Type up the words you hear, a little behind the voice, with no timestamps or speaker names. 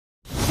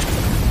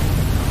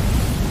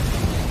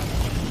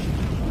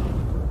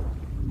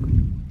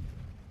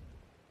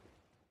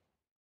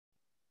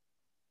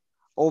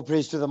All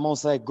praise to the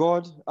Most High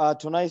God.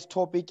 Tonight's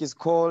topic is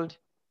called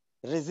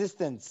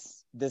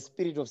resistance, the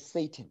spirit of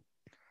Satan.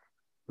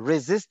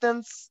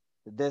 Resistance,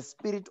 the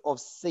spirit of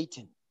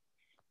Satan.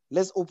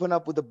 Let's open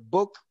up with the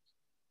book.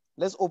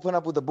 Let's open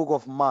up with the book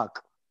of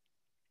Mark.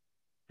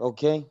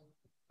 Okay.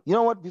 You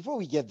know what? Before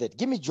we get that,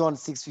 give me John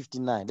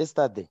 6:59. Let's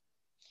start there.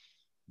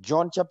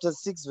 John chapter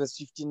 6, verse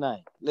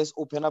 59. Let's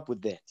open up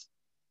with that.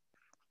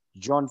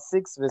 John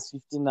 6, verse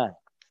 59.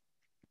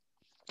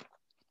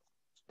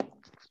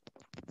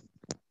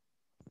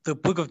 The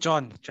book of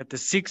John, chapter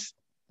 6,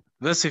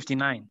 verse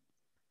 59.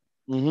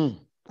 Mm-hmm.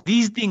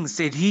 These things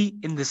said he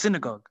in the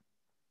synagogue,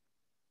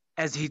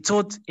 as he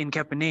taught in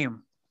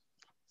Capernaum.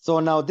 So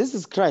now this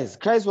is Christ.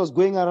 Christ was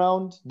going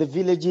around the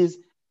villages,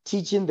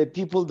 teaching the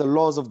people the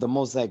laws of the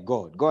Most High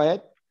God. Go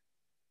ahead.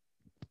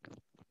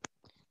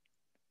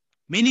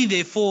 Many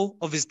therefore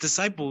of his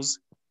disciples,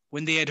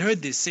 when they had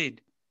heard this,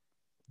 said,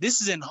 "This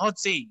is an hard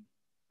saying.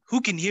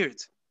 Who can hear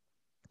it?"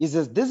 He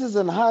says, this is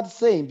an hard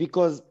saying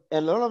because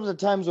a lot of the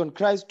times when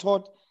Christ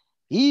taught,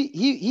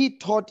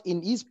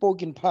 he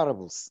spoke in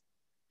parables.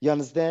 You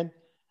understand?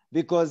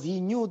 Because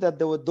he knew that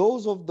there were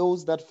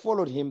those that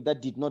followed him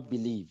that did not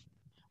believe.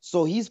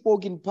 So he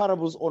spoke in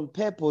parables on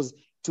purpose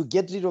to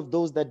get rid of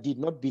those that did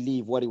not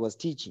believe what he was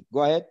teaching.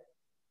 Go ahead.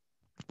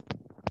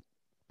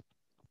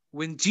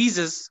 When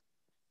Jesus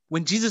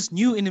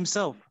knew in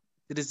himself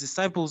that his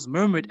disciples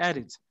murmured at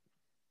it,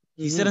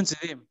 he said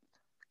unto them,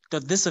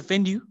 "Doth this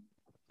offend you?"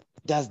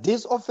 Does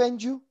this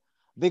offend you?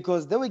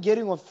 Because they were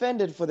getting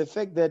offended for the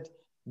fact that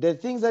the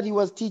things that he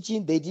was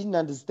teaching, they didn't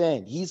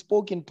understand. He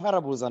spoke in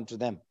parables unto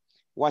them.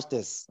 Watch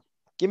this.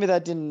 Give me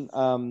that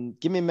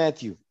give me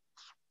Matthew.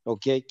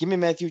 Okay, give me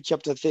Matthew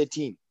chapter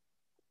 13.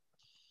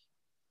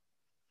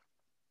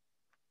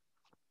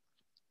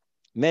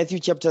 Matthew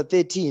chapter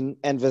 13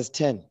 and verse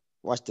 10.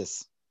 Watch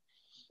this.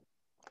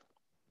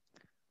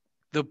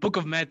 The book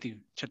of Matthew,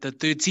 chapter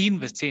 13,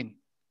 verse 10.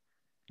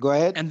 Go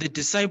ahead. And the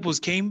disciples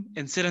came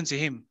and said unto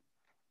him,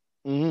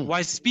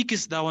 "Why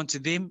speakest thou unto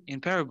them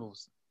in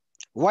parables?"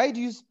 Why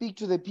do you speak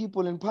to the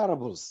people in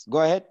parables?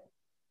 Go ahead.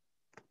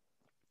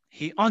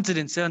 He answered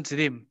and said unto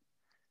them,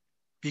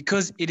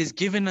 "Because it is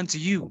given unto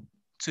you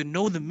to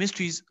know the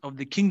mysteries of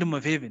the kingdom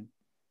of heaven,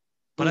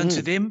 but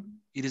unto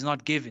them it is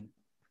not given."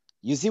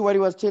 You see what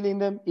he was telling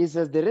them? He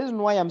says, the reason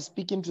why I'm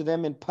speaking to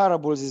them in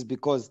parables is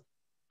because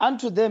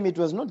unto them it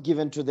was not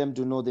given to them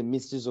to know the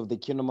mysteries of the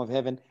kingdom of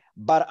heaven,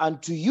 but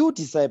unto you,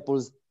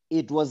 disciples,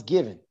 it was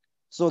given.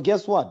 So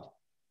guess what?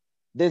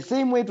 The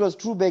same way it was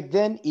true back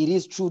then, it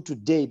is true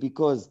today,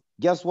 because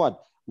guess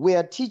what? We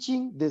are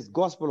teaching this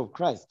gospel of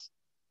Christ.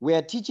 We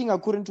are teaching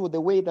according to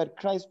the way that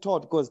Christ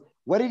taught, because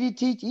what did he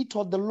teach? He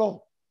taught the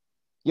law.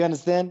 You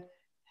understand?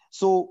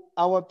 So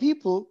our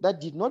people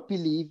that did not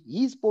believe,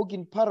 he spoke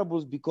in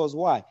parables because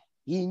why?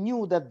 He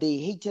knew that they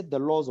hated the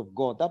laws of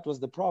God. That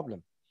was the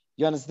problem.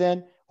 You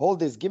understand?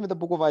 Hold this. Give me the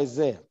book of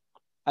Isaiah.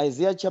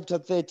 Isaiah chapter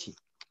 30.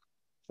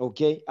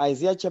 Okay?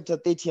 Isaiah chapter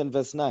 30 and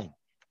verse 9.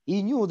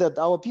 He knew that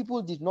our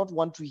people did not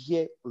want to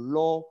hear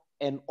law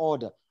and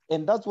order.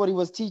 And that's what he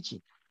was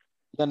teaching.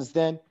 You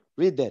understand?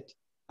 Read that.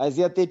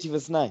 Isaiah 30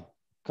 verse 9.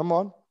 Come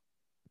on.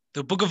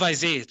 The book of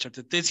Isaiah,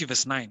 chapter 30,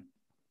 verse 9.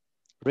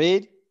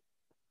 Read.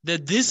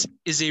 That this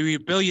is a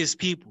rebellious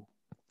people,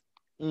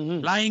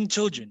 lying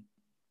children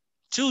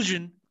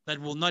that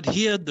will not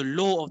hear the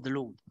law of the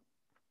Lord.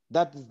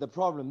 That is the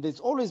problem. There's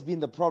always been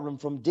the problem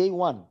from day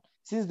one.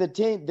 Since the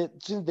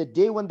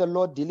day when the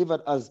Lord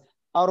delivered us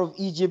out of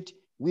Egypt,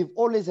 we've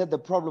always had the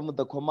problem with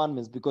the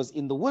commandments, because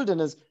in the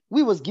wilderness,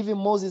 we was giving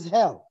Moses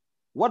hell.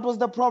 What was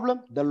the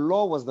problem? The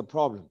law was the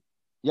problem.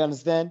 You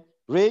understand?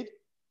 Read.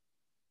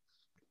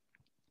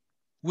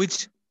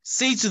 Which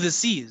say to the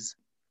seers,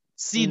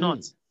 see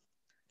not,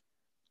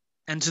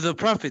 and to the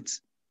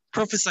prophets,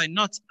 prophesy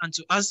not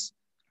unto us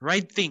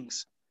right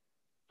things.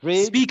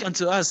 Read. Speak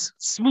unto us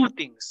smooth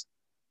things,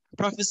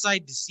 prophesy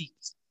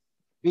deceit.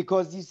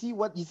 Because you see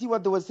what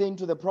they were saying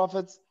to the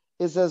prophets?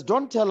 It says,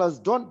 don't tell us,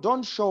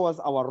 don't show us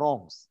our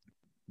wrongs.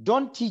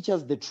 Don't teach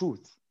us the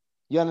truth.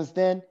 You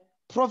understand?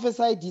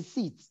 Prophesy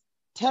deceit.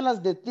 Tell us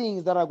the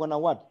things that are gonna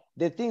what?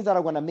 The things that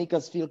are gonna make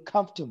us feel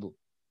comfortable.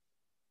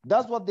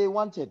 That's what they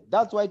wanted.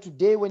 That's why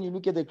today when you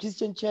look at the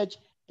Christian church,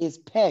 it's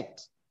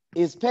packed.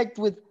 It's packed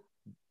with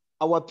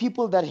our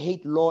people that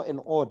hate law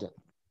and order.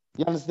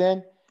 You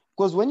understand?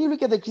 Because when you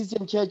look at the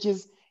Christian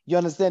churches, you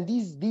understand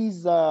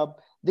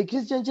the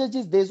Christian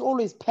churches, there's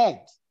always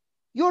packed.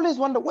 You always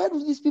wonder, where do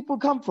these people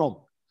come from?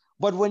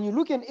 But when you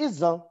look in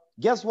Israel,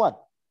 guess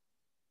what?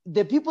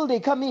 The people,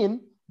 they come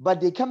in, but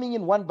they're coming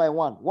in one by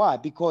one. Why?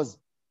 Because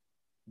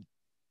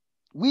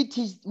we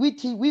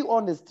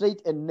on the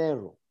straight and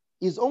narrow.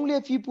 It's only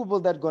a few people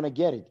that are going to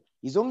get it.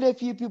 It's only a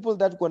few people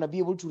that are going to be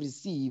able to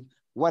receive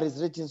what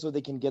is written so they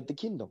can get the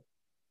kingdom.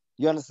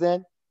 You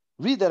understand?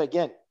 Read that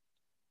again.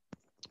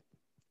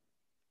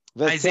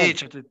 Isaiah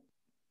chapter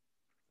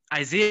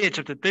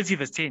 30,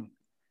 verse 10.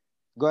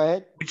 Go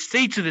ahead. Which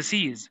say to the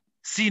seers,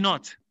 see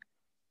not,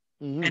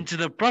 and to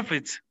the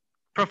prophets,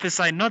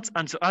 prophesy not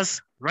unto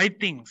us right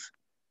things.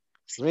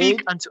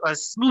 Speak unto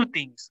us smooth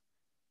things,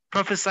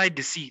 prophesy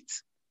deceit.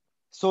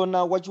 So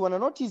now what you want to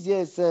notice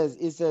here, it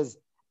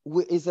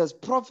says,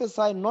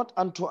 prophesy not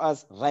unto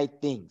us right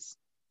things.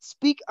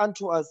 Speak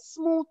unto us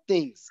smooth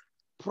things.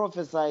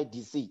 Prophesy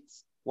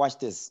deceits. Watch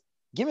this.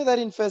 Give me that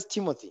in 1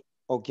 Timothy,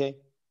 okay?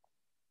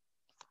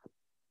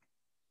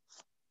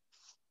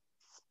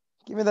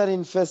 Give me that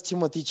in 1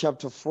 Timothy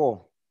chapter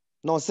 4.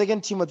 No, 2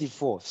 Timothy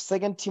 4.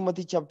 2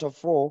 Timothy chapter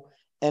 4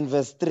 and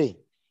verse 3.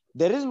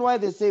 The reason why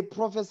they say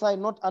prophesy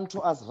not unto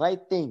us right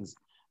things,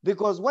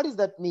 because what does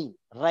that mean?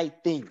 Right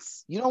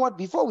things. You know what?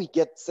 Before we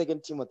get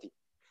 2 Timothy,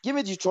 give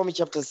me Deuteronomy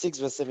chapter 6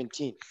 verse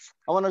 17.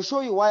 I want to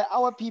show you why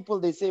our people,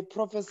 they say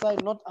prophesy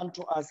not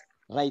unto us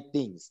right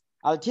things.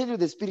 I'll tell you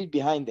the spirit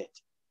behind that.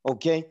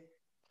 Okay?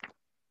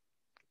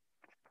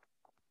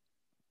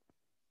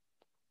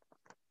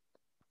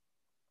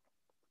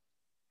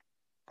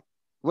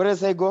 Where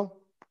does I go?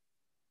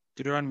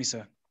 Deuteronomy,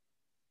 sir.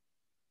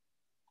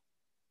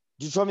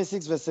 Deuteronomy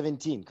 6 verse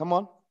 17. Come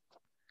on.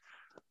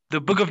 The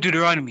book of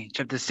Deuteronomy,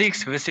 chapter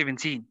 6, verse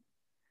 17.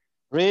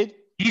 Read.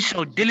 Ye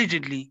shall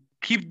diligently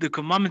keep the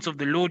commandments of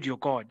the Lord your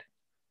God,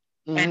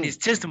 and his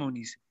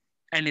testimonies,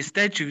 and his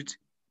statutes,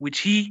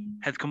 which he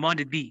hath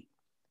commanded thee.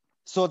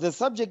 So the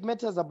subject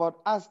matter is about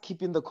us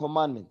keeping the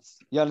commandments.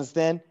 You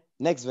understand?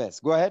 Next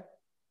verse. Go ahead.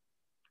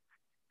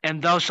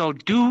 And thou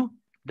shalt do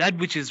that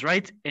which is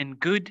right and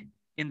good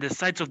in the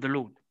sight of the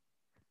Lord.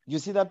 You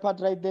see that part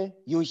right there?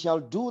 You shall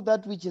do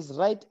that which is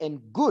right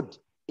and good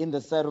in the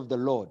sight of the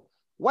Lord.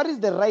 What is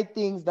the right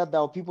things that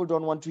our people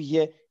don't want to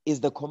hear is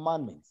the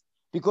commandments.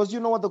 Because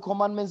you know what the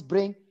commandments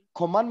bring?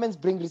 Commandments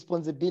bring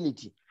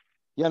responsibility.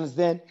 You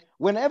understand?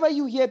 Whenever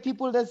you hear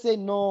people that say,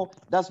 no,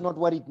 that's not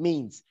what it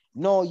means.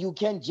 No, you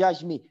can't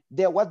judge me.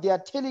 What they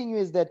are telling you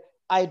is that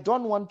I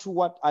don't want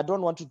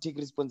to take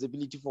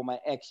responsibility for my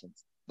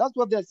actions. That's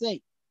what they're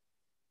saying.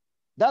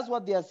 That's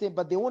what they are saying,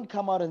 but they won't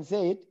come out and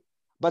say it,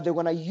 but they're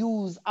going to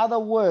use other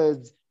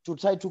words to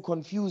try to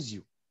confuse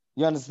you.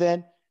 You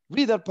understand?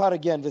 Read that part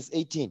again, verse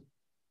 18.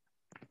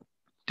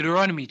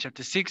 Deuteronomy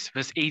chapter 6,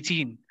 verse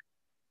 18.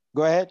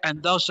 Go ahead.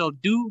 And thou shalt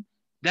do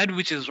that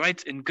which is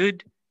right and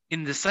good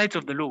in the sight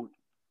of the Lord.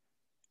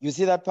 You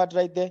see that part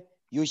right there?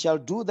 You shall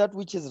do that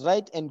which is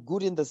right and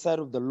good in the sight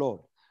of the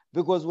Lord.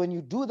 Because when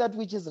you do that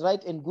which is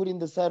right and good in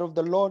the sight of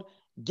the Lord,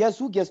 guess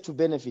who gets to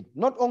benefit?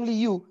 Not only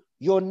you,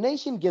 your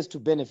nation gets to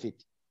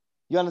benefit.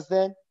 You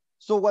understand?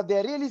 So what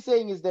they're really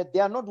saying is that they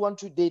don't want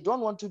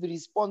to be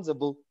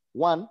responsible,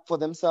 one, for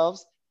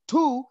themselves.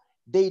 Two,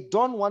 they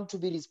don't want to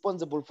be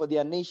responsible for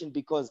their nation,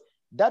 because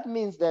that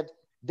means that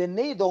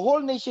the whole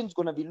nation is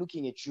going to be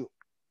looking at you.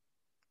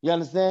 You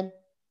understand?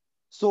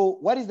 So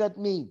what does that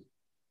mean?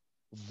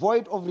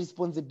 Void of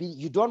responsibility.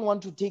 You don't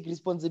want to take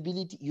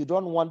responsibility. You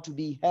don't want to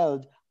be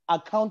held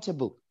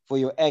accountable for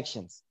your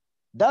actions.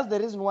 That's the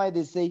reason why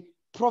they say,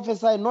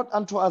 prophesy not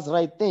unto us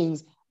right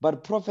things,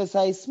 but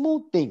prophesy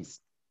smooth things.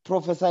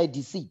 Prophesy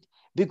deceit.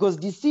 Because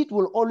deceit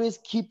will always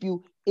keep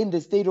you in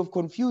the state of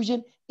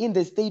confusion, in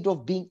the state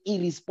of being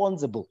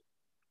irresponsible.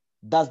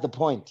 That's the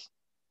point.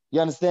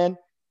 You understand?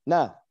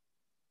 Now,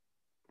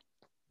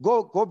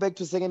 go back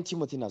to 2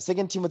 Timothy now.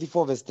 2 Timothy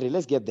 4 verse 3.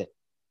 Let's get there.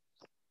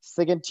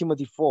 2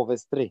 Timothy 4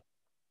 verse 3.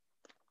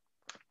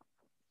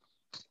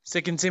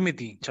 2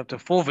 Timothy chapter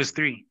 4 verse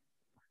 3.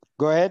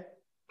 Go ahead.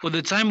 For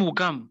the time will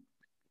come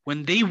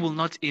when they will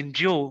not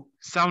endure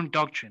sound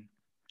doctrine.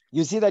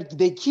 You see that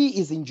the key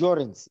is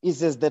endurance. It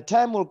says the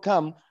time will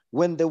come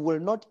when they will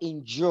not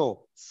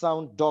endure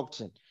sound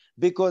doctrine.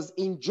 Because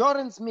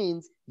endurance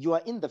means you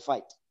are in the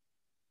fight.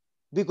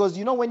 Because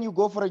you know when you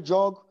go for a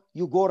jog,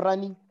 you go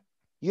running,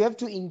 you have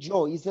to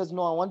endure. He says,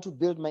 no, I want to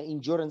build my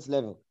endurance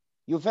level.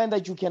 You find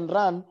that you can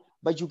run,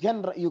 but you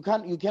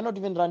cannot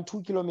even run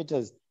 2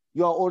 kilometers.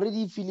 You are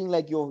already feeling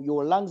like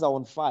your lungs are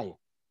on fire.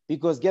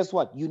 Because guess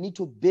what? You need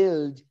to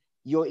build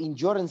your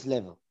endurance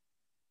level.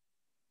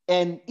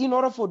 And in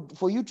order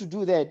for you to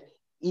do that,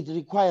 it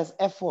requires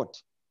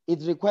effort. It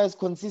requires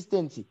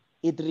consistency.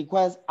 It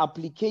requires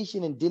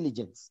application and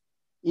diligence.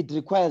 It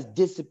requires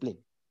discipline.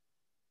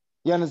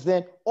 You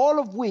understand? All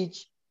of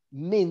which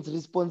means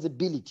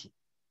responsibility.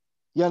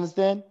 You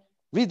understand?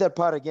 Read that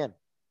part again.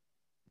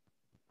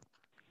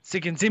 2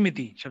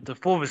 Timothy chapter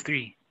 4 verse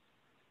 3.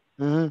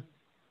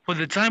 For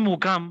the time will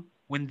come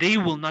when they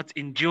will not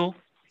endure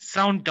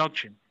sound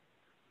doctrine.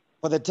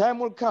 For the time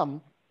will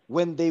come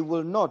when they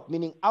will not,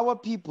 meaning our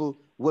people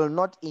will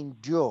not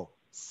endure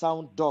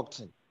sound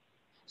doctrine.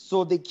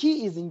 So the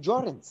key is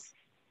endurance.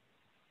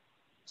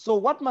 So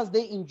what must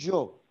they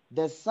endure?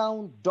 The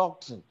sound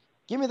doctrine.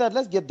 Give me that.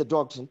 Let's get the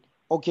doctrine.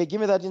 Okay,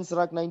 give me that in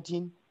Sirach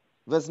 19,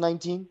 verse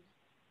 19.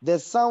 The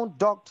sound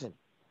doctrine.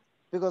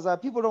 Because our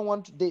people don't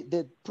want to,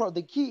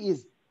 the key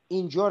is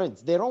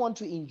endurance. They don't want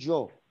to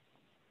endure.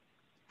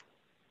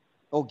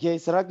 Okay,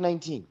 Sirach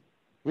 19.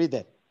 Read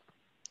that.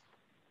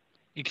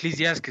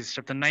 Ecclesiastes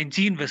chapter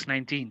 19 verse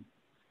 19.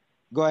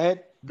 Go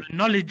ahead. The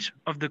knowledge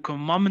of the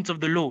commandments of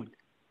the Lord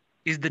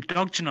is the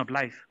doctrine of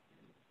life.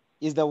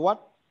 Is the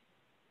what?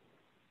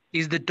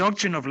 Is the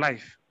doctrine of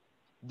life.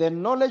 The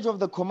knowledge of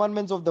the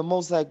commandments of the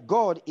Most High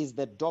God is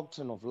the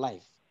doctrine of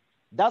life.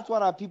 That's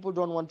what our people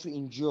don't want to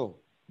endure.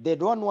 They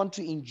don't want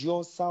to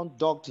endure sound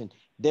doctrine.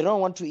 They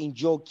don't want to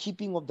endure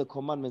keeping of the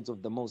commandments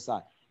of the Most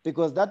High,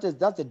 because that's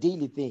a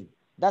daily thing.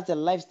 That's a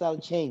lifestyle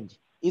change.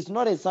 It's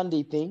not a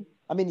Sunday thing.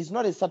 I mean, it's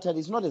not a Saturday,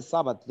 it's not a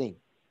Sabbath thing.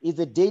 It's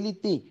a daily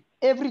thing.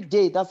 Every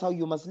day, that's how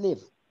you must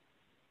live.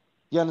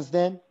 You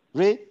understand?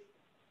 Read.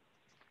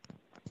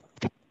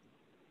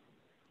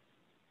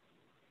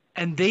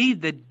 And they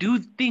that do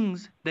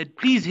things that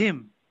please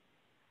him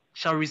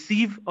shall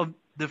receive of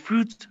the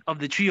fruit of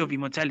the tree of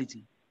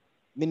immortality.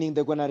 Meaning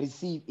they're going to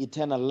receive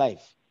eternal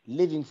life,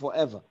 living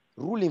forever,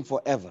 ruling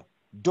forever,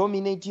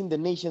 dominating the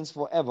nations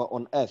forever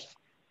on earth.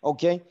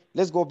 Okay,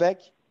 let's go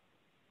back.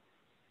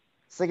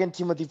 2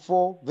 Timothy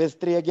 4, verse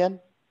 3 again.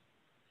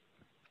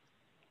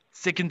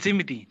 2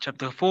 Timothy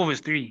chapter 4,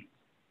 verse 3.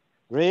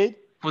 Read.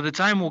 For the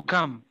time will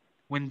come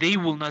when they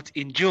will not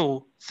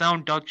endure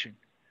sound doctrine.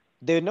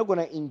 They're not going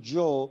to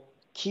endure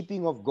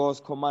keeping of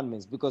God's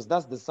commandments, because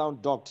that's the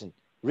sound doctrine.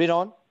 Read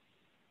on.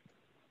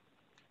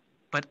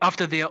 But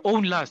after their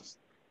own lusts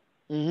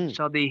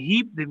shall they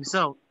heap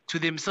to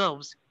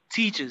themselves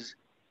teachers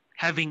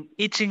having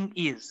itching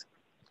ears.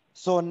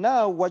 So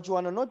now what you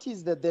want to notice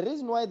is that the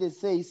reason why they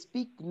say,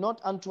 speak not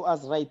unto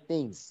us right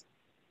things,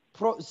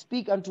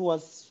 speak unto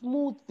us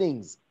smooth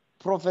things,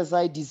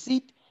 prophesy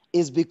deceit,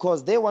 is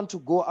because they want to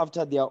go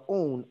after their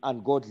own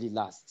ungodly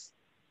lusts.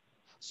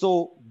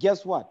 So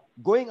guess what?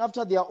 Going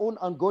after their own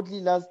ungodly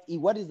lust,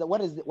 what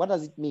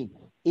does it mean?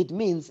 It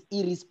means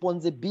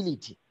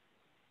irresponsibility.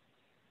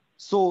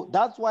 So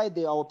that's why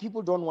our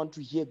people don't want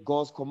to hear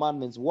God's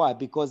commandments. Why?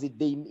 Because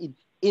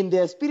in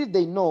their spirit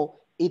they know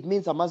it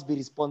means I must be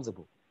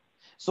responsible.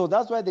 So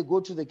that's why they go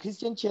to the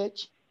Christian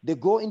church, they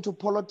go into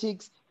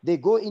politics, they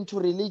go into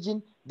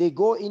religion, they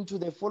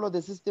follow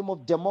the system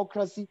of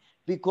democracy.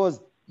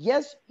 Because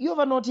yes, you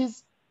ever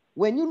notice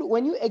when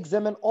you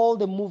examine all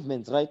the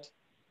movements, right?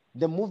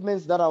 The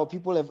movements that our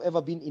people have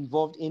ever been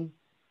involved in,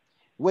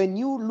 when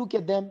you look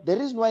at them, the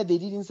reason why they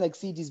didn't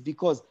succeed is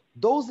because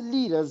those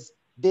leaders,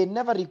 they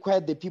never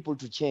required the people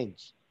to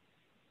change.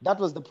 That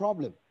was the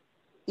problem.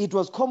 It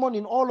was common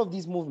in all of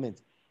these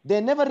movements. They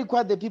never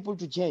required the people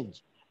to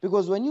change.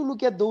 Because when you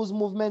look at those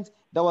movements,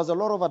 there was a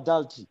lot of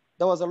adultery.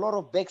 There was a lot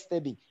of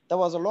backstabbing. There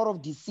was a lot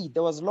of deceit.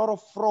 There was a lot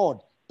of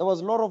fraud. There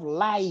was a lot of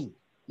lying.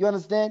 You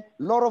understand?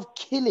 A lot of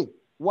killing.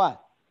 Why?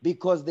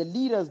 Because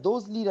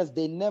those leaders,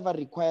 they never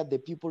required the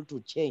people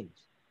to change.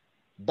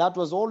 That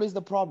was always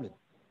the problem.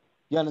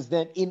 You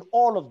understand? In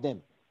all of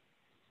them,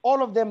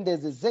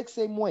 there's the exact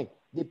same way.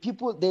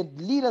 The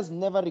leaders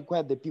never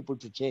required the people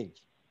to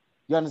change.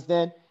 You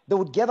understand? They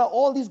would gather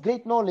all this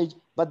great knowledge,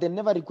 but they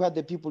never required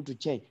the people to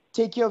change.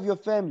 Take care of your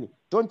family.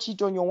 Don't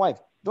cheat on your wife.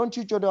 Don't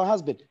cheat on your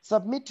husband.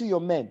 Submit to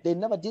your man. They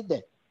never did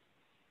that.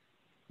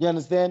 You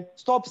understand?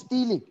 Stop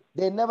stealing.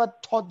 They never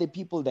taught the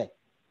people that.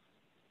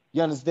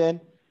 You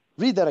understand?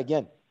 Read that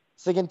again.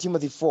 2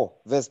 Timothy 4,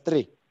 verse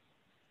 3.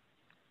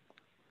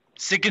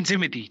 2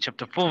 Timothy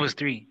chapter 4, verse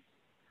 3.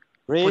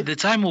 Read. For the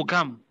time will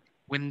come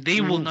when they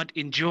will not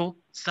endure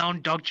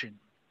sound doctrine.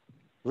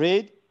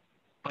 Read.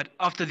 But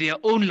after their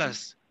own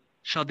lusts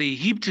shall they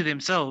heap to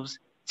themselves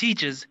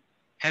teachers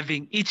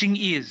having itching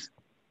ears.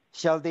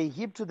 Shall they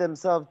heap to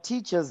themselves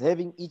teachers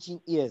having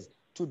itching ears?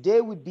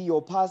 Today would be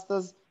your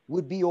pastors,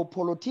 would be your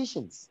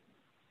politicians.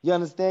 You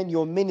understand?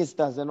 Your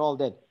ministers and all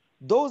that.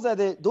 Those are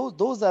the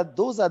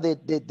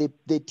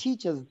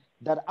teachers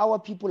that our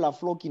people are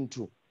flocking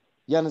to.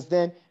 You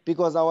understand?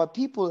 Because our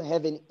people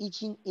have an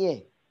itching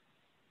ear.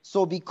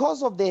 So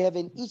because of they have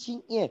an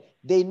itching ear,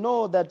 they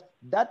know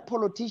that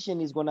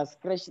politician is gonna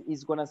scratch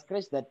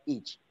that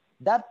itch.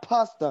 That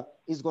pastor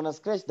is gonna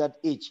scratch that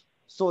itch.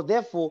 So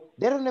therefore,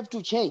 they don't have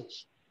to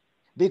change,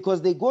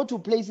 because they go to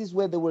places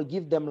where they will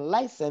give them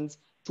license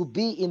to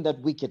be in that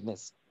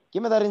wickedness.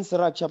 Give me that in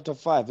Sirach chapter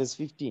 5, verse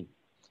 15.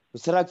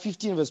 Sirach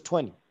 15, verse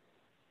 20.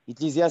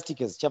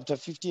 Ecclesiasticus chapter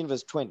 15,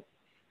 verse 20.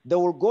 They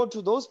will go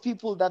to those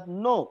people that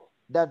know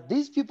that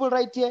these people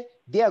right here,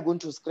 they are going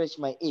to scratch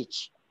my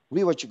itch.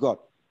 Read what you got.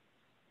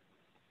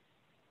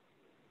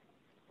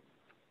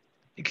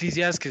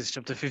 Ecclesiasticus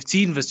chapter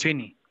 15, verse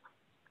 20.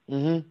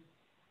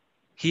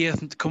 He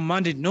hath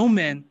commanded no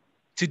man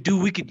to do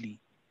wickedly.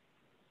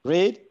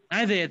 Read.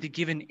 Neither hath he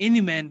given any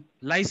man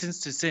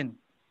license to sin.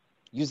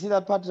 You see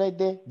that part right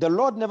there? The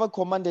Lord never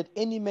commanded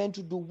any man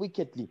to do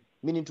wickedly,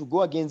 meaning to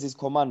go against his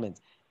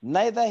commandments.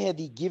 Neither had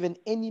he given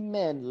any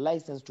man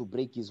license to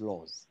break his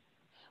laws.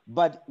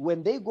 But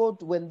when they go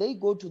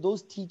to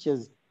those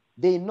teachers,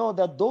 they know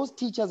that those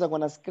teachers are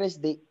going to scratch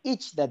the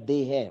itch that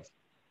they have.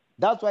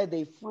 That's why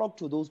they flock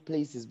to those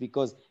places,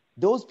 because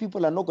those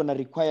people are not going to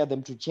require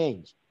them to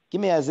change. Give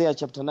me Isaiah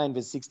chapter 9,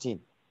 verse 16.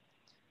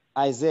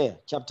 Isaiah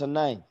chapter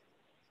 9,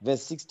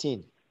 verse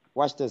 16.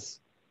 Watch this.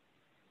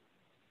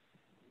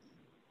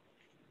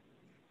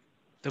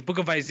 The book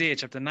of Isaiah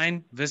chapter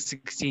 9, verse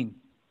 16.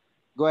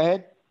 Go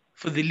ahead.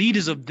 For the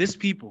leaders of this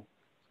people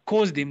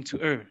cause them to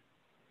err.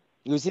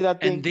 You see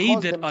that thing? And they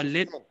that are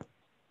led.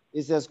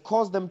 It says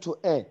cause them to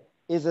err.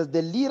 It says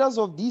the leaders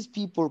of these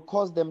people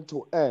cause them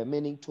to err,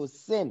 meaning to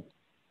sin,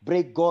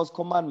 break God's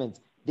commandments.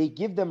 They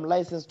give them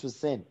license to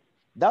sin.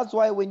 That's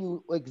why when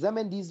you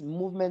examine these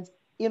movements,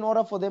 in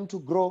order for them to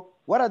grow,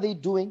 what are they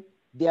doing?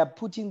 They are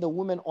putting the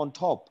women on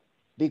top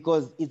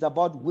because it's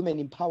about women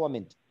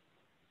empowerment.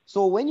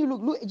 So when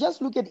you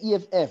just look at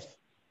EFF,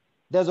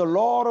 there's a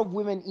lot of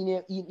women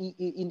in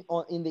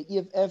the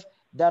EFF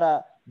that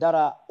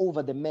are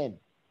over the men.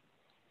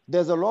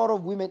 There's a lot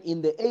of women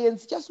in the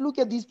ANC. Just look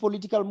at these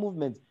political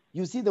movements.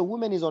 You see the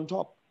woman is on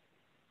top.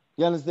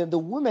 You understand? The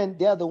women,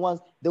 they are the ones.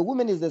 The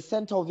woman is the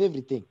center of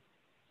everything.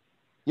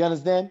 You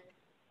understand?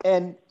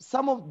 And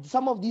some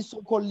of these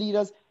so-called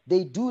leaders,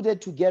 they do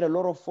that to get a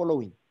lot of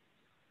following.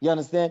 You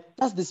understand?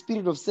 That's the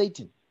spirit of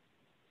Satan.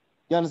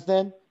 You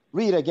understand?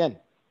 Read again.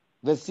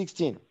 Verse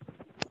 16.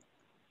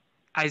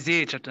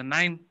 Isaiah chapter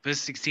 9, verse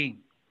 16.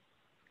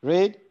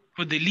 Read.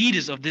 For the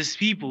leaders of this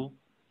people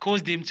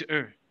cause them to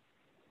err,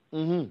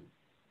 and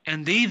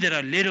they that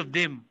are led of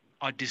them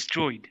are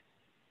destroyed.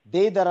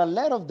 They that are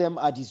led of them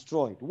are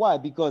destroyed. Why?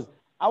 Because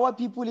our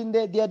people in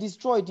there, they are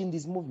destroyed in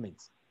these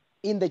movements.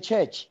 In the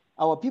church,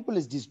 our people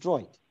is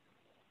destroyed.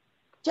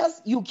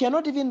 Just, you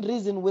cannot even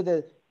reason with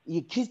a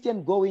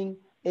Christian woman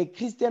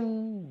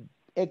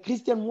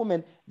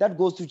that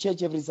goes to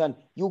church every Sunday.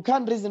 You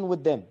can't reason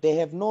with them. They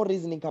have no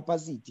reasoning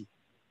capacity.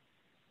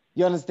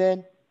 You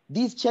understand?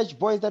 These church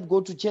boys that go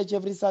to church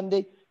every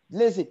Sunday,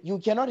 listen, you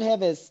cannot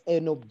have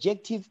an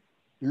objective,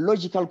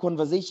 logical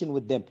conversation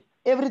with them.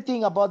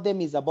 Everything about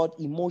them is about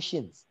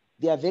emotions.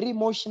 They are very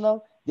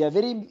emotional.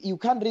 You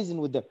can't reason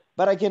with them.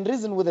 But I can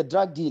reason with a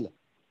drug dealer.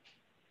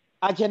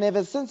 I can have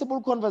a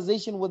sensible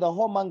conversation with a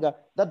whoremonger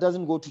that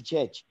doesn't go to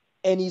church.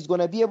 And he's going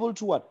to be able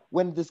to what?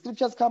 When the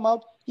scriptures come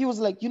out, he was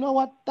like, you know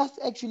what? That's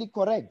actually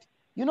correct.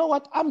 You know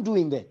what? I'm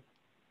doing that.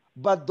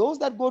 But those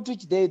that go to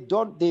church, they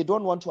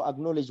don't want to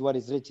acknowledge what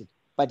is written.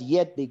 But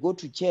yet they go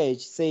to church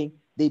saying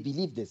they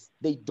believe this.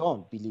 They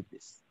don't believe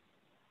this.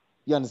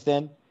 You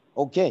understand?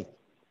 Okay.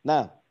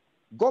 Now,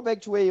 go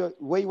back to where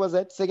you was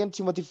at, 2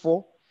 Timothy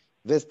 4,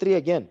 verse 3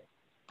 again.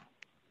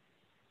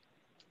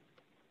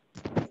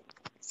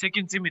 2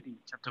 Timothy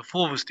chapter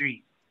 4, verse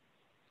 3.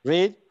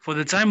 Read. For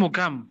the time will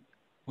come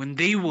when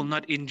they will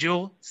not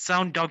endure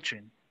sound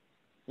doctrine,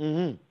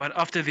 but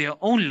after their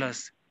own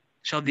lust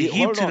shall they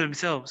heap to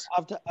themselves.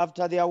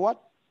 After their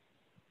what?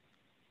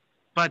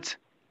 But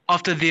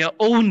after their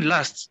own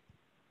lusts.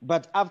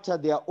 But after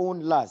their own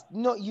lust.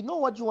 No, you know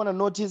what you want to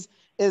notice?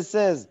 It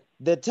says,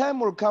 the time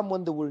will come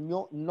when they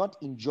will not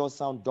endure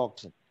sound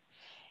doctrine.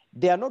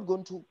 They are not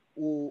going to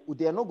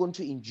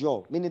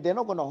endure, meaning they're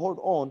not going to hold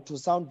on to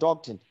sound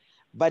doctrine.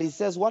 But it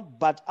says what?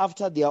 But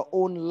after their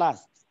own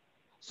lust.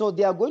 So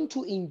they are going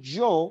to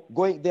endure,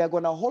 they are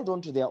going to hold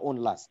on to their own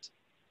lust.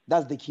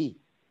 That's the key.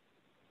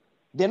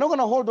 They're not going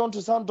to hold on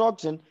to sound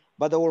doctrine,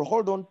 but they will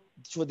hold on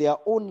to their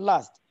own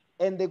lust.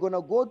 And they're going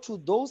to go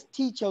to those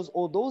teachers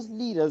or those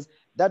leaders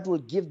that will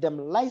give them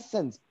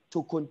license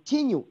to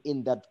continue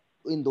in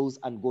those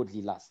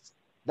ungodly lusts.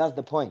 That's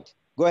the point.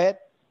 Go ahead.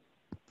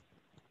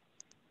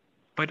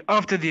 But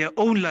after their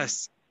own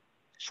lusts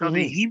shall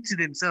they heap to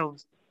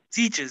themselves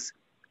teachers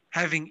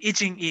having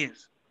itching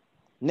ears.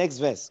 Next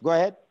verse. Go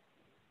ahead.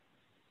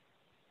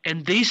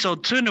 And they shall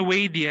turn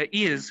away their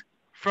ears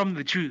from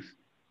the truth.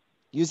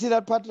 You see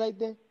that part right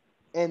there?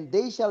 And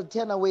they shall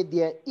turn away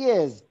their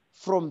ears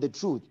from the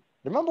truth.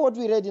 Remember what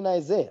we read in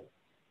Isaiah?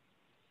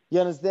 You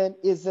understand?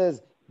 It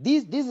says,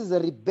 this is a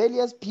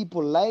rebellious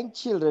people, lying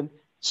children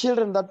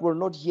that will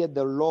not hear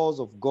the laws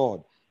of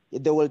God.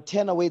 They will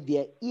turn away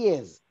their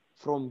ears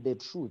from the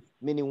truth.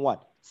 Meaning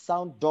what?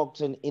 Sound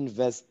doctrine in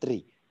verse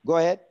 3. Go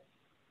ahead.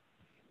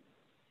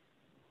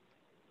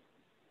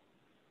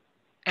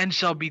 And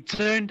shall be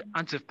turned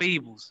unto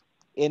fables.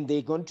 And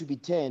they're going to be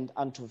turned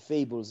unto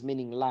fables,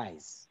 meaning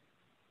lies.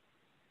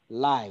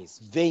 Lies,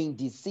 vain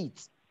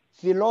deceits,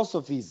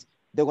 philosophies.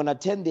 They're going to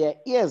turn their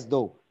ears,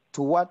 though,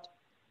 to what?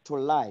 To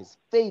lies,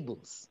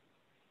 fables,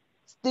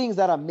 things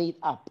that are made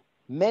up,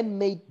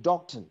 man-made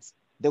doctrines.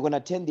 They're going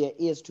to turn their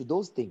ears to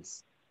those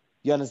things.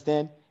 You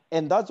understand?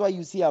 And that's why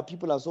you see our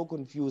people are so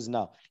confused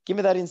now. Give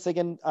me that in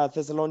 2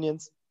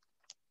 Thessalonians.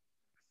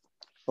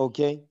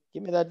 Okay.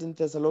 Give me that in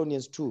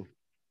Thessalonians 2.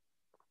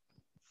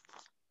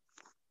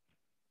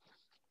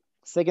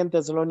 2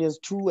 Thessalonians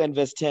 2 and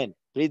verse 10.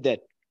 Read that.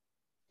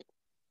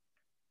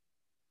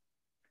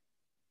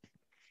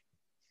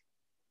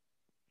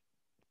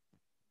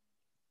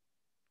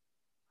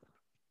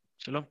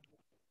 Shalom.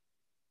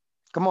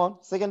 Come on.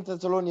 2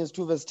 Thessalonians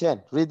 2 verse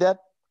 10. Read that.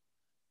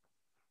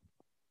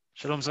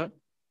 Shalom, sir.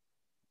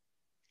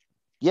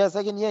 Yes,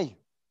 I can hear you.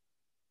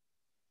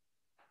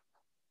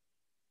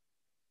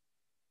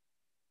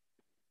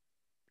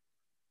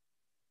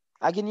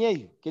 I can hear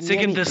you. Can you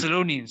hear 2 me?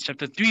 Thessalonians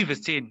chapter 3 verse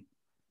 10.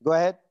 Go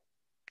ahead.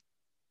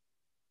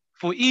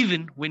 For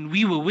even when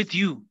we were with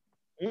you,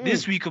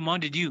 this we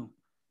commanded you.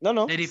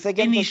 No. That if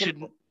any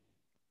should...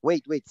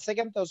 Wait.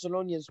 2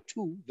 Thessalonians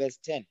 2 verse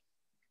 10.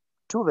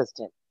 2 verse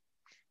 10.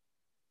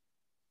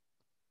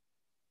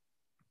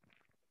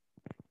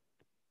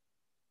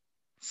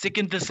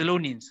 Second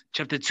Thessalonians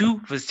chapter 2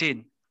 verse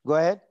 10. Go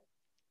ahead.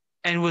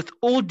 And with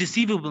all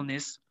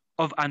deceivableness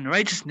of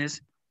unrighteousness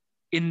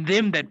in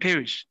them that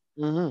perish,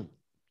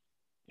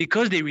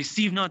 Because they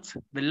receive not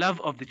the love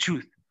of the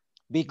truth,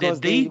 Because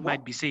that they what?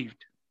 might be saved.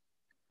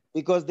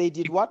 Because they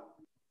did what?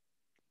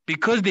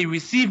 Because they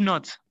receive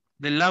not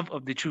the love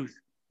of the truth.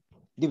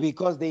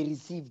 Because they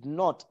received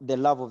not the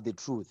love of the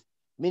truth.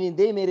 Meaning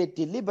they made a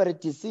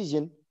deliberate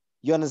decision,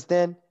 you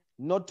understand,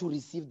 not to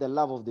receive the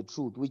love of the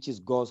truth, which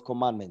is God's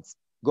commandments.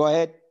 Go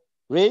ahead,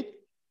 read.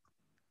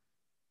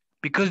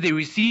 Because they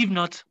receive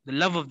not the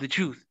love of the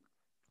truth,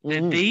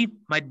 that they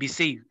might be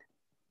saved.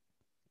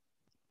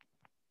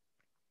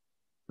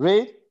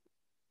 Read.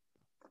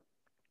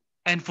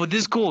 And for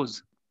this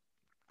cause,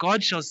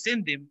 God shall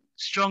send them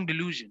strong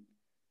delusion,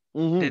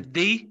 that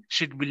they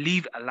should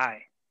believe a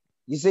lie.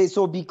 You say,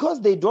 so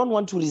because they don't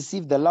want to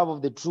receive the love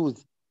of the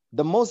truth,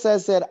 the Most High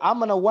said, I'm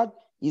going to what?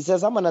 He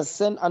says, I'm going to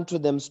send unto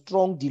them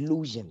strong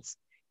delusions,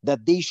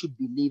 that they should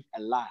believe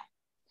a lie.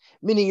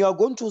 Meaning you are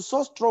going to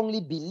so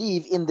strongly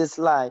believe in this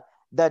lie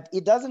that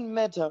it doesn't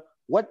matter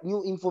what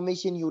new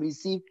information you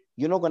receive,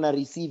 you're not going to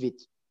receive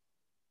it.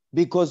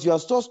 Because you are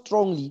so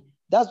strongly,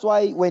 that's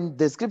why when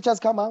the scriptures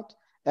come out,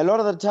 a lot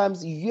of the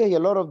times you hear a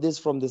lot of this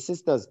from the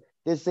sisters.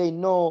 They say,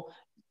 no,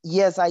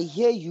 yes, I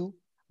hear you,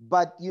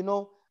 but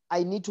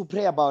I need to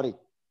pray about it.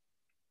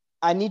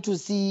 I need to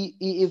see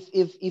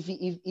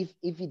if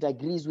it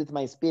agrees with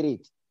my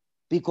spirit.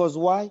 Because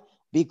why?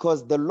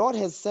 Because the Lord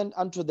has sent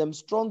unto them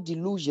strong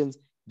delusions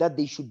that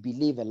they should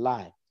believe a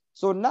lie.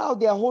 So now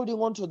they are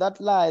holding on to that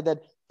lie,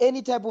 that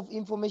any type of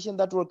information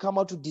that will come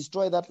out to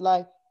destroy that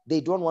lie, they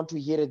don't want to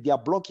hear it. They are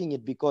blocking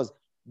it because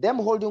them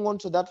holding on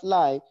to that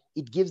lie,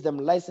 it gives them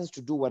license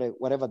to do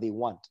whatever they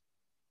want.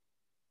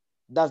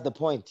 That's the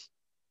point.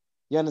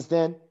 You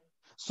understand?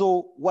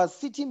 So what's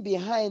sitting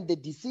behind the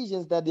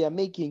decisions that they are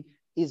making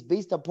is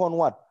based upon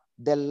what?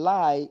 The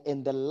lie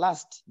and the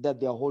lust that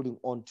they are holding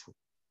on to.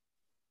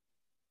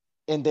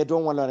 And they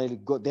don't want to let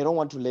it go. They don't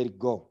want to let it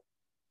go.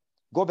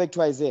 Go back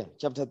to Isaiah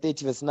chapter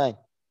 30, verse 9.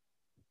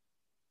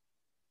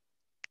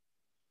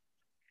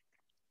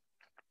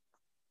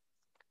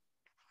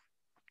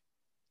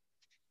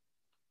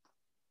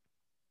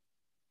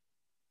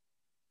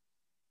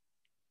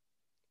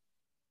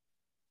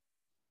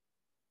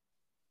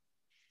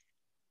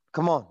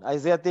 Come on,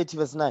 Isaiah 30,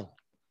 verse 9.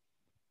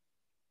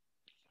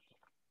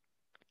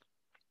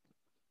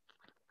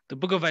 The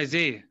book of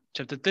Isaiah,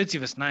 chapter 30,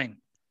 verse 9.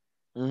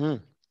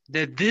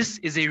 That this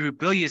is a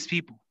rebellious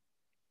people,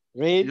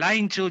 Read.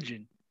 lying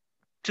children,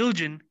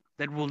 children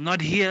that will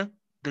not hear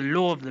the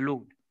law of the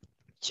Lord.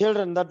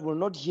 Children that will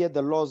not hear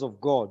the laws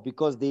of God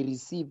because they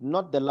receive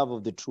not the love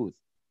of the truth.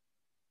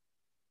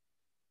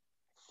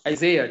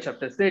 Isaiah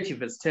chapter 30,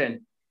 verse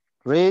 10.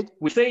 Read.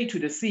 We say to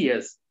the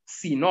seers,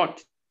 see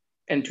not,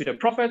 and to the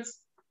prophets,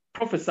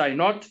 prophesy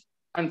not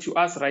unto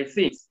us right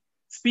things.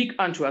 Speak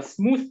unto us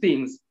smooth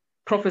things,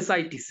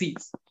 prophesy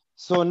deceits.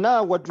 So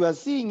now what we are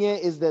seeing here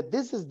is that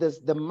this is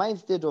the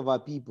mindset of our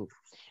people.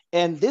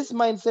 And this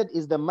mindset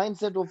is the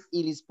mindset of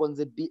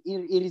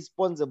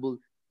irresponsible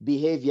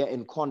behavior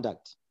and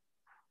conduct.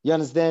 You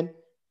understand?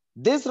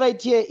 This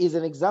right here is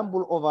an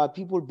example of our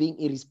people being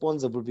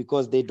irresponsible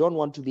because they don't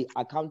want to be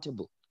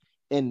accountable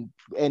and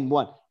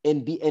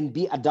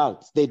be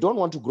adults. They don't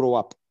want to grow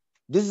up.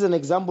 This is an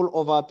example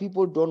of our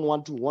people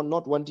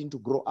not wanting to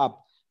grow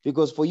up,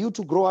 because for you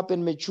to grow up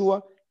and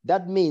mature,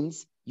 that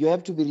means you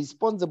have to be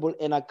responsible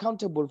and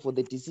accountable for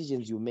the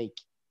decisions you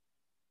make.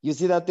 You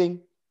see that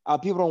thing? Our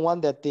people don't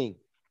want that thing.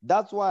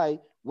 That's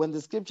why when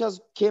the scriptures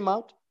came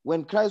out,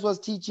 when Christ was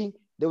teaching,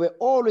 they were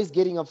always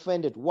getting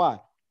offended. Why?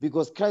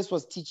 Because Christ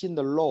was teaching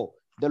the law.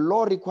 The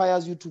law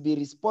requires you to be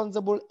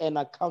responsible and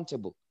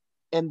accountable.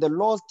 And the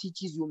law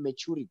teaches you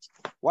maturity.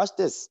 Watch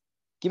this.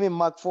 Give me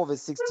Mark 4,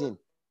 verse 16.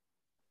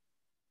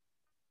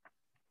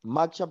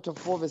 Mark chapter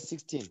 4, verse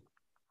 16.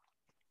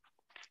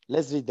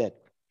 Let's read that.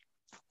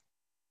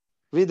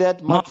 Read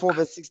that, Mark 4,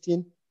 verse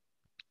 16.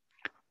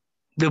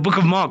 The book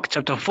of Mark,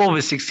 chapter 4,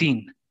 verse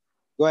 16.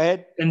 Go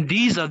ahead. And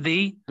these are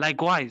they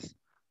likewise,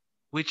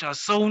 which are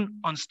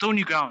sown on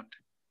stony ground,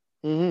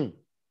 who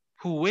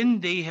when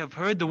they have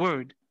heard the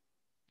word,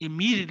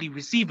 immediately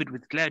receive it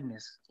with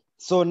gladness.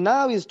 So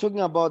now he's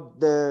talking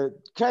about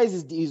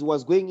Christ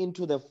was going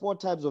into the 4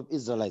 types of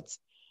Israelites.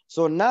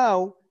 So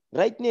now,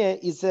 right near,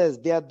 he says,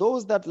 there are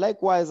those that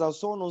likewise are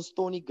sown on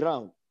stony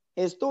ground.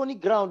 A stony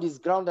ground is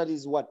ground that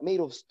is what? Made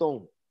of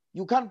stone.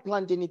 You can't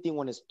plant anything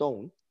on a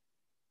stone.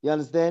 You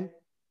understand?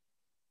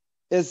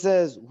 It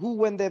says, who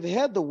when they've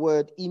heard the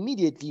word,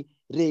 immediately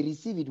they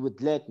receive it with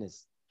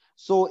gladness.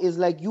 So it's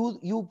like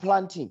you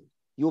planting.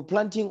 You're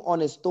planting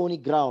on a stony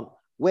ground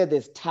where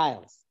there's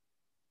tiles.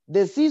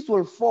 The seeds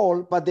will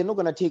fall, but they're not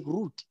going to take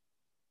root.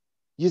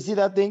 You see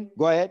that thing?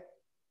 Go ahead.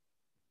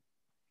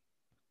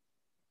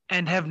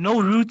 And have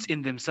no roots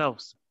in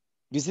themselves.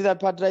 You see that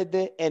part right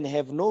there? And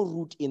have no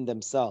root in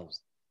themselves.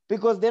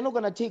 Because they're not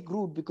going to take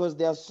root because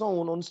they are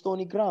sown on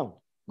stony ground.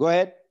 Go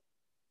ahead.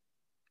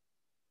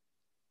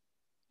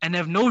 And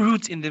have no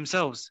roots in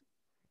themselves,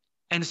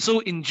 and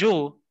so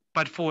endure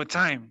but for a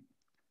time.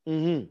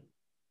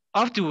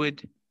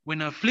 Afterward,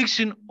 when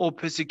affliction or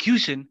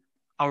persecution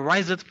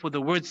ariseth for the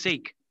word's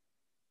sake,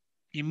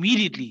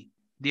 immediately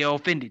they are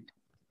offended.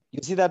 You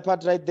see that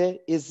part right there?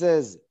 It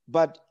says,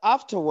 but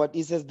afterward,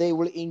 it says they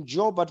will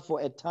endure but for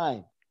a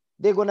time.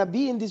 They're going to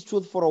be in this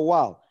truth for a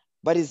while.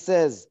 But it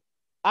says,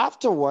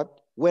 afterward,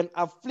 when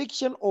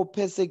affliction or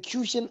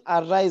persecution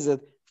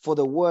ariseth for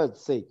the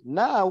word's sake.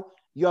 Now,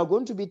 you are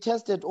going to be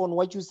tested on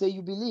what you say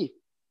you believe.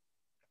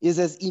 It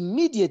says,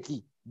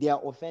 immediately they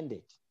are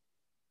offended.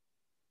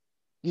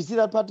 You see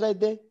that part right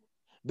there?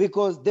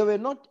 Because they were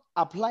not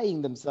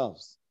applying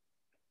themselves.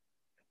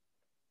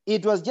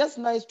 It was just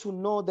nice to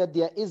know that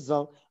they are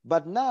Israel,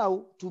 but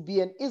now to be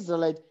an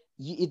Israelite,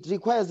 it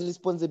requires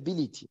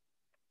responsibility.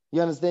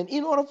 You understand?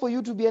 In order for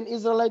you to be an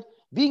Israelite,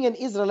 being an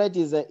Israelite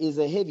is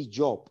a heavy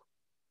job.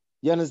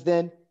 You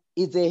understand?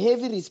 It's a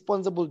heavy,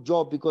 responsible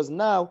job because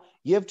now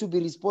you have to be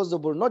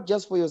responsible not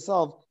just for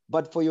yourself,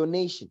 but for your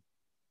nation.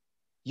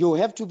 You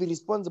have to be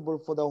responsible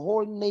for the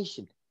whole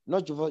nation,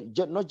 not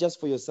just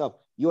for yourself.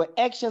 Your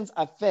actions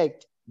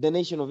affect the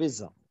nation of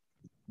Israel.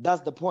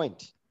 That's the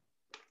point.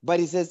 But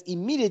it says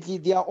immediately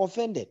they are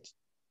offended.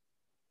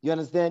 You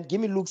understand?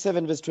 Give me Luke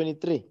 7, verse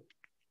 23.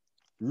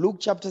 Luke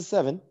chapter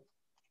 7,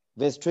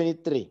 verse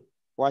 23.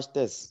 Watch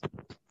this.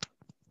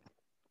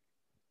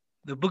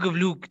 The book of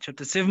Luke,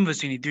 chapter 7, verse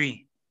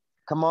 23.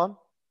 Come on.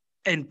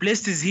 And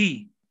blessed is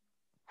he,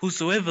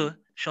 whosoever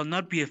shall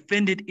not be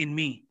offended in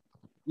me.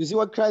 You see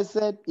what Christ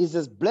said? He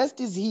says, blessed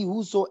is he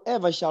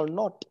whosoever shall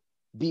not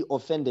be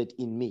offended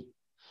in me.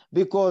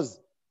 Because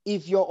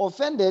if you're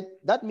offended,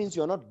 that means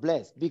you're not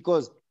blessed.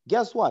 Because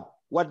guess what?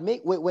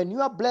 When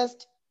you are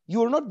blessed, you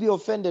will not be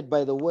offended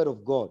by the word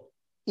of God.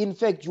 In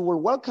fact, you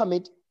will welcome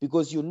it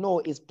because you know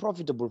it's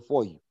profitable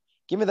for you.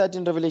 Give me that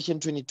in Revelation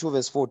 22,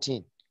 verse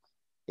 14.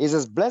 It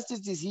says,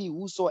 blessed is he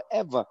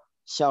whosoever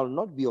shall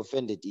not be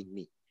offended in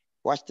me.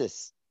 Watch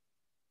this.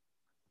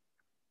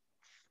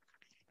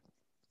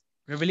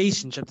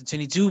 Revelation chapter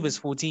 22, verse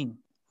 14.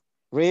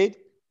 Read.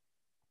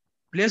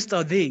 Blessed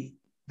are they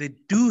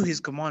that do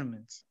his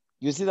commandments.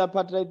 You see that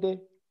part right there?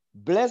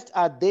 Blessed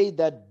are they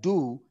that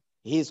do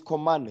his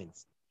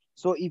commandments.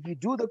 So if you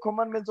do the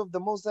commandments of the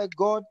Most High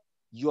God,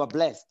 you are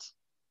blessed.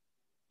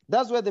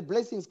 That's where the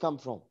blessings come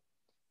from.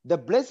 The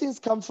blessings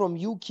come from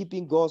you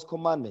keeping God's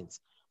commandments.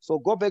 So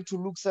go back to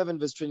Luke 7,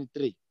 verse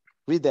 23.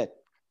 Read that.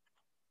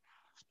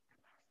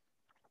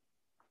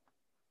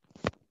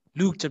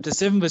 Luke chapter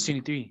 7, verse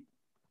 23.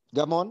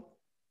 Come on.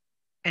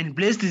 And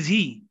blessed is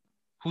he,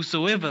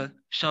 whosoever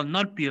shall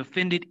not be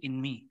offended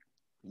in me.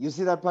 You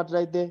see that part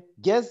right there?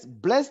 Guess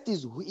blessed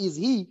is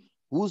he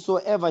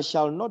whosoever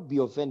shall not be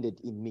offended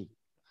in me.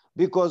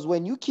 Because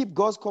when you keep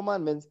God's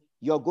commandments,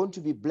 you are going to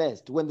be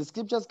blessed. When the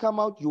scriptures come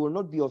out, you will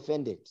not be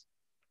offended.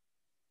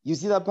 You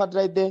see that part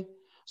right there?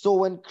 So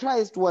when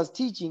Christ was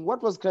teaching,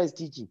 what was Christ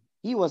teaching?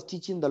 He was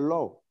teaching the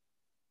law.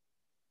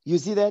 You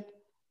see that?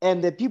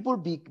 And the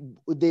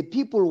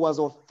people was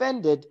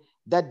offended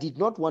that did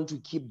not want to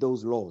keep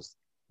those laws.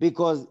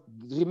 Because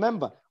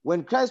remember,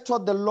 when Christ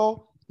taught the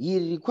law,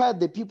 he required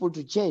the people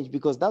to change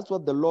because that's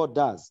what the law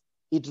does.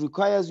 It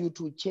requires you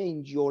to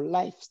change your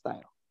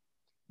lifestyle.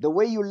 The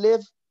way you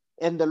live,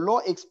 and the law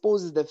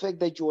exposes the fact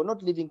that you are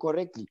not living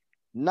correctly.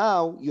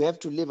 Now you have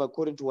to live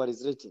according to what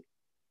is written.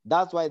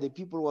 That's why the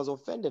people was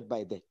offended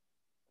by that.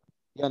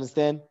 You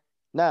understand?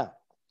 Now,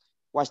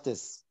 watch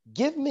this.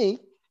 Give me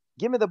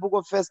the book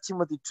of 1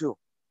 Timothy 2.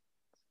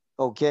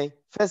 Okay?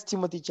 1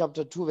 Timothy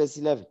chapter 2, verse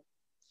 11.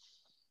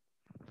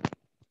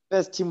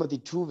 1 Timothy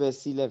 2,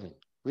 verse 11.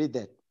 Read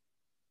that.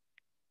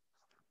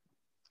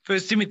 1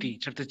 Timothy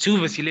chapter 2,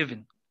 verse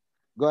 11.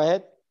 Go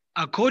ahead.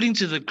 According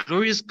to the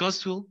glorious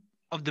gospel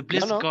of the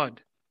blessed God.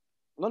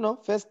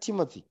 No. 1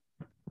 Timothy.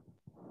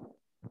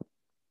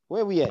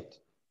 Where are we at?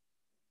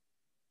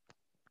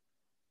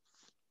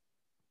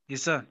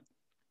 Yes, sir.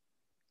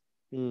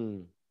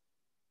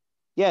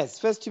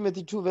 Yes, 1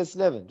 Timothy 2, verse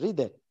 11. Read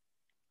that.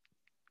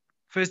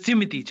 1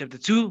 Timothy chapter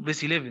 2,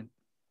 verse 11.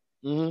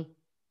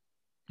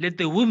 Let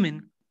the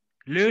woman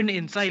learn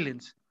in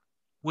silence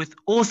with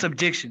all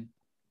subjection.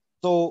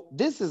 So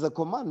this is a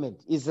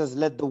commandment. It says,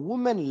 let the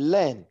woman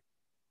learn.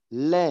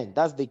 Learn.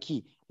 That's the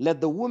key.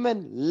 Let the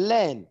woman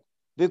learn.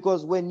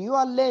 Because when you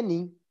are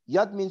learning,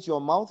 that means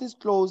your mouth is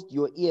closed,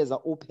 your ears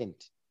are opened.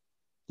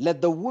 Let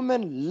the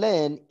woman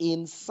learn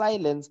in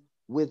silence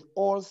with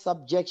all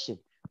subjection.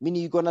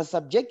 Meaning you're going to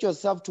subject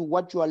yourself to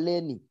what you are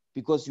learning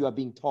because you are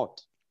being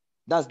taught.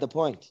 That's the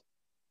point.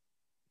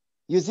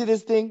 You see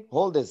this thing?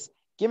 Hold this.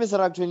 Give me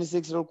Sirach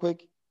 26 real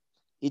quick.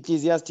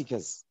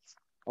 Ecclesiasticus.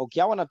 Okay,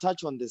 I want to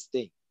touch on this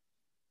thing.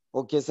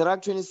 Okay,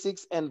 Sirach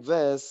 26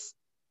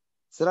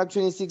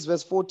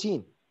 verse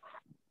 14.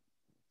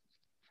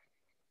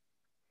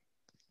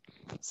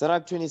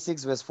 Sirach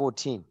 26 verse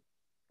 14.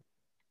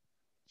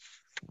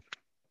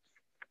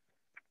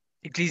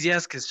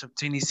 Ecclesiasticus chapter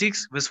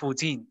 26 verse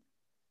 14.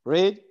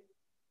 Read.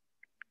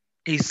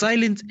 A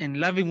silent and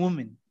loving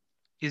woman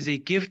is a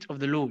gift of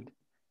the Lord.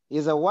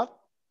 Is a what?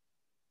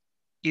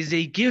 Is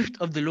a gift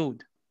of the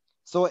Lord.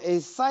 So a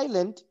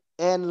silent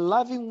and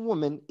loving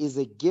woman is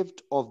a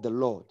gift of the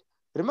Lord.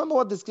 Remember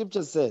what the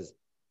scripture says.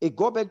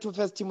 Go back to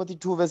 1 Timothy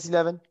 2 verse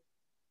 11.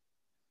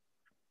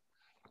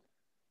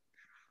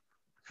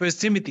 1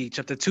 Timothy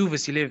chapter 2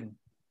 verse 11.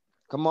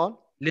 Come on.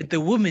 Let the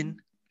woman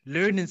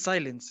learn in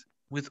silence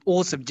with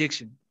all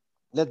subjection.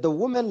 Let the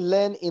woman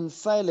learn in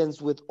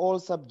silence with all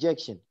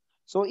subjection.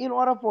 So in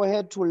order for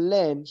her to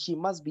learn, she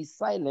must be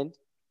silent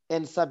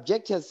and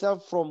subject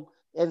herself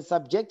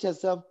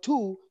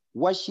to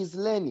what she's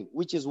learning,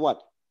 which is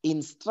what?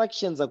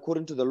 Instructions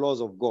according to the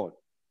laws of God.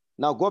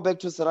 Now go back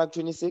to Sirach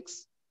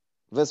 26,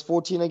 verse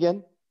 14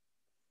 again.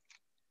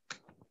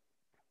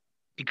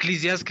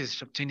 Ecclesiastes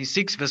chapter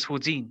 26, verse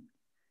 14.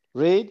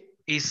 Read.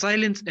 A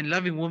silent and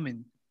loving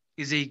woman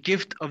is a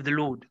gift of the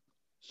Lord.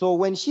 So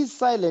when she's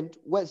silent,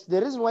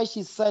 the reason why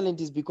she's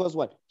silent is because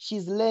what?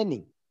 She's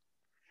learning.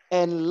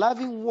 And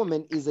loving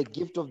woman is a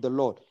gift of the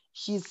Lord.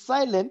 She's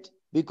silent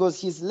because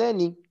she's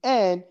learning,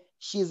 and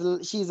she's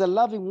a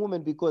loving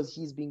woman because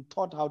she's being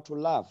taught how to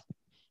love.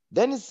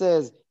 Then it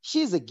says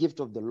she's a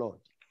gift of the Lord.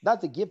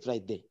 That's a gift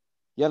right there.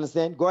 You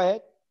understand? Go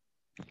ahead.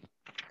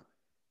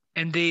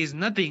 And there is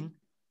nothing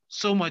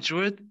so much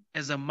worth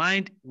as a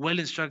mind well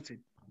instructed.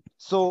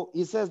 So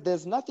he says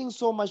there's nothing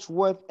so much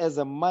worth as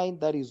a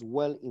mind that is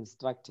well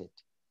instructed,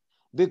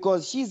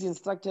 because she's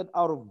instructed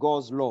out of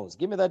God's laws.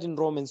 Give me that in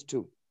Romans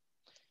 2.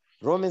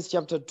 Romans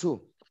chapter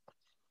 2.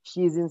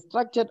 She is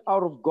instructed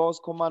out of God's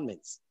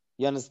commandments.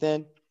 You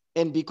understand?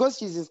 And because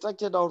she's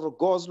instructed out of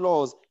God's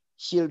laws,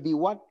 she'll be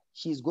what?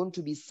 She's going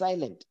to be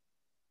silent.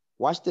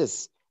 Watch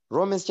this.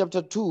 Romans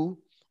chapter 2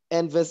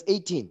 and verse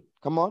 18.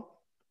 Come on.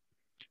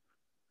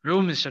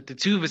 Romans chapter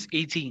 2, verse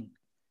 18.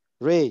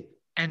 Read.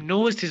 And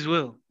knowest his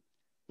will,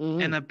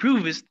 and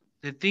approvest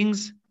the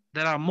things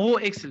that are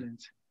more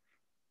excellent,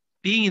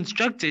 being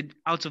instructed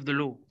out of the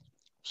law.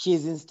 She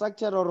is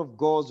instructed out of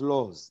God's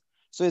laws.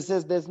 So it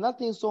says there's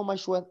nothing so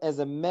much worth as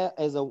a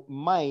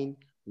mind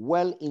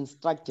well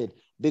instructed,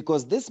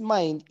 because this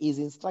mind is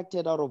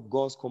instructed out of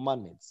God's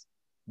commandments.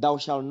 Thou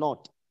shalt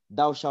not,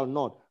 thou shalt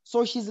not.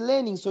 So she's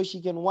learning so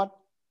she can what?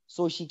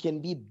 So she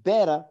can be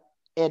better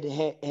at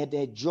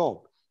her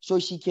job. So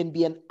she can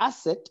be an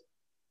asset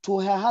to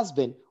her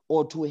husband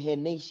or to her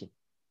nation.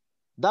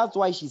 That's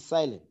why she's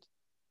silent.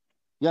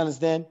 You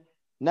understand?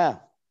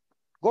 Now,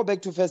 go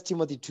back to 1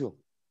 Timothy 2.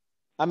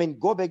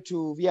 Go back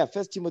to 1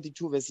 Timothy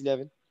 2, verse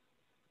 11.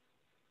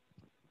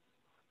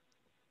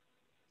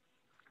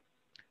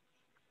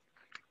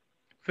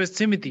 First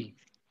Timothy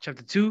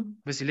chapter 2,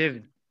 verse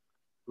 11.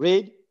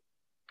 Read.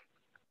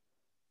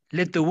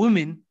 Let the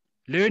woman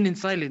learn in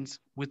silence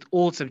with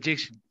all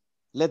subjection.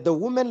 Let the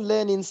woman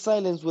learn in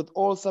silence with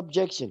all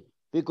subjection,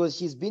 because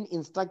she's been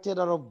instructed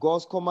out of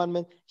God's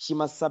commandment. She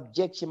must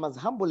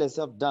humble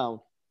herself down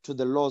to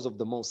the laws of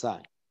the Most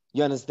High.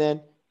 You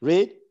understand?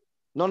 Read.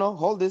 No,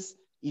 hold this.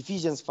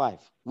 Ephesians 5.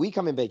 We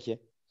coming back here.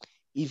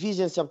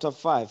 Ephesians chapter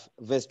 5,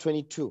 verse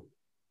 22.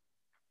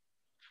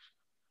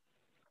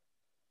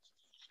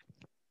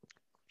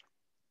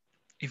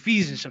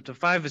 Ephesians chapter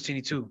 5, verse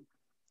 22.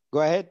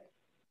 Go ahead.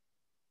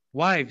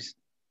 Wives,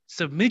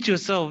 submit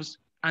yourselves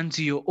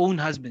unto your own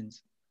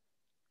husbands,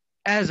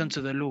 as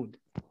unto the Lord.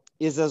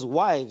 It says,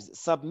 wives,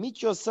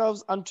 submit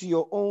yourselves unto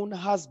your own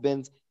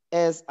husbands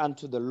as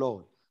unto the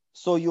Lord.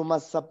 So you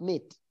must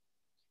submit.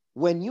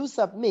 When you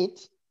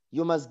submit,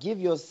 you must give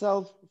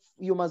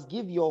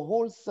your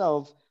whole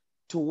self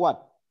to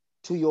what?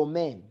 To your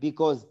man,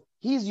 because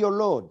he's your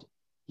Lord.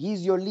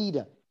 He's your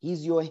leader.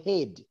 He's your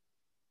head.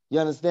 You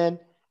understand?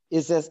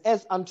 It says,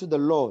 as unto the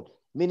Lord.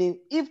 Meaning,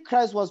 if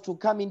Christ was to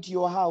come into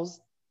your house,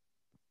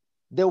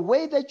 the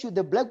way that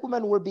the black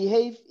woman will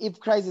behave,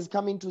 if Christ is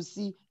coming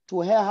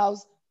to her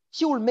house,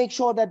 she will make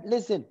sure that,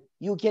 listen,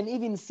 you can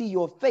even see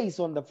your face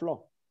on the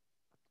floor,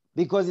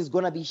 because it's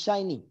going to be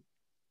shining.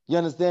 You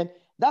understand?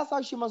 That's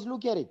how she must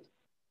look at it.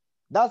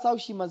 That's how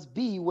she must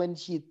be when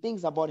she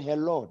thinks about her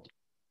Lord.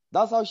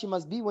 That's how she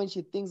must be when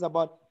she thinks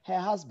about her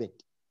husband.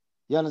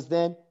 You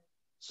understand?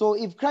 So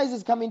if Christ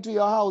is coming to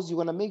your house, you're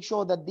going to make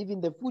sure that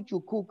even the food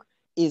you cook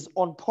is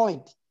on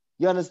point.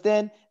 You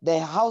understand?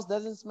 The house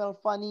doesn't smell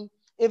funny.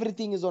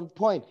 Everything is on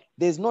point.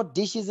 There's no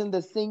dishes in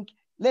the sink.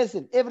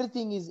 Listen,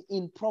 everything is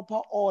in proper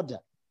order.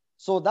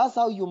 So that's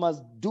how you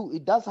must do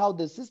it. That's how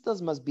the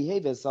sisters must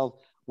behave herself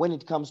when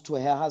it comes to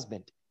her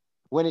husband,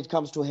 when it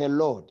comes to her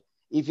Lord.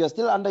 If you're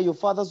still under your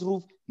father's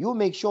roof, you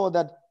make sure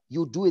that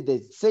you do it the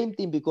same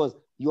thing, because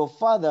your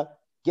father,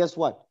 guess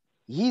what?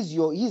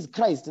 He's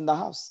Christ in the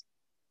house.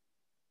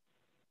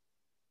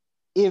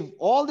 If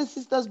all the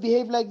sisters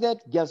behave like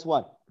that, guess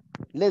what?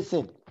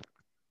 Listen,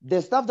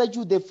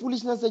 the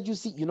foolishness that you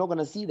see, you're not going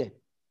to see them.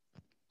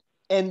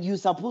 And you're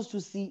supposed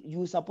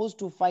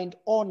to find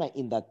honor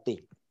in that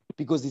thing,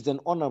 because it's an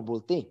honorable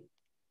thing.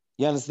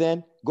 You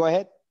understand? Go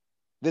ahead.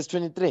 Verse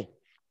 23.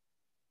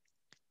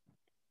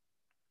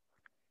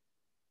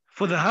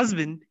 For the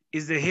husband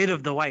is the head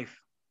of the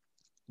wife.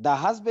 The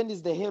husband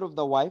is the head of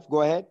the wife.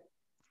 Go ahead.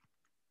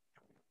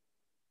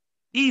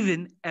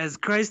 Even as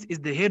Christ is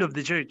the head of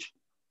the church.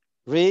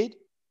 Read.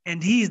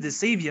 And he is the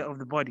savior of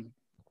the body.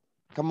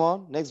 Come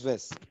on, next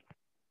verse.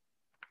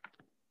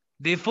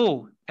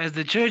 Therefore, as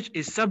the church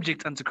is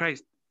subject unto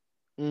Christ,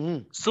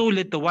 so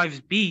let the wives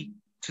be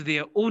to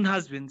their own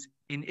husbands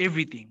in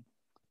everything.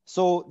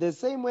 So the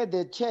same way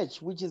the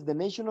church, which is the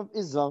nation of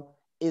Israel,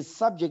 is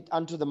subject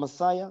unto the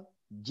Messiah,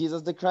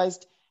 Jesus the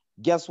Christ,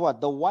 guess what?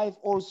 The wife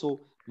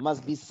also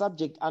must be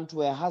subject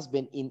unto her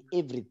husband in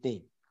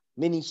everything,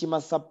 meaning she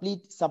must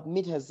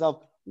submit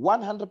herself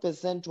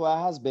 100% to her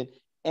husband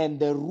and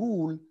the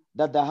rule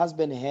that the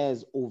husband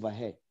has over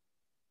her.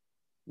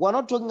 We're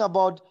not talking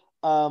about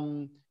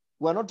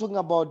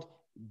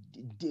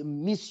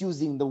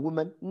misusing the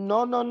woman.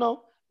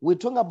 No. We're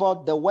talking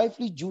about the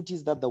wifely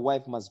duties that the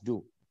wife must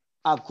do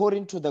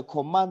according to the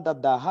command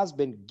that the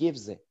husband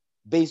gives her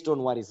based on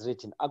what is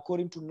written,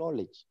 according to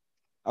knowledge,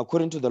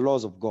 according to the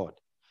laws of God.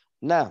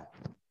 Now,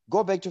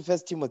 go back to 1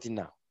 Timothy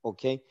now,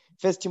 okay?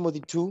 1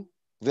 Timothy 2,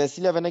 verse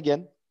 11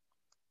 again.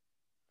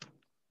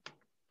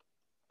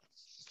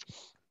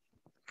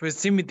 1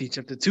 Timothy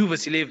chapter 2,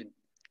 verse 11.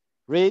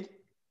 Read.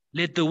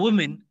 Let the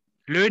woman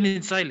learn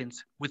in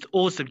silence with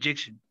all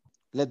subjection.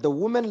 Let the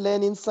woman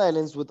learn in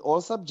silence with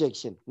all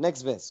subjection.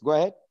 Next verse. Go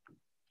ahead.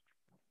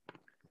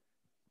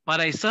 But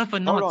I suffer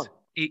Hold not. on.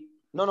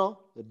 No.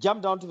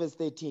 Jump down to verse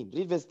 13.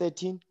 Read verse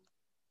 13.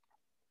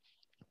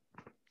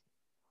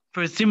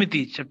 1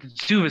 Timothy chapter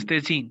 2, verse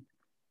 13.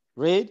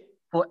 Read.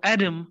 For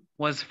Adam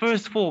was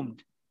first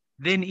formed,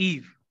 then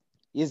Eve.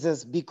 It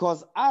says,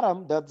 because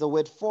Adam, that's the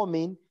word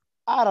forming,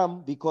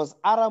 Adam, because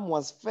Adam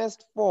was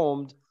first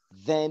formed,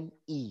 then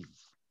Eve.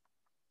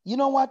 You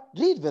know what?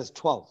 Read verse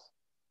 12.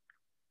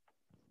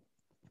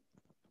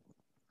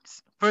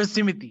 1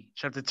 Timothy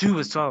chapter 2,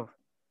 verse 12.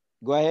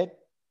 Go ahead.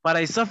 But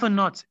I suffer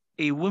not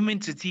a woman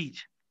to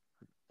teach,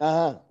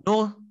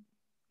 nor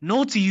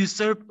to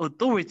usurp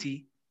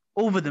authority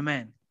over the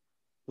man,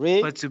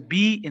 Read. but to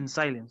be in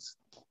silence.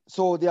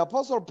 So the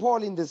Apostle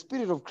Paul in the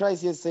Spirit of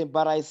Christ is saying,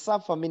 but I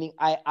suffer, meaning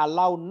I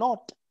allow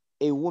not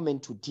a woman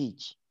to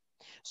teach.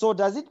 So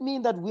does it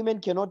mean that women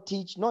cannot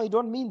teach? No, it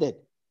don't mean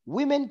that.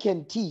 Women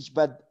can teach,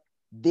 but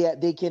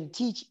they can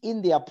teach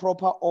in their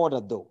proper order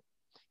though.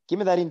 Give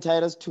me that in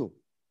Titus 2,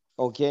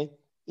 okay?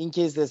 In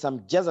case there's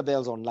some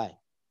Jezebels online.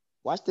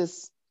 Watch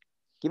this.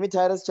 Give me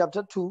Titus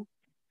chapter 2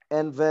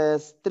 and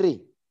verse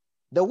 3.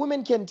 The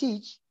women can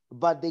teach,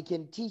 but they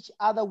can teach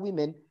other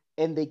women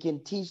and they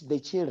can teach the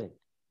children.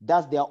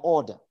 That's their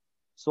order.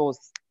 So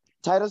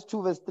Titus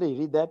 2 verse 3,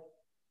 read that.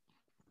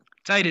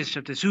 Titus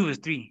chapter 2 verse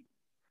 3.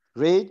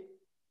 Read.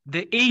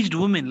 The aged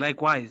women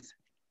likewise,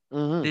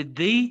 that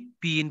they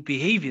be in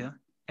behavior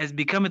as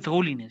becometh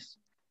holiness.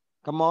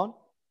 Come on.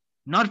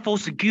 Not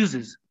false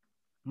accusers,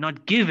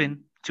 not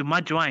given to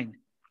much wine,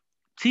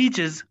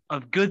 teachers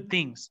of good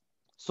things.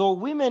 So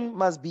women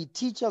must be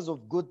teachers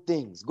of good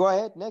things. Go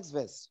ahead, next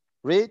verse.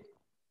 Read.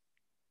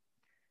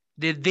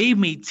 That they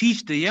may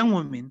teach the young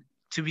women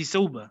to be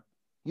sober.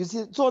 You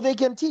see, so they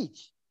can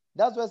teach.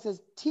 That's why it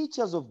says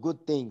teachers of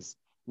good things.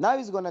 Now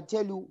he's going to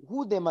tell you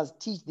who they must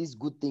teach these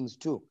good things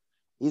to.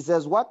 He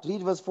says what?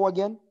 Read verse 4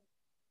 again.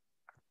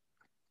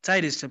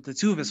 Titus chapter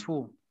 2 verse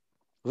 4.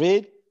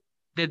 Read.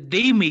 That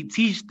they may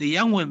teach the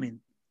young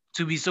women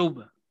to be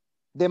sober.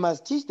 They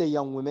must teach the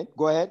young women.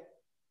 Go ahead.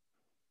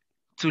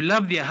 To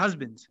love their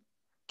husbands.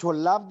 To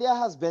love their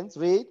husbands.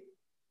 Read.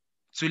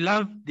 To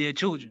love their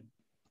children.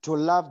 To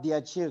love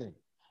their children.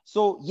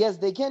 So yes,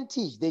 they can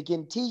teach. They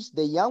can teach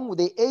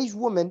the aged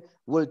woman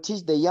will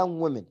teach the young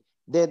women.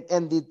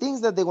 And the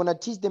things that they're going to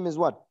teach them is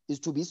what? Is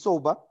to be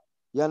sober.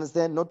 You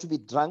understand? Not to be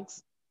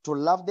drunks. To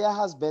love their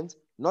husbands,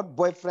 not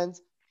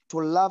boyfriends.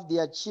 To love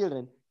their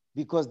children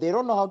because they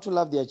don't know how to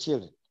love their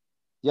children.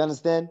 You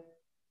understand?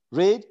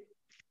 Read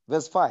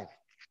verse 5.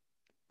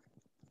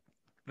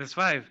 Verse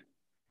 5.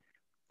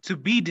 To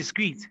be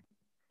discreet,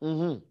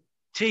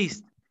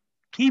 chaste,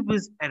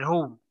 keepers at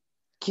home.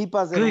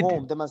 Keepers at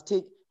home. They must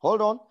take,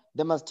 hold on.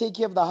 They must take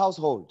care of the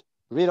household.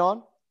 Read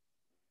on.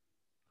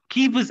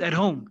 Keepers at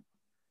home.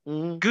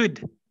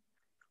 Good.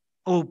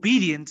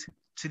 Obedient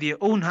to their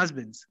own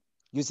husbands.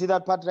 You see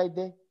that part right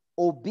there?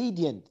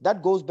 Obedient.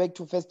 That goes back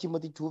to 1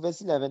 Timothy 2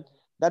 verse 11.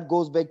 That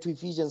goes back to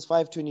Ephesians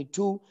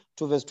 5:22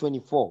 to verse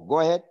 24. Go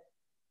ahead.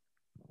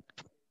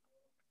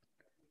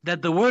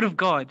 That the word of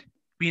God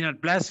be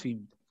not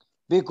blasphemed.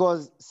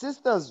 Because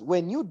sisters,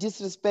 when you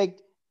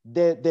disrespect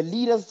the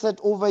leaders set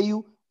over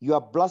you, you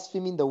are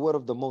blaspheming the word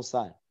of the Most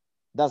High.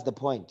 That's the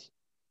point.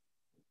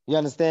 You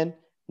understand?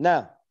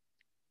 Now,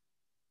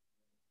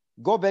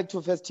 go back to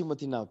 1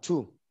 Timothy now,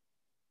 2.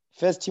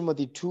 1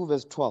 Timothy 2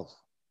 verse 12.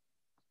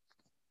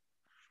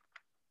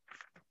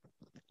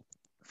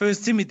 1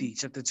 Timothy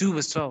chapter 2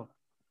 verse 12.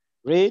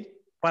 Read.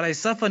 But I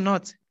suffer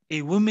not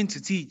a woman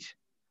to teach.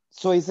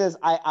 So he says,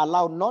 I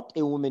allow not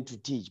a woman to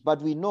teach.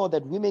 But we know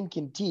that women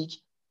can teach.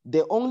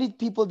 The only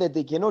people that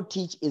they cannot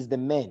teach is the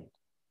men.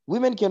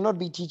 Women cannot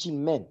be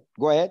teaching men.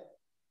 Go ahead.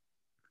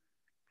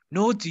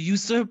 Nor to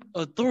usurp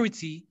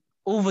authority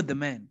over the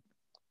man.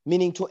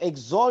 Meaning to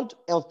exalt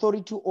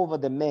authority over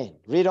the man.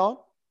 Read on.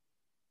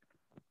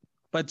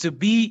 But to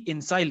be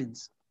in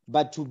silence.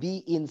 But to be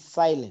in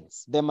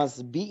silence. They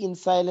must be in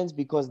silence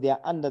because they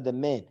are under the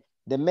man.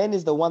 The man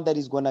is the one that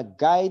is going to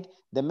guide.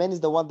 The man is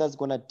the one that's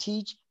going to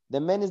teach. The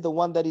man is the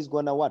one that is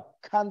going to what?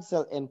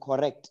 Counsel and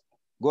correct.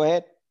 Go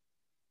ahead.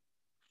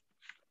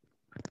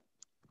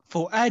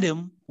 For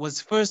Adam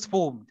was first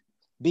formed.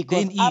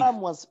 Because Then Eve.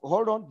 Adam was,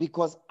 hold on,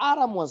 because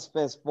Adam was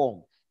first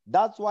formed.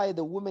 That's why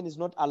the woman is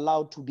not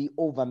allowed to be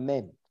over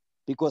men.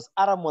 Because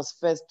Adam was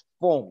first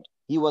formed.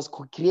 He was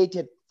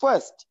created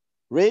first.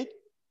 Right?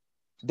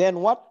 Then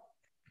what?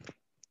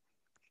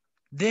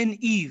 Then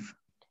Eve.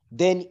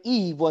 Then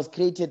Eve was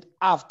created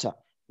after.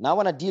 Now I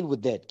want to deal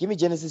with that. Give me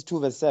Genesis 2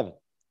 verse 7.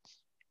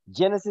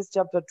 Genesis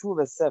chapter 2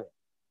 verse 7.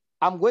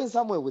 I'm going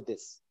somewhere with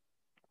this.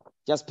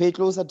 Just pay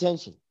close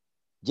attention.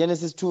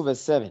 Genesis 2 verse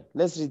 7.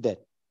 Let's read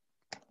that.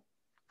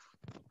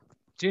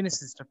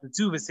 Genesis chapter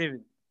 2 verse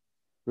 7.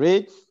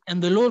 Read.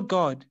 And the Lord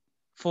God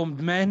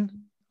formed man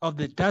of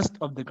the dust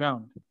of the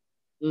ground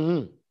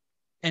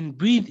and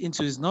breathed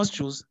into his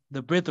nostrils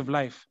the breath of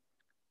life.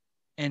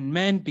 And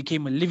man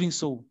became a living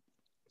soul.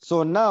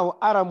 So now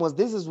Adam was,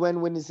 this is when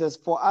it says,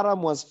 for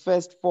Adam was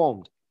first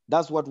formed.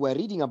 That's what we're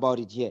reading about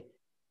it here.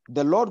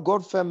 The Lord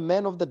God formed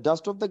man of the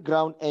dust of the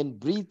ground and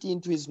breathed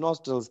into his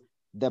nostrils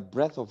the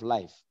breath of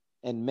life.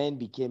 And man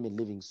became a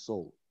living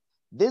soul.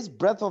 This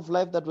breath of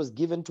life that was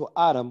given to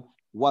Adam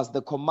was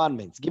the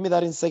commandments. Give me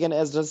that in 2nd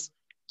Esdras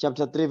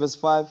chapter 3 verse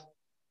 5.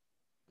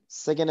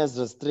 2nd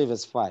Esdras 3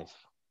 verse 5.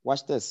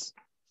 Watch this.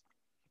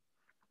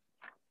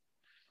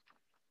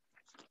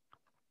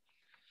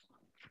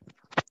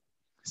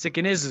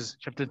 Second Esdras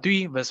chapter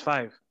 3 verse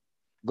 5.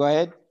 Go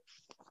ahead.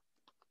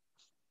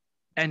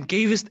 And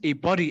gavest a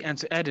body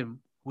unto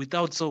Adam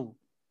without soul,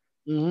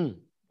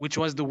 which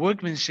was the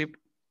workmanship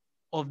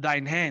of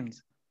thine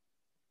hands,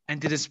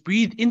 and didst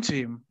breathe into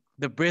him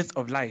the breath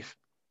of life,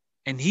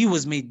 and he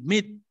was made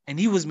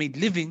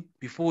living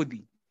before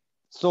thee.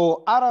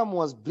 So Adam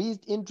was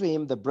breathed into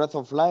him the breath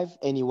of life,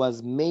 and he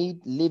was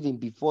made living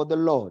before the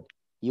Lord.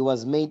 He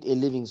was made a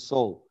living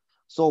soul.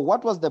 So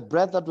what was the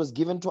breath that was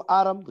given to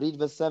Adam? Read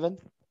verse 7.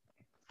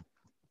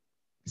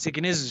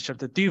 Second Esdras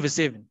chapter 3 verse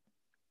 7.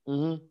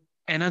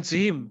 And unto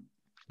him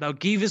thou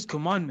gavest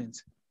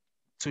commandments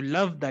to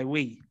love thy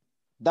way.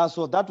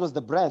 That was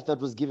the breath that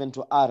was given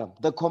to Adam.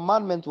 The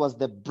commandment was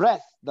the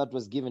breath that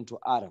was given to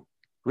Adam.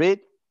 Read.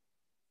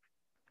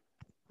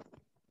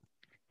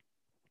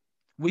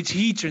 Which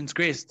he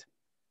transgressed.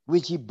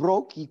 Which he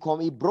broke. He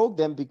broke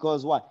them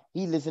because what?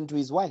 He listened to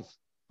his wife.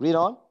 Read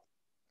on.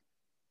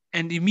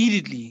 And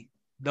immediately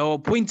thou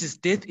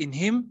appointest death in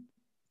him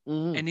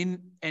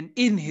and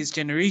in his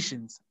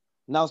generations.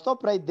 Now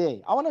stop right there.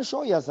 I want to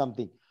show you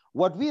something.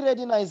 What we read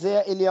in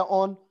Isaiah earlier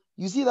on,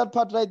 you see that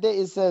part right there,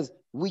 it says,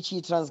 which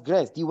he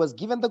transgressed. He was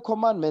given the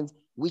commandments,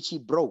 which he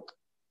broke.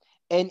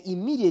 And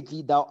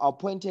immediately thou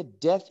appointed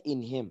death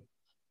in him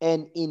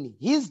and in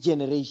his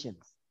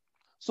generations.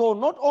 So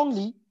not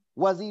only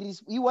was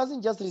he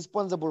wasn't just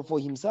responsible for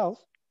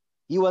himself,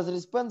 he was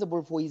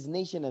responsible for his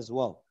nation as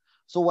well.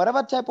 So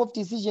whatever type of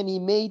decision he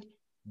made,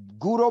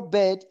 good or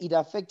bad, it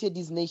affected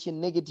his nation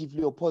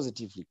negatively or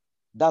positively.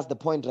 That's the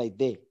point right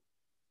there.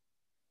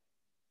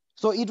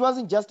 So it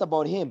wasn't just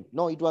about him.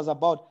 No, it was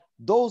about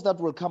those that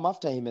will come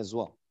after him as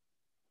well.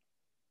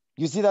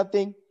 You see that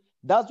thing?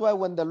 That's why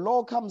when the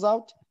law comes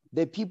out,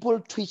 the people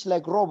twitch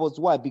like robots.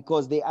 Why?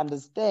 Because they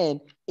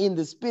understand in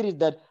the spirit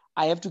that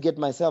I have to get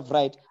myself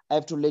right. I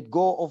have to let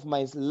go of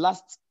my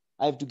lusts.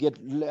 I have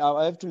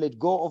to let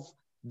go of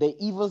the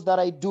evils that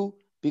I do,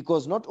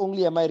 because not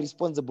only am I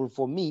responsible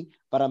for me,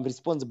 but I'm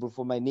responsible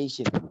for my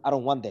nation. I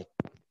don't want that.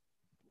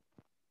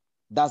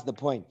 That's the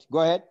point. Go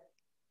ahead.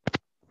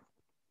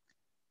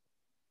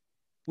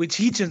 Which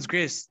he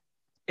transgressed,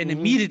 and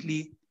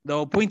immediately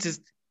thou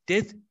appointest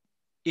death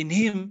in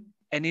him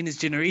and in his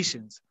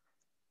generations,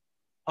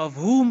 of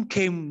whom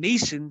came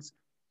nations,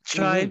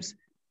 tribes,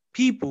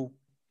 people,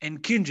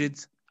 and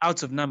kindreds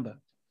out of number.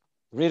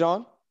 Read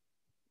on.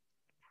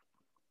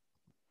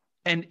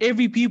 And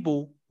every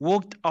people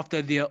walked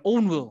after their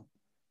own will,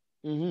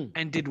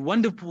 and did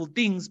wonderful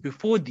things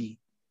before thee,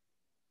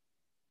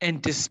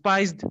 and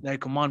despised thy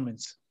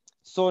commandments.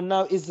 So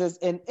now it says,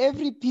 and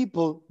every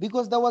people,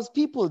 because there was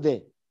people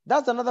there.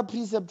 That's another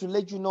precept to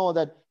let you know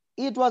that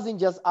it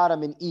wasn't just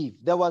Adam and Eve.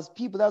 There was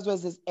people. That's why it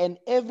says, and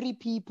every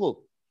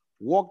people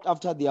walked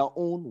after their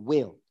own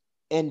will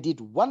and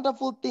did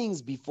wonderful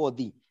things before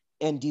thee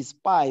and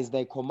despised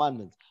thy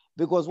commandments.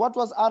 Because what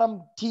was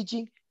Adam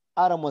teaching?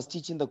 Adam was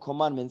teaching the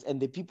commandments,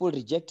 and the people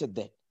rejected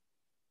that.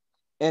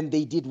 And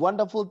they did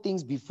wonderful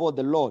things before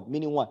the Lord.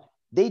 Meaning what?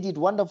 They did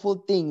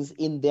wonderful things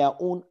in their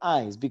own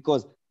eyes,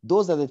 because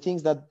those are the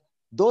things that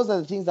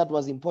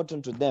was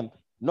important to them,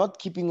 not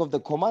keeping of the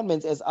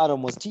commandments as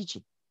Adam was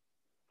teaching.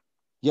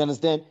 You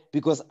understand?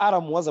 Because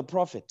Adam was a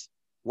prophet.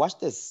 Watch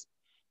this.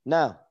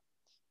 Now,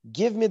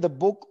 give me the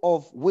book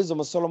of Wisdom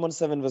of Solomon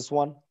 7 verse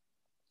 1.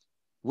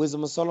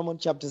 Wisdom of Solomon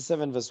chapter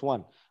 7 verse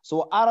 1.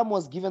 So Adam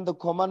was given the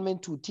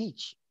commandment to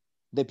teach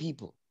the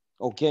people.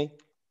 Okay?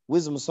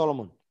 Wisdom of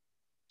Solomon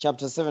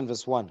chapter 7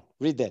 verse 1.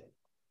 Read that.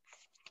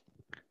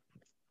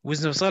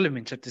 Wisdom of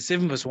Solomon chapter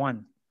 7 verse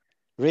 1.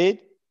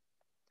 Read.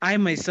 I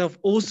myself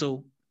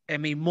also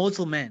am a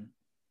mortal man,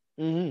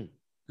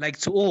 like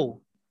to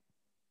all,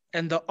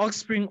 and the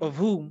offspring of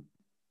him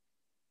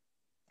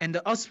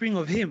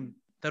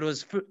that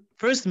was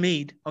first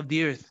made of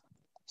the earth.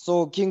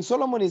 So King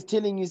Solomon is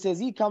telling you, says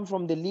he comes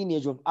from the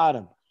lineage of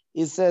Adam.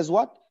 It says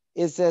what?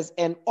 It says,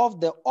 and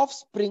of the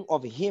offspring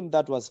of him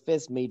that was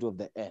first made of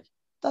the earth.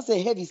 That's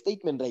a heavy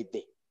statement right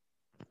there.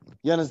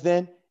 You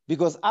understand?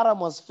 Because Adam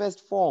was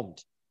first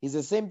formed. It's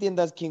the same thing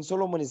that King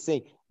Solomon is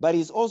saying. But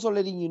he's also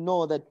letting you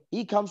know that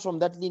he comes from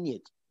that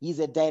lineage. He's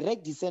a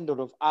direct descendant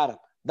of Adam.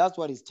 That's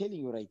what he's telling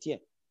you right here.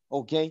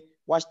 Okay?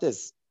 Watch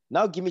this.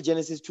 Now give me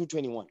Genesis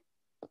 2:21.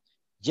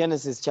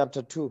 Genesis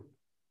chapter 2,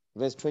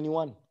 verse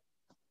 21.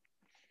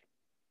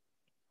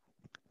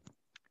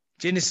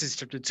 Genesis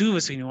chapter 2,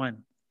 verse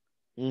 21.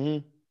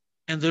 Mm-hmm.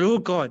 And the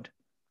Lord God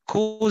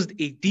caused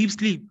a deep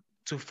sleep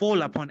to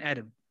fall upon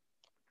Adam.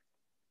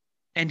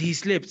 And he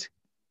slept,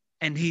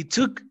 and he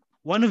took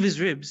one of his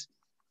ribs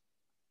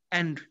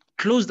and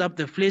closed up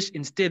the flesh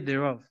instead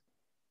thereof.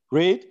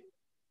 Read.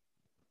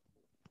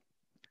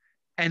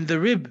 And the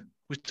rib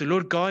which the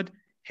Lord God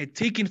had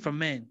taken from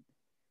man,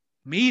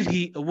 made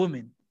he a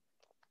woman,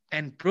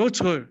 and brought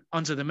her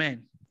unto the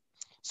man.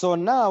 So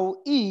now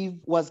Eve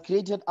was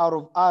created out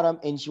of Adam,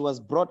 and she was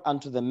brought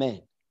unto the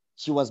man.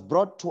 She was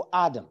brought to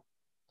Adam.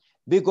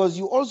 Because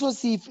you also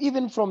see, if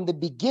even from the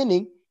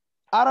beginning,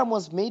 Adam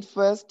was made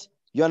first.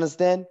 You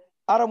understand?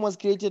 Adam was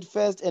created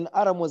first, and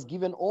Adam was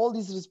given all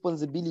these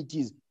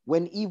responsibilities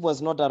when Eve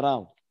was not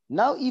around.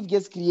 Now Eve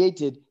gets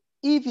created.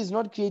 Eve is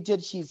not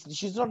created.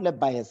 She's not left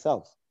by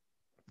herself.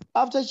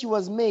 After she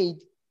was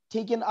made,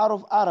 taken out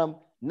of Adam,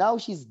 now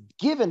she's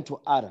given to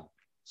Adam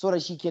so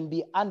that she can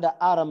be under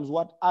Adam's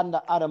what?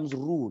 Under Adam's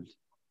rule.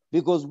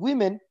 Because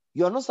women,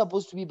 you're not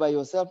supposed to be by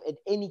yourself at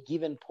any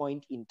given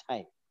point in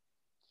time.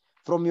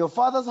 From your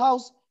father's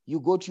house, you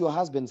go to your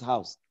husband's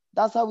house.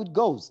 That's how it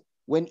goes.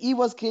 When Eve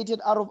was created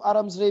out of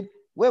Adam's rib,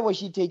 where was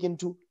she taken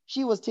to?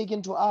 She was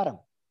taken to Adam.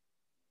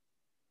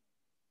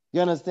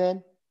 You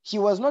understand? She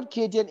was not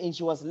created and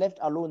she was left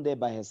alone there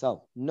by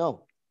herself.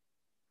 No.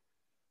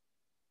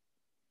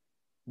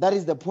 That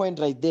is the point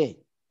right there.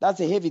 That's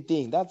a heavy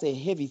thing. That's a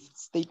heavy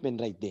statement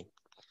right there.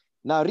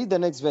 Now read the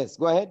next verse.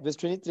 Go ahead. Verse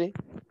 23.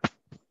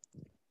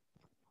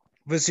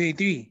 Verse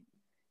 23.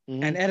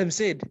 Mm-hmm. And Adam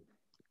said,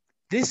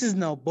 this is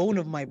now bone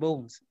of my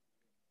bones,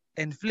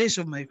 and flesh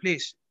of my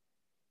flesh.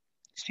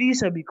 She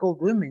shall be called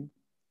woman,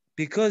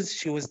 because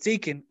she was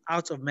taken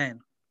out of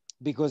man.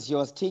 Because she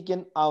was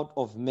taken out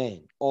of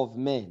man. Of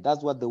man.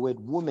 That's what the word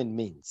woman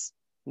means.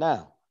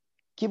 Now,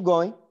 keep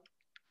going.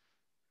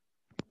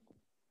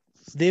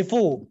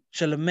 Therefore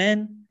shall a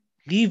man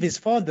leave his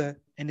father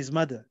and his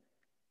mother,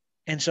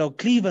 and shall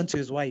cleave unto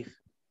his wife,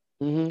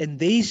 and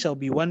they shall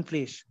be one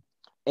flesh.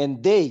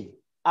 And they,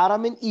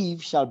 Adam and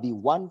Eve, shall be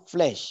one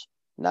flesh.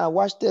 Now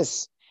watch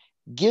this.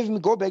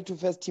 Go back to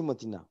 1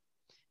 Timothy now.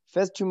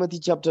 1 Timothy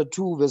chapter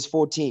 2, verse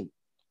 14.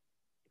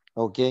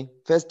 Okay.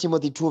 1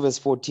 Timothy 2, verse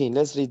 14.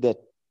 Let's read that.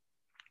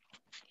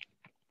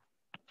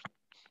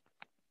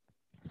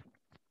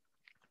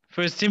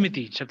 1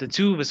 Timothy chapter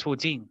 2, verse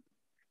 14.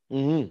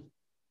 Mm-hmm.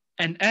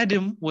 And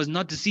Adam was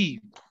not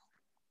deceived,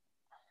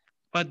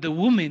 but the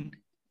woman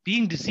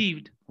being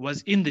deceived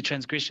was in the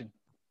transgression.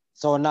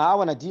 So now I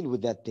want to deal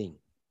with that thing.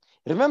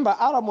 Remember,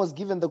 Adam was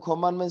given the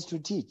commandments to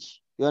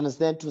teach. You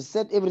understand? To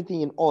set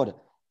everything in order.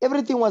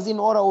 Everything was in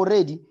order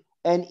already.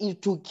 And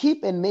if to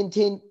keep and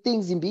maintain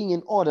things in being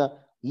in order,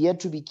 he had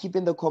to be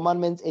keeping the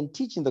commandments and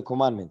teaching the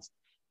commandments.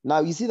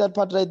 Now, you see that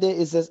part right there?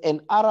 It says,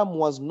 and Adam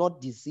was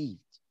not deceived.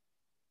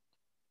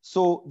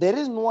 So the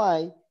reason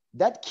why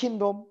that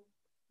kingdom,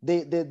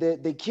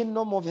 the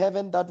kingdom of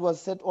heaven that was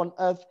set on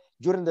earth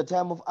during the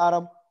time of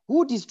Adam,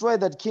 who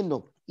destroyed that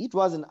kingdom? It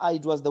wasn't I,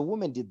 it was the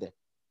woman did that.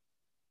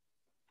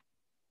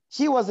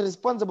 She was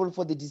responsible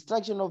for the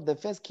destruction of the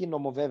first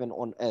kingdom of heaven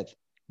on earth.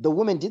 The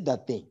woman did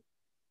that thing.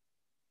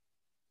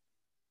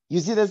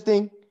 You see this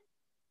thing?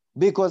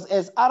 Because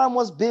as Adam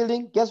was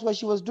building, guess what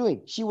she was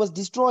doing? She was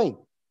destroying.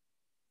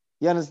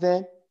 You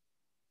understand?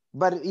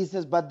 But he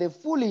says, but the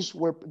foolish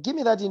were, give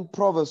me that in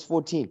Proverbs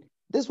 14.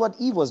 This is what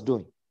Eve was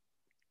doing.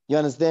 You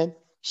understand?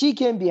 She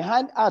came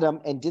behind Adam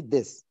and did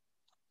this.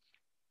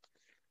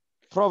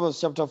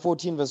 Proverbs chapter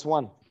 14, verse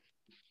 1.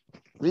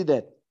 Read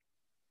that.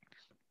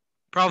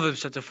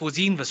 Proverbs chapter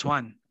 14, verse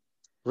 1.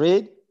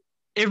 Read.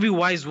 Every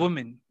wise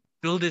woman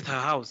buildeth her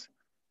house,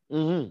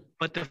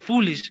 but the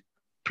foolish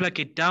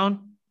plucketh it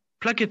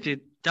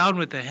down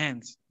with her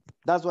hands.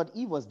 That's what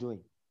Eve was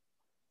doing.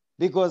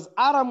 Because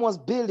Adam was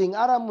building,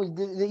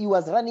 he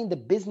was running the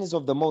business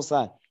of the Most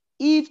High.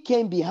 Eve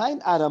came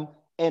behind Adam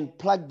and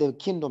plucked the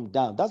kingdom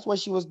down. That's what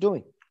she was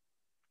doing.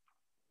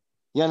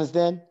 You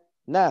understand?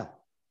 Now,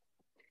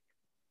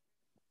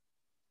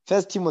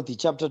 1 Timothy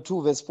chapter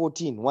 2, verse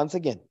 14, once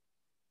again.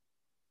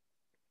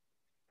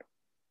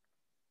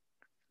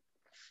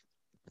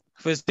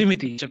 1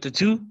 Timothy chapter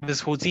 2,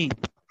 verse 14.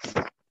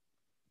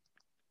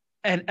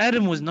 And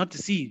Adam was not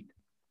deceived,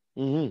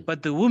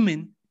 but the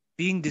woman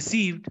being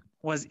deceived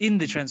was in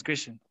the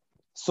transgression.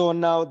 So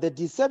now the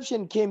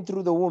deception came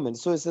through the woman.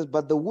 So it says,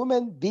 but the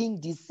woman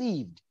being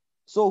deceived.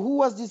 So who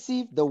was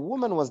deceived? The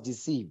woman was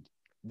deceived.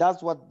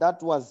 That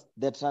was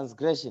the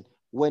transgression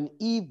when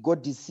Eve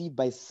got deceived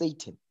by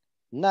Satan.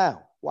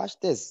 Now, watch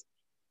this.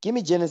 Give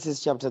me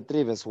Genesis chapter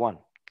 3, verse 1.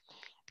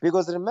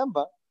 Because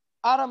remember,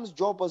 Adam's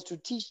job was to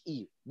teach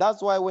Eve.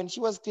 That's why when she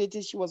was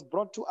created, she was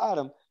brought to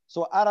Adam,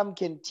 so Adam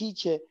can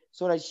teach her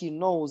so that she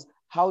knows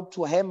how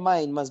to, her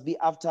mind must be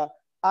after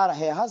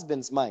her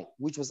husband's mind,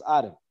 which was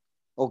Adam.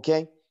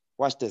 Okay,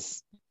 watch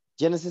this.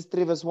 Genesis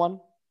 3 verse 1.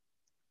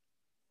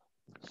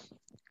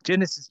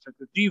 Genesis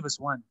chapter 3 verse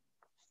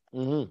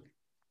 1.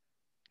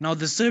 Now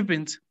the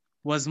serpent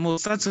was more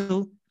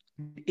subtle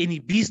than any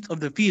beast of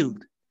the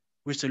field,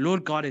 which the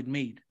Lord God had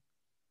made.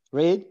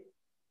 Read.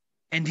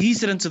 And he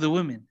said unto the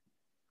woman,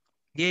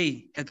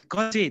 Yea, hath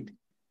God said,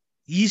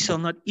 Ye shall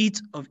not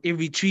eat of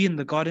every tree in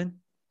the garden?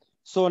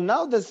 So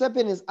now the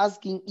serpent is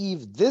asking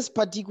Eve this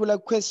particular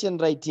question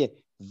right here.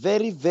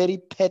 Very, very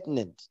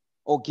pertinent.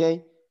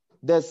 Okay.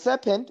 The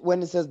serpent,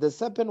 when it says the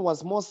serpent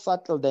was more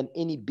subtle than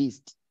any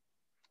beast.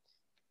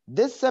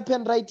 This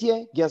serpent right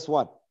here, guess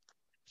what?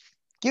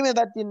 Give me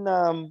that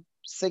in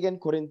 2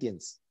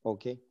 Corinthians.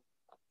 Okay.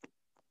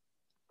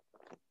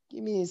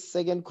 Give me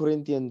 2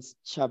 Corinthians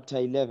chapter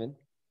 11.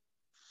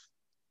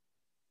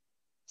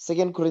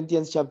 2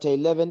 Corinthians chapter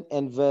 11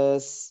 and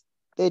verse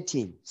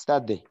 13.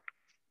 Start there.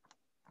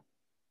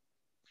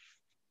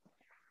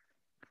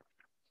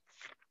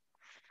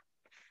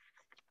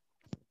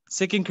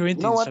 2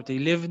 Corinthians chapter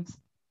 11.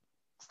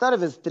 Start at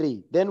verse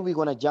 3. Then we're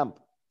going to jump.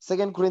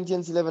 2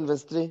 Corinthians 11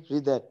 verse 3.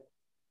 Read that.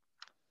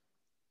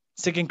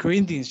 2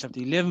 Corinthians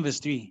chapter 11 verse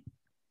 3.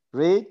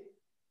 Read.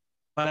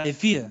 But I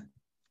fear,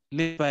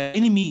 lest by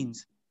any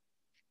means,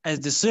 as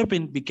the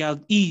serpent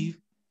beguiled Eve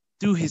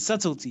through his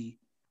subtlety,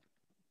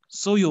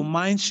 so your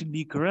mind should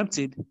be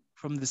corrupted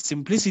from the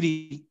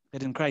simplicity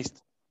that in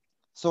Christ.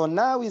 So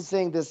now he's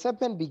saying the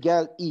serpent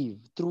beguiled Eve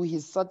through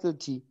his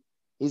subtlety.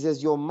 He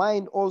says your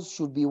mind also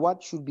should be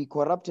what? Should be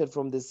corrupted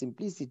from the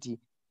simplicity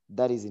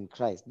that is in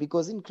Christ.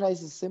 Because in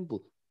Christ is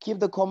simple. Keep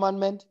the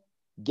commandment,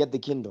 get the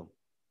kingdom.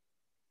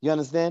 You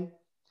understand?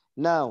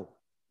 Now,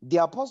 the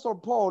Apostle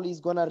Paul is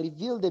going to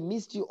reveal the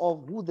mystery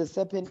of who the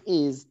serpent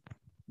is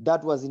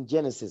that was in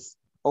Genesis.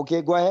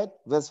 Okay, go ahead.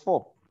 Verse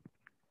 4.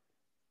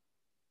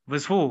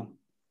 Verse 4.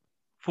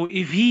 For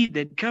if he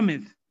that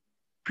cometh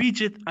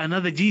preacheth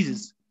another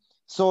Jesus.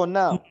 So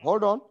now,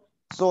 hold on.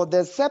 So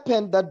the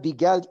serpent that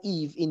beguiled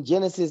Eve in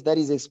Genesis that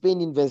is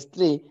explained in verse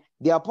 3,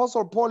 the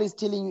Apostle Paul is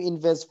telling you in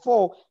verse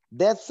 4,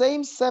 that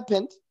same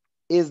serpent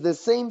is the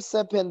same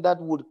serpent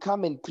that would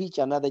come and preach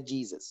another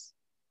Jesus.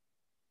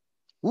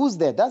 Who's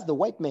there? That's the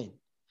white man.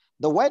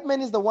 The white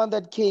man is the one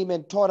that came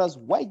and taught us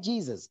white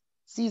Jesus,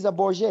 Caesar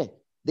Borgia.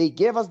 They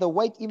gave us the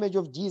white image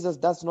of Jesus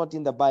that's not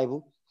in the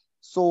Bible.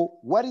 So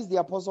what is the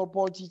Apostle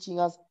Paul teaching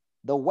us?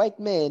 The white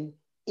man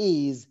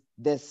is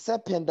the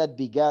serpent that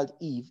beguiled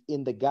Eve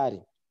in the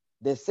garden.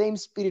 The same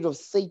spirit of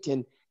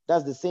Satan,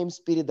 that's the same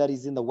spirit that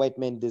is in the white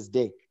man this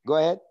day. Go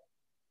ahead.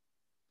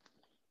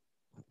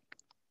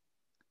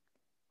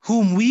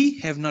 Whom we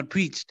have not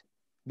preached.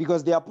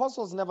 Because the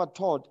apostles never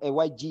taught a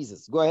white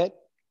Jesus. Go ahead.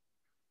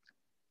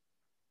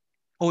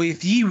 Or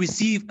if ye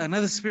receive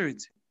another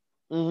spirit,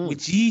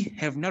 which ye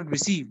have not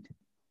received.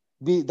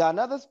 The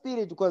another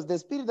spirit, because the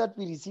spirit that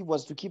we received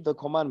was to keep the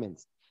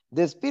commandments.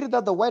 The spirit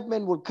that the white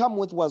man would come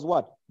with was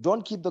what?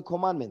 Don't keep the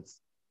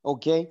commandments.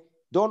 Okay?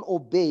 Don't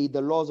obey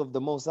the laws of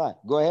the Most High.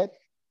 Go ahead.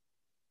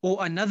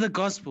 Or another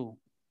gospel.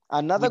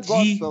 Another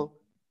gospel.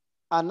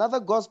 Another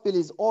gospel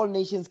is all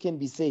nations can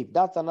be saved.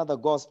 That's another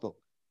gospel.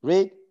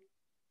 Read.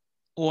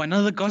 Or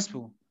another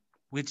gospel,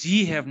 which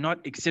ye have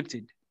not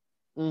accepted.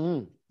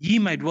 Ye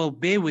might well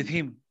bear with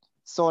him.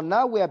 So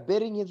now we are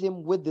bearing with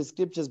him with the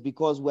scriptures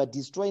because we are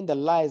destroying the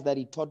lies that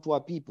he taught to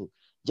our people.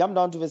 Jump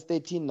down to verse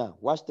 13 now.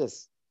 Watch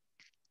this.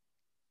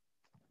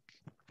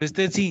 Verse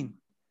 13.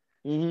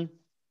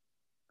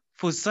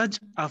 For such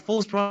are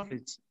false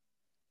prophets.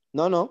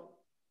 No.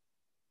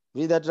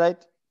 Read that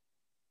right.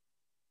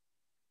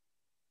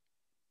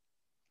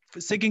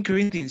 2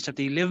 Corinthians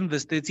chapter 11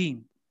 verse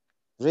 13.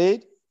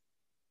 Read.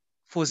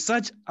 For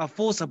such are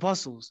false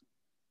apostles.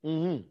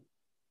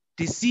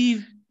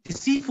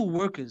 Deceitful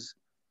workers,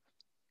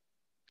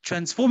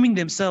 transforming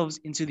themselves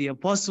into the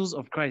apostles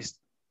of Christ.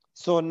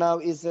 So now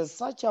it says,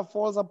 such are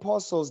false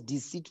apostles,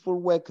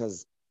 deceitful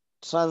workers,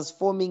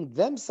 transforming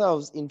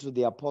themselves into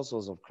the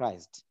apostles of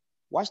Christ.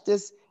 Watch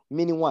this,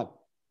 meaning what?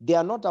 They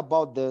are not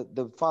about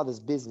the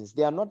Father's business.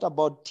 They are not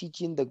about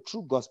teaching the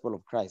true gospel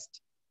of Christ.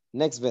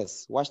 Next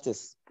verse, watch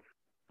this.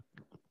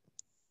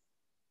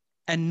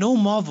 And no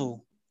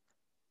marvel,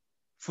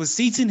 for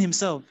Satan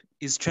himself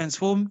is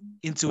transformed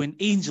into an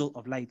angel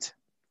of light.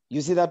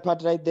 You see that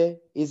part right there?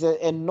 It's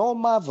and no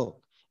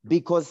marvel,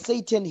 because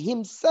Satan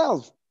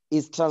himself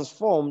is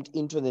transformed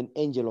into an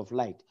angel of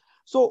light.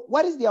 So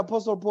what is the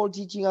Apostle Paul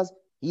teaching us?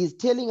 He is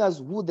telling us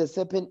who the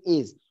serpent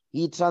is.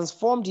 He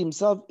transformed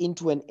himself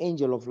into an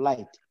angel of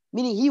light,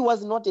 meaning he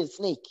was not a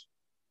snake.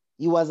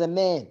 He was a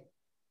man.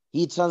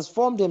 He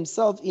transformed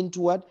himself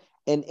into what?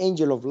 An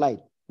angel of light,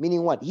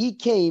 meaning what? He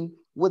came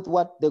with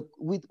what?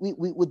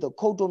 With the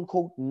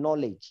quote-unquote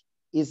knowledge.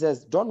 He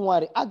says, don't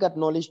worry, I got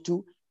knowledge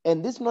too.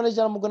 And this knowledge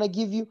that I'm going to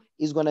give you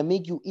is going to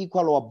make you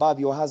equal or above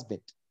your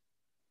husband.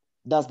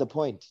 That's the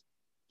point.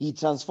 He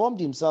transformed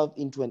himself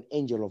into an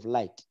angel of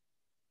light.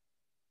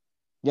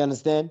 You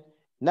understand?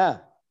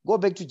 Now, go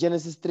back to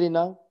Genesis 3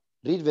 now.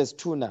 Read verse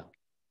 2 now.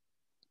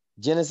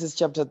 Genesis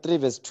chapter 3,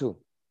 verse 2.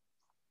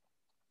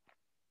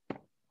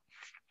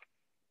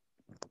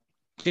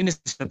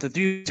 Genesis chapter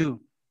 3, 2.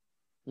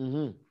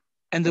 Mm-hmm.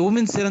 And the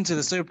woman said unto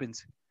the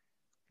serpent,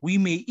 we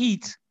may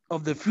eat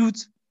of the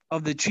fruit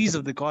of the trees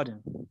of the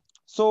garden.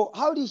 So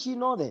how did she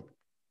know that?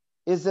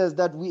 It says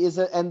that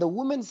and the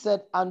woman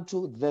said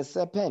unto the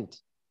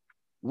serpent,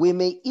 we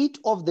may eat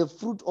of the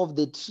fruit of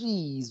the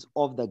trees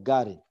of the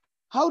garden.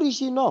 How did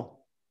she know?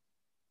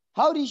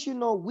 How did she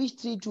know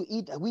which tree to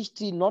eat, which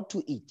tree not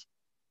to eat?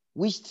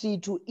 Which tree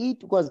to eat?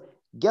 Because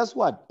guess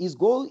what? It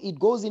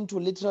goes into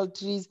literal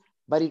trees,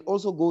 but it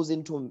also goes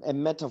into a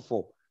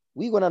metaphor.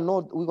 We're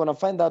gonna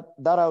find that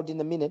out in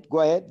a minute.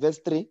 Go ahead, verse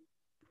 3.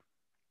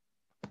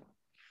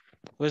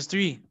 Verse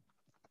 3.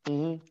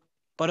 Mm-hmm.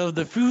 But of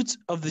the fruit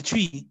of the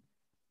tree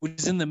which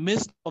is in the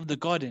midst of the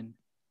garden,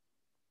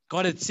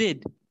 God had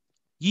said,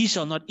 ye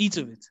shall not eat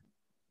of it,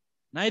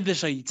 neither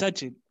shall ye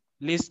touch it,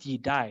 lest ye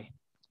die.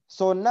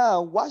 So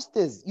now, watch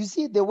this. You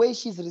see the way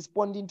she's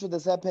responding to the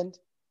serpent?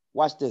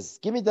 Watch this.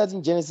 Give me that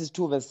in Genesis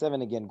 2, verse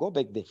 7 again. Go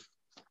back there.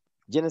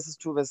 Genesis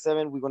 2, verse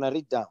 7. We're going to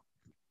read down.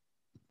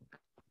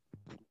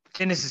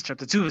 Genesis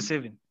chapter 2, verse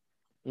 7.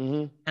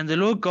 Mm-hmm. And the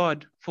Lord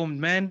God formed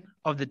man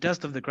of the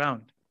dust of the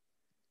ground,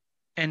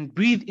 and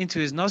breathed into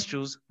his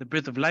nostrils the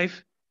breath of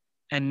life,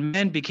 and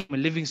man became a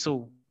living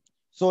soul.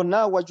 So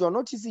now what you're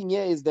noticing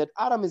here is that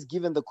Adam is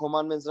given the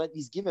commandments, right?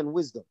 He's given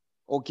wisdom.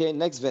 Okay,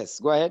 next verse.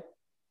 Go ahead.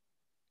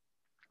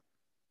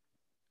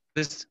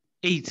 Verse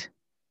 8.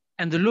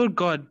 And the Lord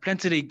God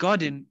planted a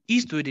garden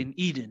eastward in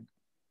Eden.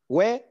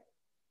 Where?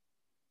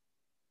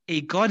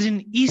 A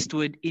garden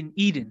eastward in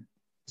Eden.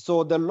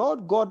 So the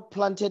Lord God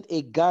planted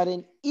a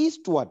garden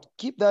eastward.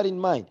 Keep that in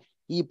mind.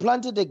 He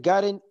planted a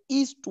garden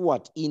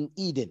eastward in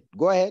Eden.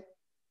 Go ahead.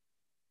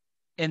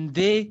 And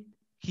there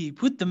he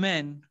put the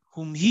man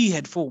whom he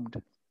had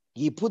formed.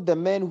 He put the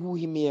man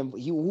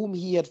whom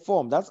he had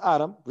formed. That's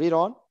Adam. Read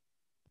on.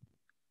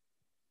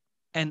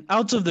 And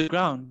out of the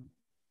ground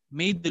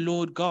made the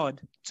Lord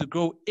God to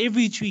grow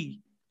every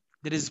tree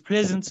that is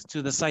pleasant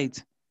to the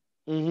sight,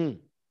 mm-hmm.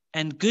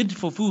 and good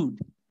for food.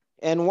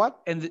 And what?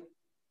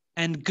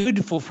 And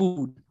good for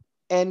food.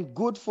 And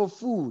good for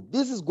food.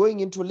 This is going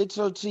into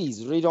literal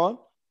trees. Read on.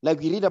 Like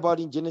we read about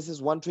in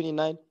Genesis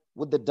 1:29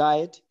 with the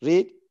diet.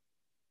 Read.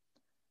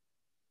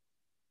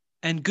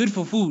 And good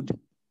for food.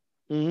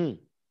 Mm-hmm.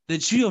 The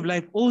tree of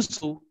life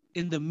also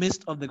in the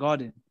midst of the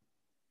garden.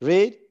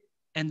 Read.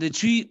 And the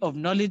tree of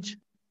knowledge,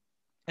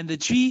 and the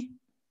tree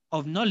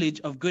of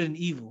knowledge of good and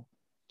evil.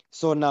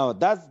 So now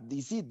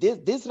you see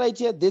this right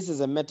here, this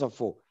is a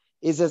metaphor.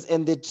 It says,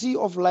 and the tree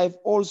of life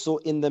also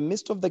in the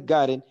midst of the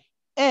garden,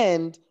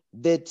 and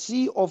the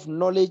tree of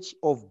knowledge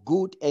of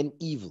good and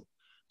evil.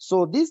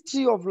 So this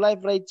tree of life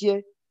right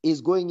here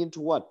is going into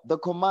what? The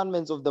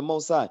commandments of the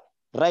Most High,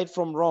 right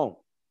from wrong.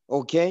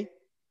 Okay?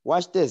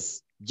 Watch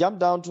this. Jump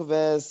down to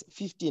verse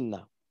 15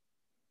 now.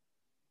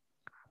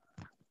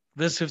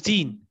 Verse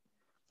 15.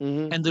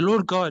 Mm-hmm. And the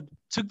Lord God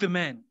took the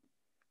man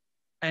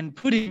and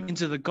put him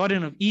into the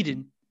Garden of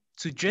Eden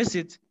to dress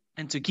it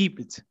and to keep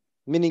it.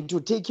 Meaning to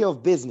take care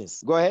of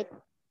business. Go ahead.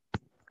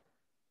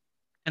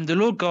 And the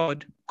Lord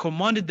God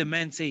commanded the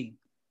man, saying,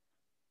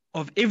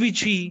 of every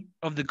tree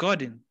of the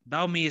garden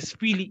thou mayest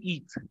freely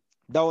eat.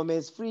 Thou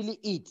mayest freely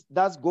eat.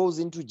 That goes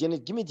into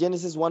Genesis. Give me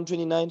Genesis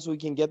 1:29 so we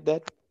can get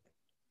that.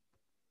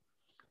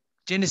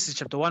 Genesis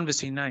chapter 1, verse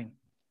 29.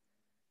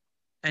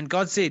 And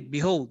God said,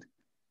 behold,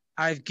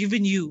 I have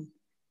given you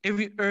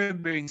every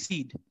herb-bearing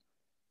seed,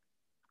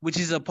 which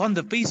is upon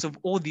the face of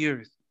all the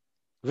earth.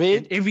 Read.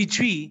 And every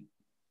tree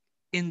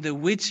in the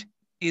which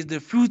is the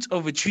fruit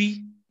of a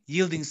tree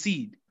yielding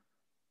seed.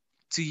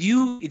 To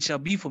you it shall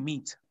be for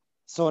meat.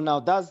 So now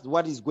that's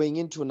what is going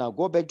into now.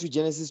 Go back to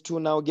Genesis 2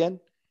 now again.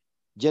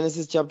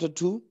 Genesis chapter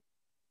 2,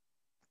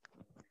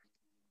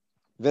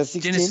 verse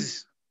 16.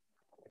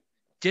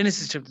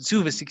 Genesis chapter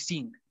 2, verse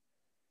 16.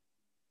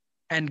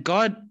 And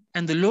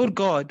the Lord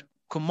God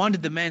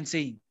commanded the man,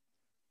 saying,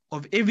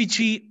 of every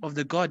tree of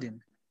the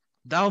garden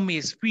thou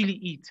mayest freely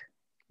eat.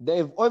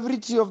 Every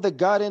tree of the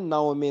garden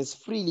thou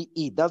mayest freely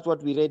eat. That's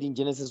what we read in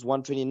Genesis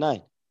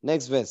 1:29.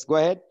 Next verse. Go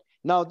ahead.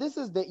 Now this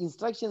is the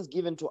instructions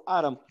given to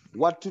Adam,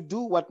 what to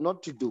do, what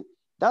not to do.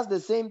 That's the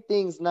same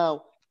things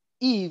now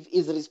Eve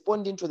is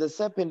responding to the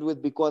serpent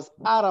with, because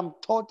Adam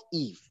taught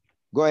Eve.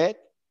 Go ahead.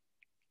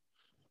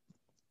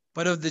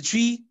 But of the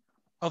tree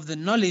of the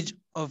knowledge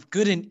of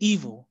good and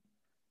evil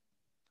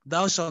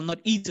thou shalt not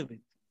eat of it.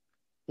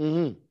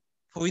 Mm-hmm.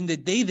 For in the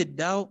day that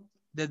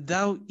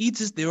thou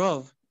eatest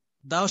thereof,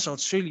 thou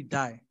shalt surely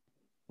die.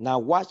 Now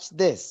watch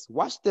this.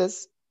 Watch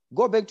this.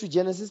 Go back to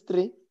Genesis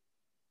 3.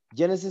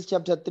 Genesis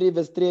chapter 3,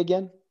 verse 3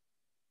 again.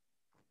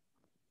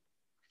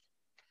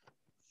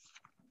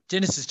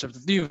 Genesis chapter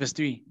 3, verse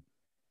 3.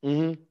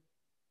 Mm-hmm.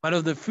 But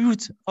of the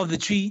fruit of the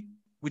tree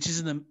which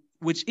is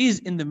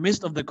in the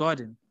midst of the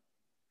garden,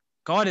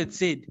 God had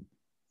said,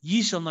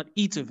 ye shall not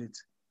eat of it,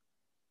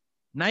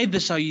 neither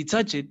shall ye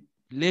touch it,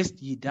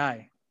 lest ye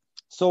die.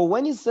 So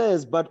when he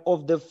says, but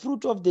of the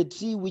fruit of the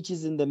tree which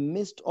is in the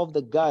midst of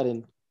the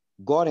garden,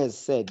 God has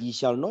said, ye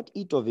shall not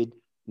eat of it,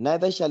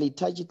 neither shall ye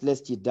touch it,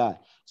 lest ye die.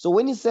 So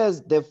when he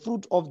says the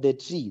fruit of the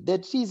tree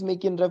is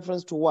making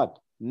reference to what?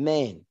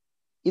 Man.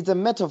 It's a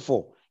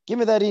metaphor. Give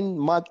me that in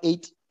Mark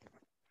 8,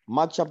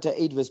 Mark chapter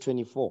 8, verse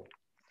 24.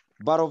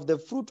 But of the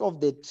fruit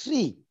of the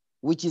tree,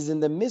 which is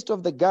in the midst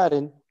of the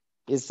garden,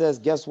 it says,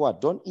 guess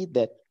what? Don't eat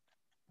that.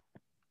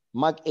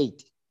 Mark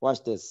 8,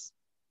 watch this.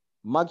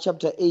 Mark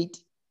chapter 8,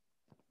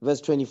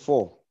 verse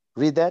 24.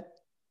 Read that.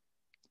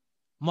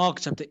 Mark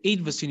chapter 8,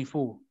 verse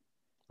 24.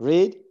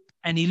 Read.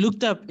 And he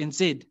looked up and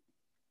said,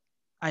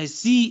 I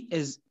see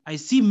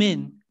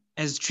men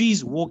as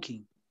trees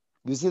walking.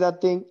 You see that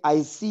thing?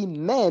 I see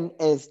men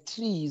as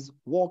trees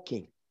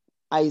walking.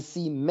 I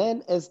see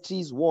men as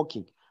trees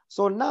walking.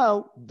 So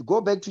now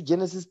go back to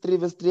Genesis 3,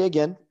 verse 3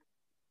 again.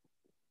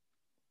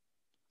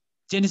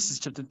 Genesis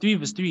chapter 3,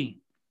 verse 3.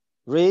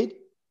 Read.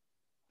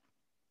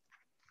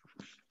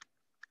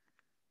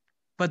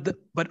 But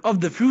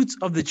of the fruits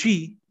of the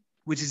tree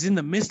which is in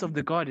the midst of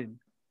the garden,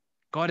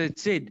 God had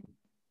said,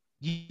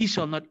 ye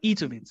shall not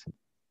eat of it,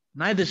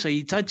 neither shall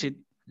ye touch it,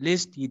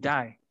 lest ye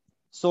die.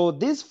 So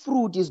this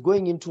fruit is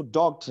going into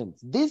doctrines.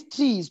 This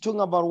tree is talking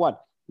about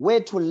what? Where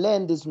to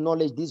learn this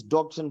knowledge, this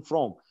doctrine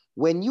from.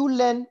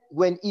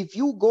 If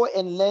you go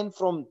and learn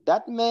from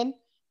that man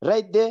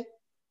right there,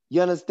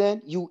 you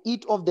understand? You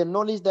eat of the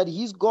knowledge that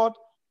he's got.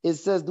 It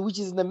says, which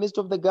is in the midst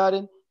of the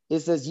garden. It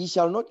says, ye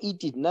shall not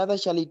eat it, neither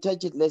shall ye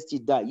touch it, lest ye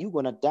die. You're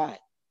going to die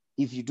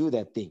if you do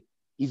that thing.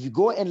 If you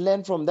go and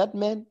learn from that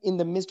man in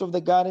the midst of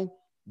the garden,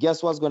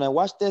 guess what's going to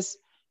watch this?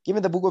 Give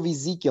me the book of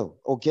Ezekiel,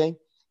 okay?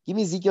 Give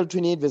me Ezekiel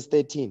 28, verse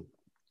 13.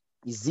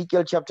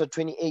 Ezekiel chapter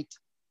 28,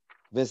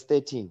 verse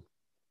 13.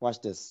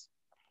 Watch this.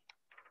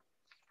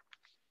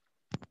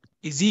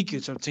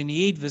 Ezekiel chapter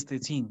 28, verse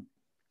 13.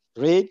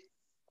 Read.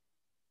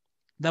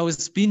 Thou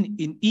hast been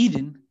in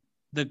Eden,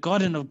 the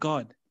garden of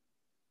God.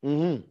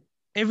 Mm-hmm.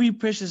 Every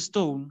precious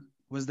stone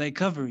was thy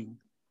covering.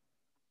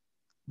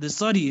 The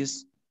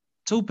sardius,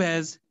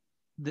 topaz,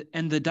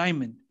 and the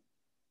diamond,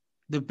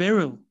 the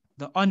beryl,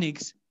 the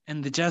onyx,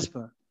 and the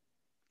jasper,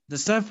 the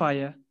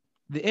sapphire,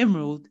 the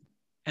emerald,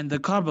 and the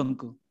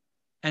carbuncle,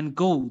 and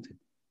gold.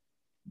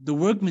 The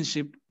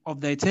workmanship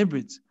of thy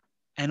tabrets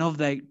and of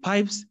thy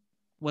pipes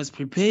was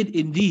prepared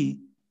in thee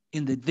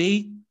in the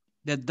day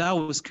that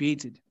thou wast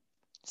created.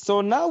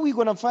 So now we're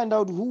going to find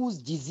out who's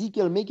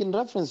Ezekiel making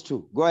reference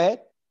to. Go ahead.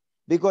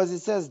 Because it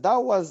says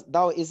thou hast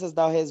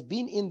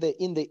been in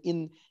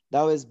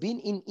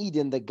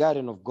Eden, the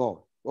garden of God.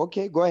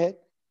 Okay, go ahead.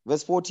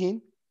 Verse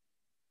 14.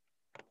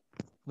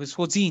 Verse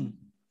 14.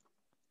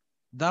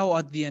 Thou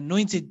art the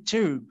anointed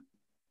cherub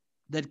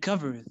that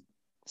covereth.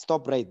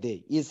 Stop right there.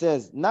 He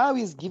says, now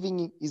he's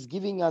giving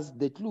us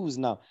the clues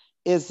now.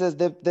 It says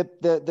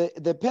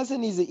the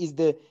person is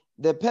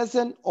the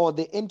person or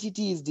the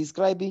entity is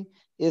describing.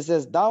 It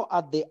says, thou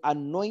art the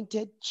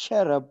anointed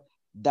cherub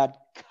that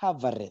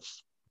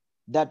covereth.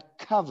 That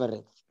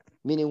covereth.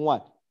 Meaning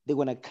what? They're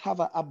going to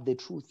cover up the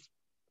truth.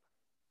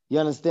 You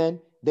understand?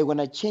 They're going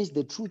to change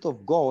the truth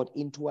of God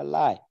into a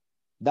lie.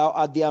 Thou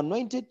art the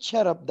anointed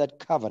cherub that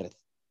covereth.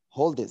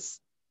 Hold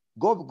this.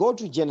 Go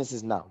to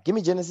Genesis now. Give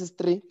me Genesis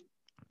 3.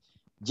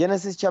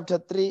 Genesis chapter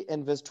 3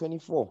 and verse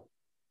 24.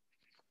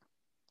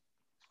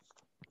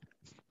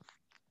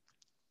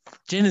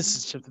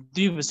 Genesis chapter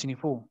 3, verse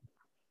 24.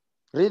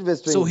 Read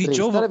verse 23. So he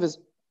drove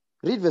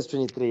read verse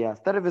 23, yeah.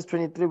 Start at verse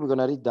 23, we're going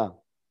to read down.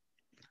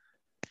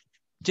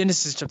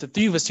 Genesis chapter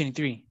 3, verse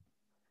 23.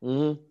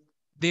 Mm-hmm.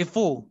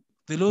 Therefore,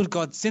 the Lord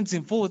God sent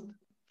him forth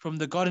from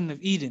the Garden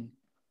of Eden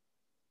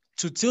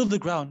to till the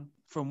ground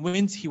from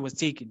whence he was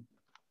taken.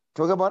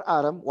 Talk about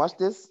Adam. Watch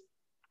this.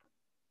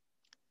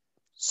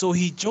 So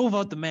he drove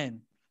out the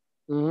man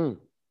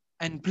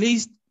and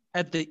placed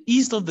at the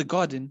east of the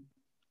Garden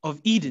of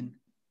Eden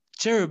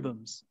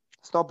cherubims.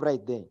 Stop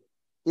right there.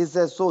 It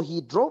says, so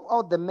he drove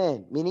out the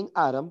man, meaning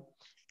Adam,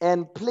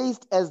 and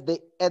placed at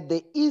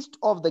the east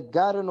of the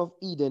Garden of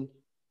Eden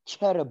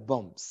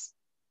cherubims.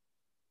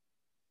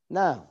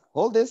 Now,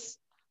 hold this.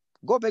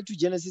 Go back to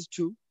Genesis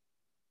 2.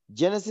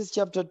 Genesis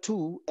chapter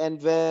 2 and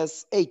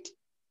verse 8.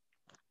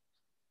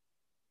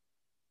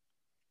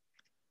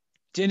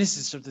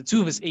 Genesis chapter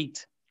 2, verse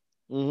 8.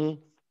 Mm-hmm.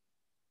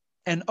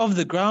 And of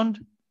the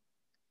ground,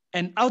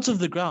 and out of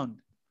the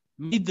ground,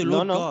 made the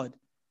Lord God.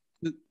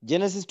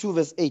 Genesis 2,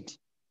 verse 8.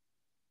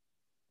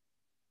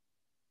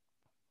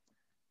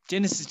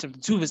 Genesis chapter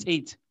 2, verse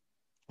 8.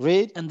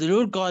 Read. And the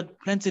Lord God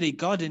planted a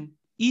garden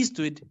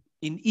eastward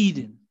in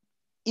Eden.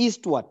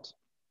 Eastward.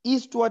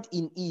 Eastward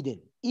in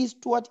Eden.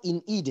 Eastward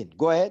in Eden.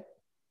 Go ahead.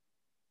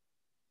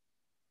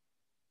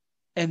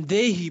 And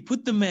there he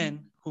put the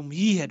man whom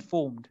he had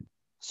formed.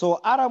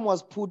 So Adam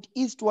was put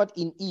eastward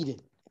in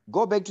Eden.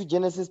 Go back to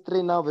Genesis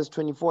 3 now, verse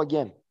 24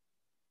 again.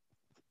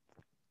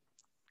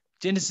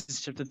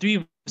 Genesis chapter 3,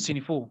 verse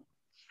 24.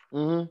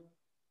 Mm-hmm.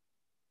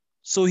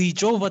 So he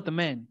drove out the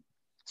man.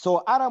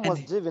 So Adam was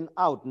driven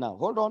out now.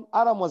 Hold on.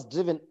 Adam was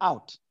driven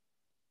out.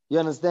 You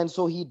understand?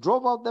 So he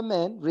drove out the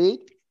man. Read.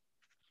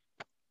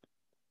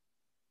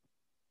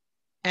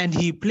 And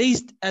he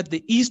placed at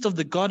the east of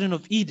the Garden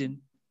of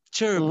Eden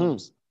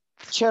cherubims.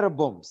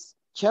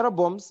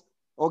 Cherubims,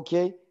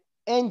 okay,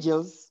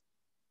 angels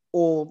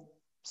or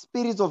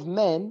spirits of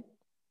men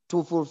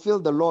to fulfill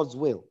the Lord's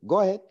will. Go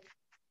ahead.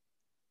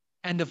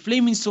 And a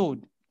flaming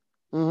sword,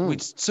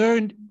 which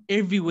turned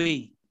every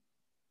way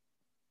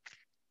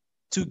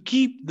to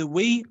keep the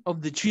way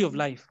of the tree of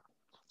life.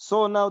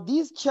 So now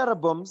these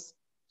cherubims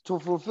to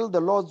fulfill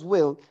the Lord's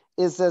will,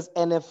 it says,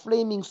 and a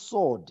flaming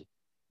sword,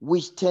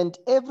 which turned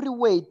every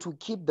way to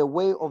keep the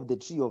way of the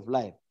tree of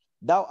life.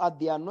 Thou art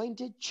the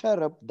anointed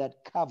cherub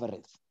that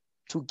covereth,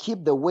 to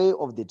keep the way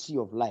of the tree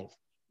of life.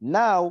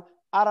 Now,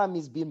 Aram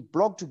is being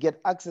blocked to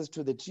get access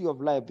to the tree of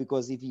life,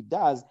 because if he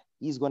does,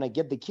 he's going to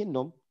get the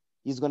kingdom.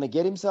 He's going to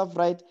get himself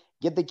right,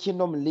 get the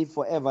kingdom, and live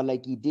forever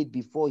like he did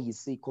before he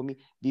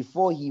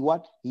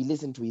he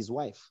listened to his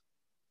wife.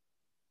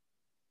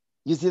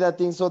 You see that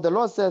thing? So the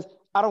Lord says,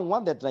 I don't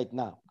want that right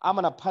now. I'm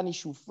going to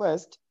punish you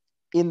first.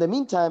 In the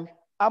meantime,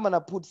 I'm going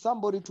to put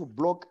somebody to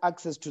block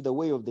access to the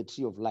way of the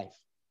tree of life.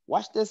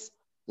 Watch this.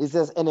 It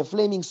says, and a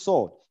flaming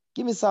sword.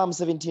 Give me Psalm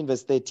 17,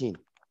 verse 13.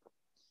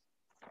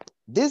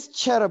 This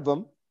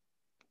cherubim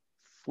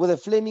with a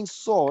flaming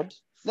sword,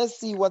 let's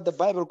see what the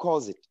Bible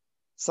calls it.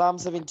 Psalm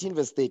 17,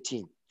 verse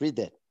 13. Read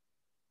that.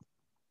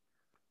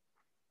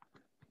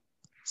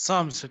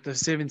 Psalm chapter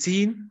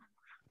 17,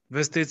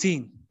 verse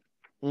 13.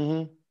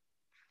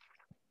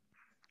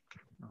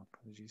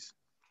 Apologies.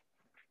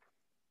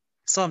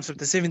 Psalm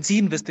chapter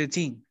 17, verse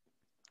 13.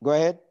 Go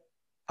ahead.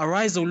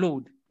 Arise, O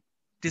Lord,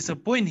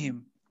 disappoint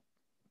him,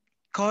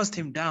 cast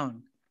him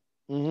down,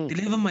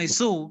 deliver my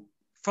soul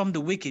from the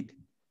wicked,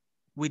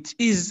 which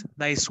is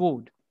thy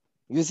sword.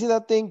 You see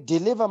that thing?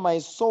 Deliver my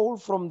soul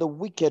from the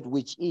wicked,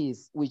 which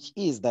is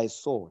thy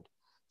sword.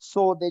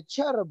 So the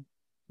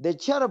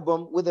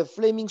cherubim with a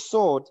flaming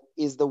sword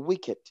is the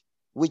wicked,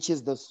 which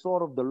is the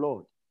sword of the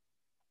Lord.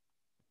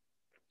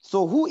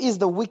 So who is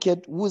the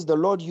wicked? Who is the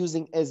Lord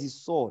using as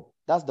his sword?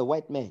 That's the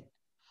white man.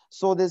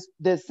 So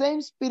the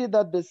same spirit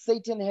that the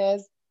Satan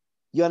has,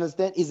 you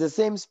understand, is the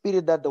same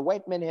spirit that the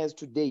white man has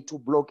today to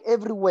block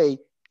every way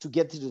to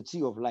get to the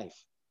tree of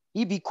life.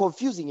 He be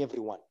confusing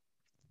everyone.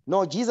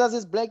 No, Jesus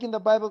is black in the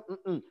Bible.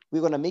 We're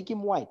going to make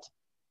him white.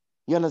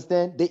 You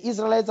understand? The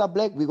Israelites are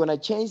black. We're going to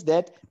change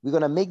that. We're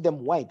going to make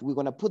them white. We're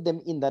going to put them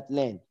in that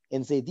land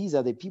and say, these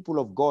are the people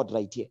of God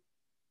right here.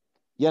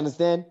 You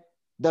understand?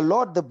 The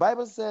Lord, the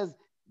Bible says,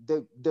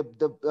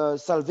 the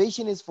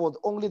salvation is for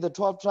only the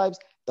 12 tribes.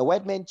 The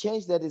white man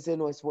changed that and said,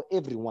 no, it's for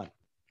everyone.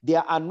 They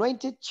are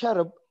anointed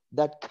cherub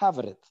that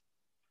covereth.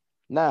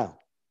 Now,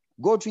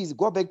 go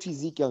back to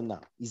Ezekiel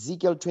now.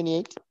 Ezekiel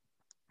 28.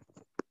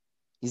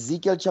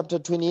 Ezekiel chapter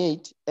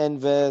 28 and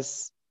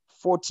verse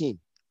 14.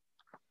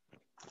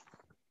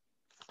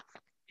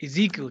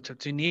 Ezekiel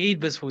chapter 28,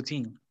 verse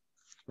 14.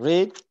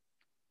 Read.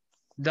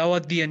 Thou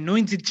art the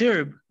anointed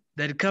cherub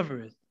that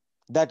covereth.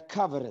 That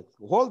covereth.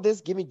 Hold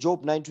this. Give me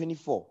Job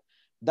 9:24.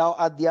 Thou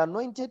art the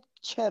anointed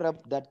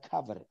cherub that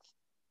covereth.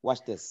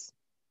 Watch this.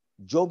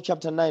 Job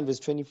chapter 9, verse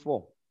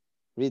 24.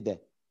 Read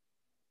that.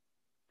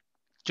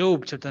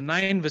 Job chapter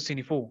 9, verse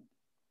 24.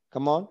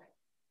 Come on.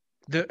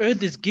 The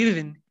earth is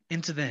given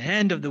into the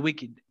hand of the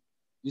wicked.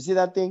 You see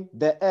that thing?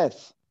 The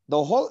earth.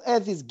 The whole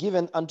earth is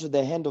given unto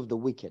the hand of the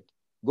wicked.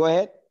 Go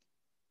ahead.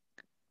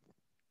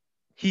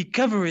 He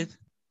covereth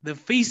the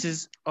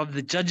faces of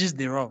the judges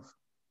thereof.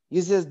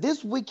 He says,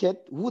 this wicked,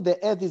 who the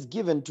earth is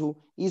given to,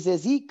 he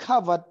says, he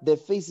covered the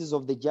faces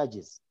of the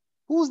judges.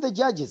 Who's the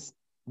judges?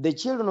 The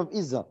children of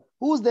Israel.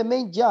 Who's the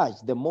main judge?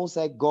 The Most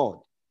High God.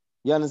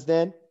 You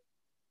understand?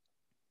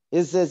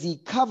 It says he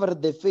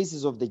covered the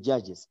faces of the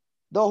judges.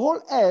 The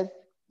whole earth,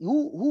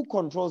 who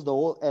controls the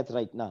whole earth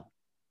right now?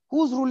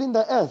 Who's ruling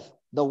the earth?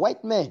 The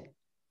white man.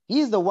 He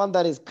is the one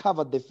that has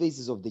covered the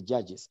faces of the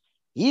judges.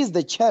 He is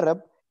the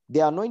cherub, the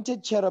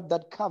anointed cherub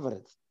that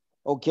covereth.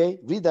 Okay,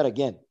 read that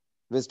again.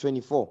 Verse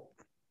 24.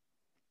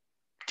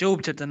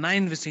 Job chapter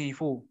 9, verse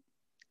 24.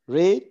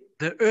 Read.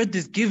 The earth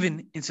is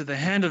given into the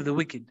hand of the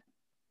wicked.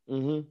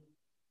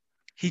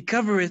 He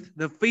covereth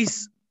the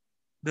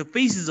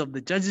faces of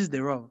the judges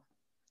thereof.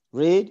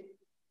 Read.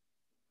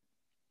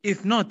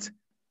 If not,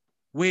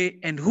 where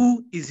and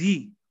who is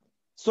he?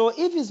 So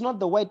if it's not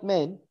the white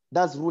man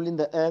that's ruling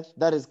the earth,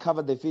 that has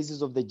covered the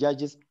faces of the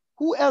judges,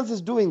 who else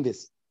is doing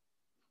this?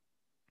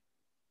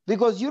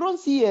 Because you don't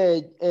see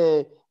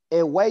a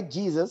white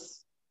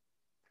Jesus,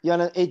 you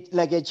know,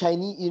 like a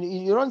Chinese,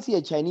 you don't see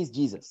a Chinese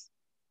Jesus.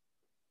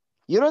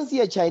 You don't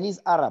see a Chinese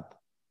Arab.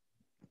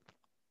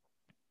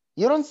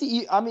 You don't see,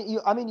 you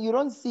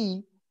don't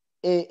see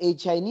a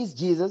Chinese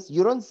Jesus.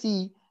 You don't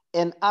see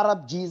an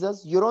Arab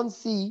Jesus. You don't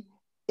see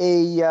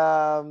a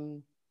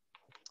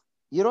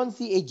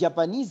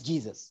Japanese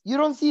Jesus. You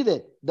don't see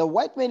that. The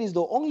white man is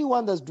the only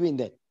one that's doing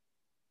that.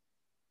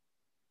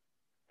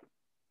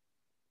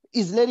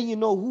 Is letting you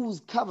know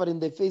who's covering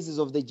the faces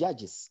of the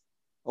judges.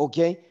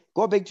 Okay?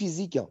 Go back to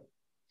Ezekiel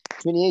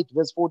 28,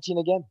 verse 14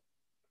 again.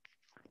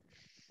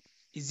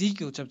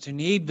 Ezekiel chapter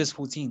 28, verse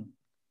 14.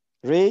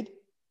 Read.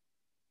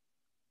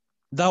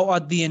 Thou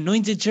art the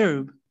anointed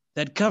cherub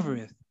that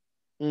covereth.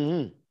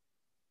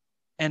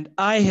 and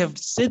I have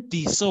set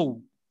thee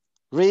so.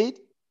 Read.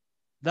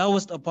 Thou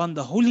wast upon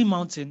the holy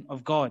mountain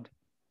of God.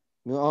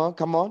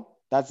 Come on.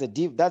 That's a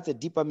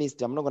deeper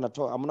mystery. I'm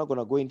not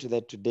gonna go into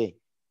that today.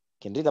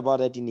 You can read about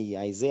that in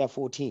Isaiah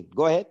 14.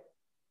 Go ahead.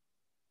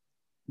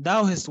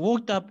 Thou hast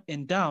walked up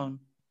and down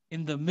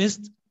in the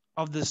midst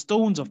of the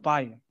stones of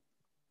fire.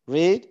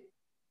 Read.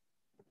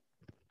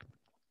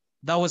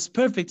 Thou wast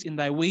perfect in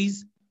thy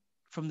ways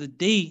from the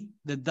day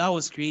that thou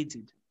wast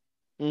created,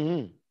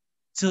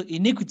 till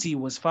iniquity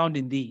was found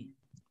in thee.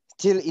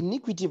 Till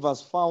iniquity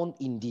was found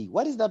in thee.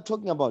 What is that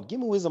talking about? Give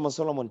me Wisdom of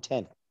Solomon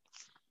 10.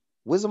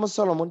 Wisdom of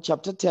Solomon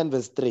chapter 10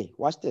 verse 3.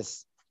 Watch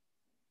this.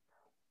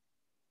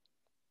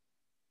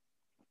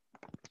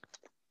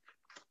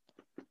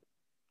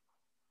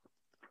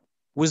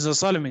 Wisdom of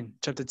Solomon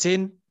chapter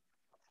 10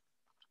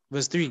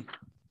 verse 3.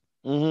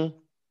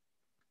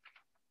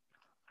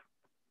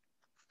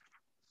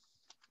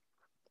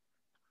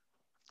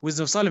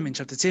 Wisdom of Solomon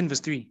chapter 10 verse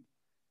 3.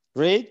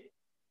 Read.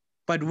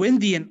 But when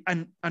the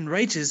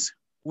unrighteous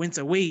went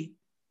away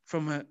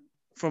from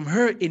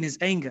her in his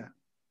anger,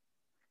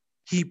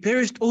 he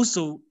perished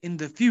also in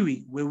the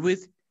fury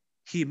wherewith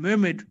he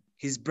murmured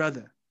his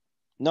brother.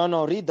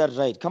 No, read that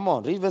right. Come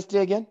on, read verse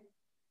 3 again.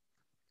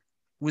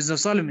 Wisdom of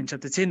Solomon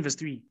chapter 10 verse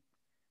 3.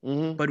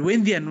 But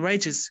when the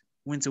unrighteous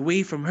went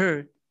away from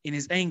her in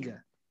his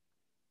anger,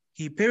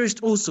 he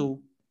perished also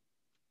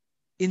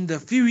in the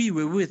fury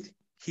wherewith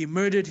he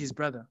murdered his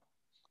brother.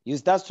 You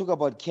start talking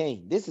about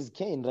Cain. This is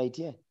Cain right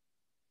here.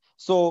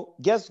 So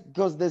guess,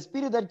 because the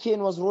spirit that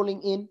Cain was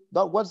rolling in,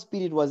 what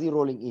spirit was he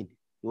rolling in?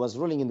 He was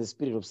rolling in the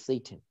spirit of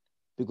Satan,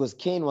 because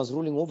Cain was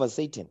ruling over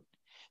Satan.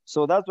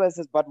 So that's why it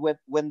says, but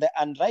when the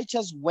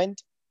unrighteous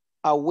went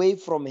away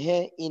from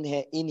her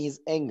in his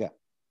anger,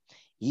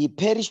 he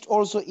perished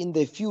also in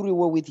the fury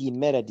wherewith he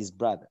murdered his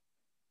brother,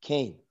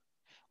 Cain.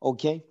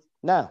 Okay,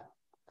 now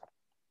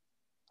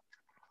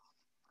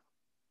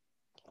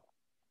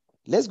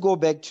let's go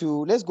back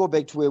to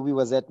where we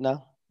was at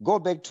now. Go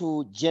back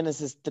to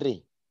Genesis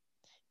 3.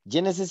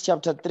 Genesis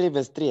chapter 3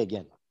 verse 3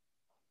 again.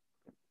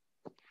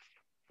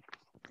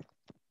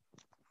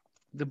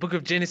 The book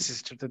of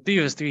Genesis chapter 3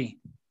 verse 3.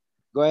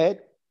 Go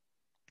ahead.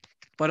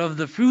 But of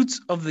the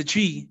fruits of the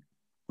tree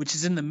which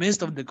is in the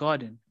midst of the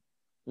garden,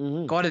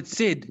 God had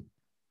said,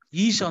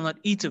 ye shall not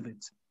eat of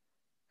it,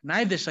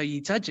 neither shall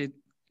ye touch it,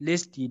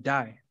 lest ye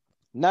die.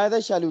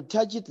 Neither shall you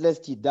touch it,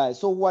 lest ye die.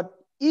 So what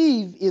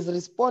Eve is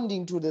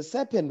responding to the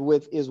serpent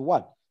with is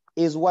what?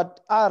 Is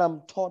what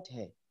Adam taught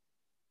her.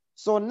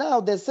 So now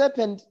the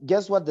serpent,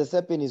 guess what the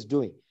serpent is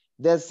doing?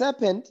 The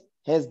serpent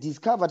has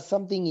discovered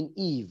something in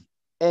Eve.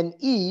 And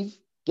Eve,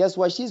 guess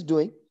what she's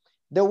doing?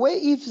 The way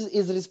Eve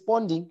is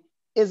responding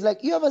is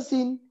like, you ever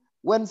seen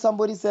when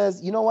somebody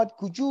says, you know what,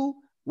 could you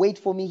wait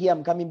for me here,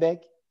 I'm coming back?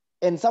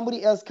 And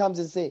somebody else comes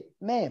and say,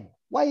 ma'am,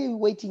 why are you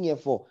waiting here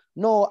for?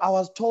 No, I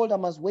was told I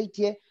must wait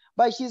here.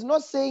 But she's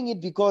not saying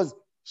it because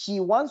she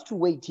wants to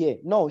wait here.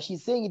 No,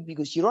 she's saying it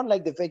because she don't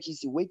like the fact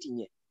she's waiting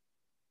here.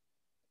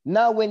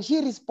 Now, when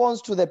she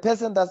responds to the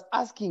person that's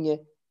asking her,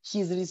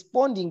 she's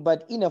responding,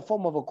 but in a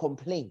form of a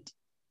complaint.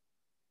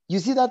 You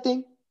see that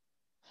thing?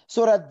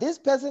 So that this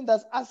person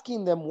that's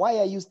asking them, why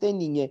are you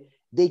standing here?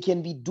 They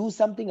can do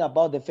something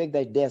about the fact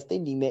that they're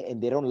standing there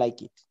and they don't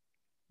like it.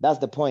 That's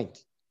the point.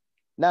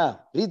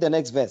 Now, read the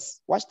next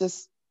verse. Watch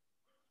this.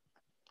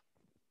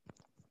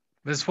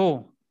 Verse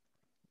 4.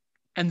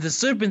 And the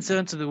serpent said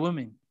unto the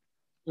woman,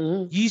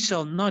 ye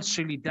shall not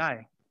surely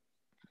die.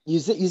 You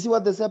see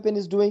what the serpent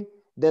is doing?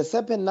 The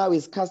serpent now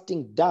is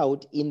casting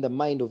doubt in the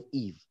mind of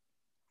Eve.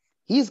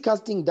 He is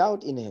casting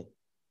doubt in her.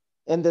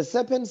 And the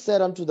serpent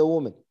said unto the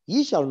woman,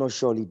 ye shall not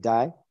surely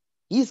die.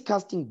 He is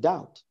casting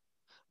doubt.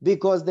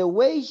 Because the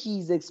way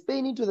he's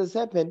explaining to the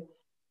serpent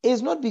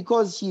is not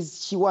because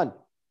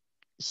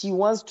she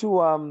wants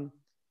to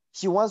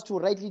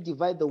rightly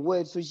divide the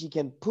word so she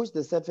can push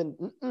the serpent.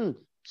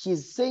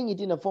 She's saying it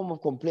in a form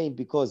of complaint,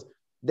 because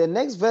the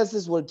next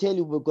verses will tell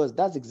you, because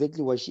that's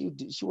exactly what she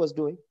was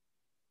doing.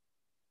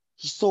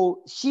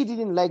 So she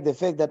didn't like the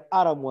fact that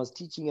Adam was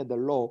teaching her the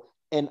law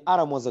and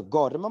Adam was a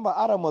god. Remember,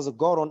 Adam was a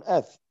god on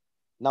earth.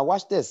 Now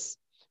watch this.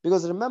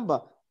 Because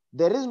remember,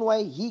 the reason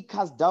why he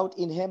cast doubt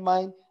in her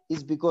mind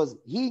is because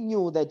he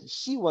knew that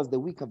she was the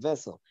weaker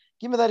vessel.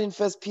 Give me that in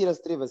 1 Peter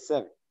 3 verse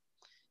 7.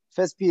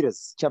 1 Peter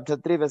chapter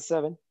 3 verse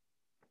 7.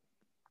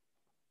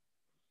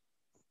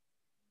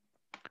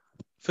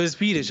 1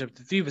 Peter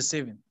chapter 3 verse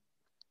 7.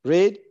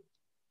 Read.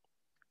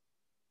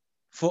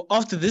 For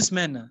after this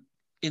manner,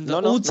 in the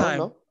old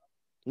time...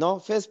 No,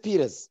 1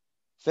 Peter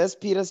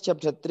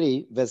chapter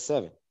 3 verse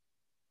 7.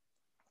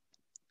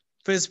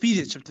 1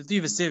 Peter chapter 3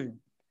 verse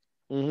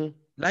 7.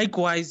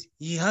 Likewise,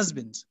 ye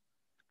husbands,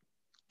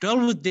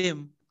 dwell with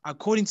them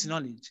according to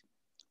knowledge.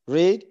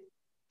 Read.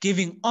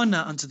 Giving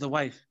honor unto the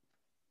wife,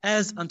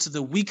 as unto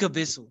the weaker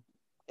vessel.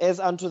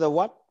 As unto the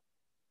what?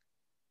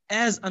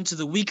 As unto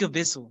the weaker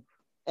vessel.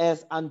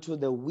 As unto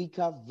the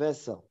weaker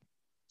vessel.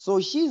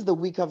 So she's the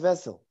weaker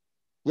vessel.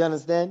 You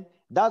understand?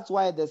 That's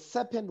why the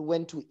serpent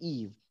went to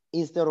Eve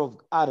instead of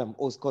Adam,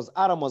 because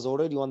Adam was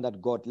already on that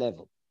God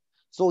level.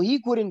 So he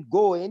couldn't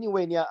go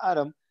anywhere near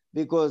Adam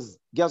because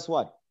guess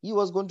what? He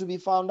was going to be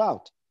found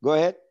out. Go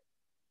ahead.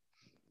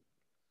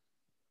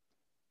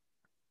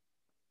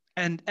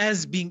 And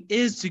as being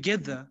heirs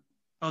together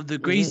of the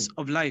grace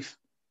of life,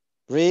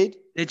 read.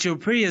 That your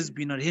prayers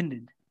be not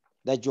hindered.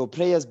 That your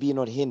prayers be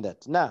not hindered.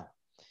 Now,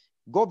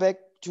 go back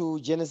to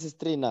Genesis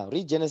 3 now.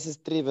 Read Genesis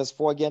 3 verse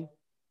 4 again.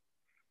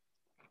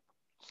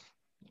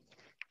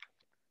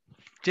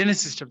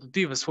 Genesis chapter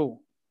 3 verse 4.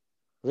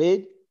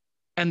 Read.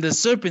 And the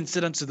serpent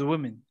said unto the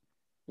woman,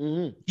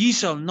 Ye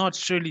shall not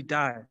surely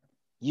die.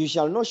 You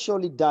shall not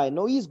surely die.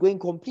 No, he's going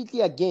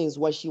completely against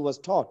what she was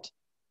taught.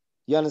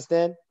 You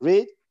understand?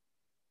 Read.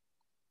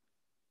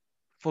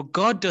 For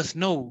God doth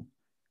know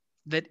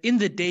that in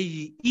the day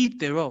ye eat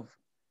thereof,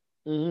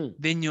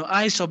 then your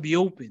eyes shall be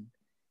opened,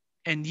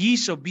 and ye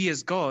shall be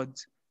as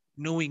gods,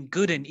 knowing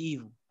good and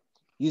evil.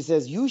 He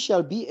says, you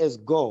shall be as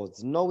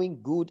gods,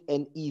 knowing good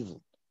and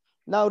evil.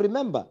 Now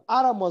remember,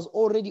 Adam was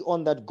already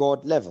on that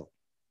God level.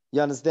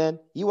 You understand?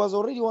 He was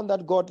already on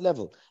that God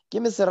level.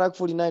 Give me Sirach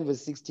 49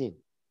 verse 16.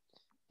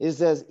 It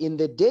says, in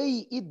the day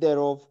ye eat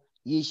thereof,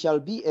 ye shall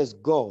be as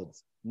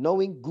gods,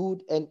 knowing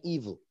good and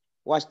evil.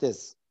 Watch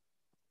this.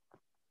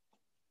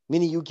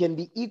 Meaning you can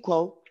be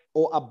equal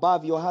or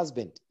above your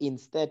husband in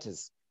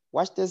status.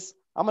 Watch this.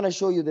 I'm going to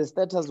show you the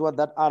status what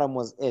that Adam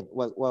was at.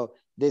 Well,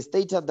 the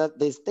status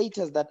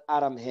that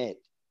Adam had.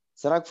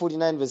 Sirach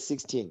 49 verse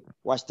 16.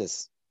 Watch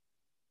this.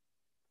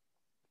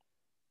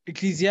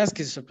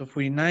 Ecclesiastes chapter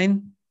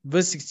 49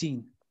 verse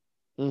 16.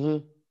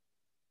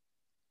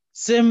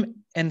 Sem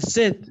and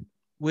Seth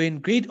were in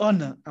great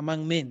honor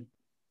among men.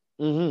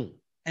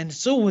 And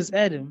so was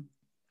Adam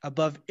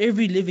above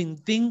every living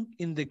thing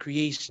in the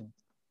creation.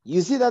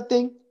 You see that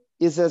thing?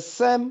 It says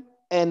Sem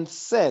and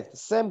Seth.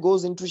 Sem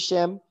goes into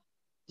Shem.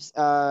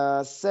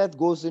 Seth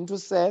goes into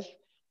Seth.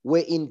 Were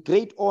in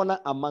great honor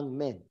among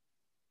men.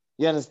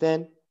 You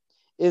understand?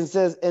 It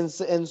says,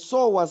 and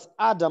so was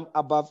Adam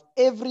above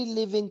every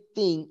living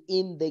thing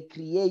in the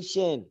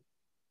creation.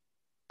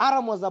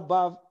 Adam was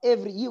above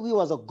he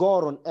was a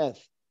God on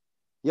earth.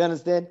 You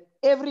understand?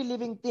 Every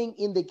living thing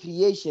in the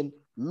creation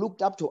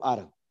looked up to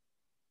Adam.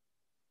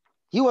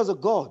 He was a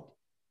God.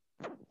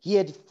 He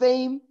had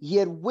fame, he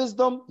had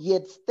wisdom, he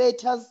had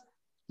status.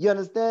 You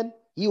understand?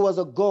 He was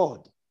a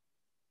God.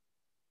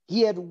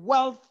 He had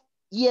wealth,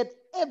 he had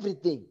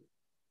everything.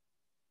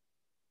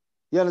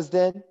 You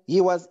understand?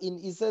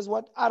 He says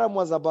what? Adam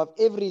was above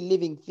every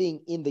living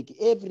thing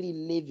every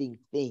living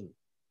thing.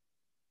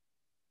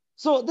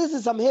 So this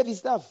is some heavy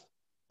stuff.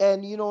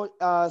 And you know,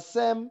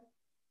 Sem,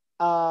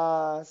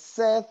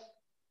 Seth,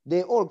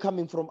 they're all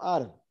coming from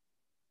Adam.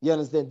 You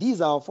understand?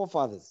 These are our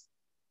forefathers.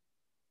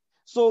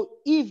 So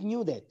Eve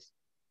knew that.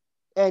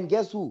 And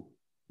guess who?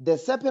 The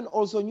serpent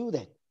also knew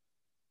that.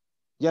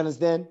 You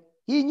understand?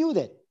 He knew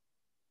that.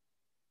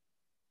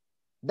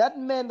 That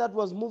man that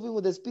was moving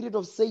with the spirit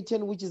of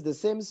Satan, which is the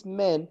same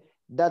man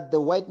that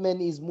the white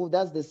man is moved,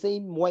 that's the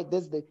same white,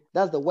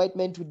 that's the white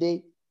man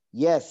today.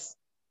 Yes.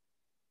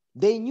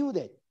 They knew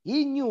that.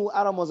 He knew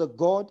Adam was a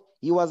God.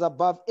 He was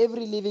above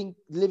every living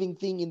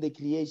thing in the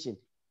creation.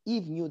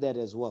 Eve knew that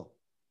as well.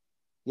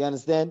 You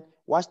understand?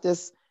 Watch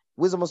this.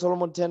 Wisdom of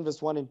Solomon 10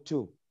 verse 1 and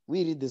 2.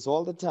 We read this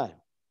all the time.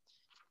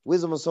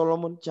 Wisdom of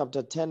Solomon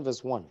chapter 10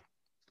 verse 1.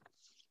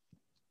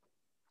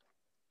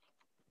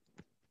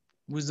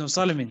 Wisdom of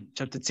Solomon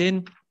chapter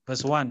 10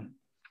 verse 1.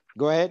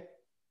 Go ahead.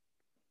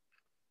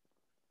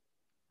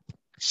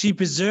 She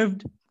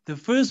preserved the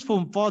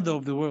firstborn father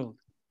of the world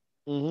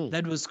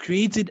that was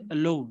created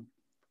alone.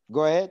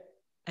 Go ahead.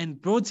 And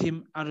brought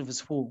him out of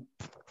his fall.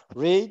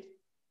 Read.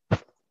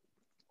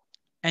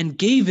 And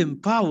gave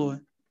him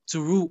power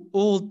to rule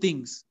all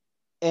things.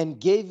 And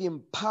gave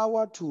him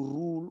power to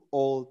rule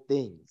all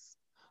things.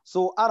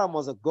 So Adam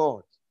was a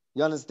God.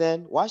 You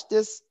understand? Watch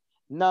this.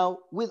 Now,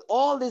 with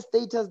all the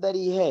status that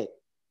he had,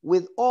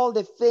 with all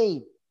the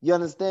fame, you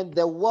understand,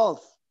 the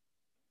wealth,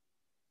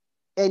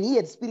 and he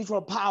had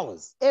spiritual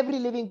powers. Every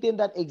living thing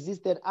that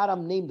existed,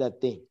 Adam named that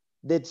thing.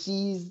 That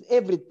she is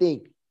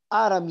everything.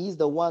 Adam is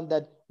the one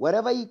that,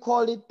 whatever he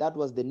called it, that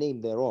was the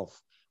name thereof.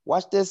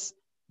 Watch this.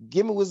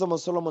 Give me Wisdom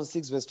of Solomon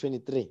 6 verse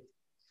 23.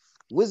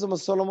 Wisdom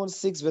of Solomon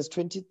 6 verse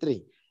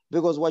 23.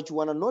 Because what you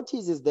want to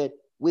notice is that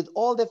with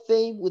all the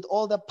fame, with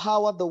all the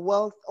power, the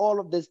wealth, all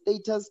of the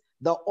status,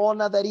 the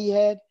honor that he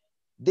had,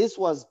 this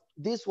was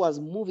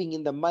moving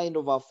in the mind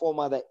of our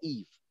foremother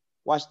Eve.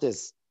 Watch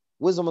this.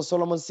 Wisdom of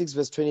Solomon 6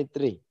 verse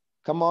 23.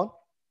 Come on.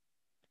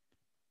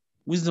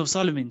 Wisdom of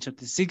Solomon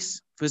chapter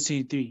 6 verse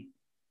 23.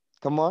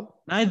 Come on.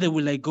 Neither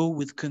will I go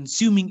with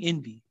consuming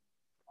envy.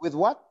 With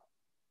what?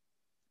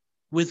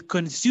 With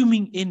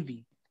consuming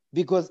envy.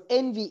 Because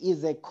envy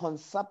is a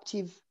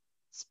consumptive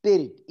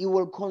spirit. It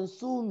will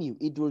consume you.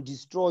 It will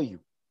destroy you.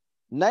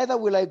 Neither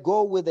will I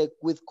go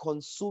with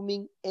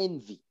consuming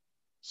envy.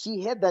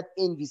 She had that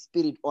envy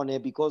spirit on her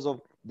because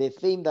of the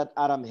fame that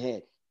Adam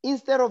had.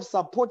 Instead of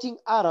supporting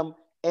Adam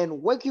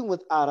and working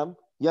with Adam,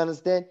 you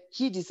understand,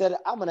 she decided,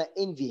 I'm going to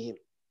envy him.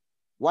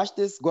 Watch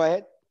this. Go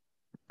ahead.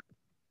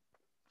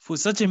 For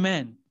such a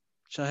man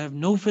shall have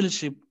no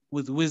fellowship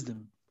with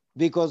wisdom.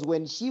 Because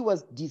when she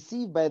was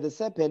deceived by the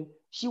serpent,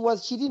 she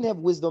didn't have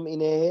wisdom in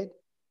her head.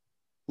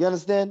 You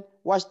understand?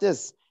 Watch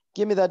this.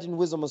 Give me that in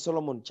Wisdom of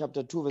Solomon,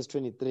 chapter 2, verse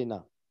 23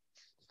 now.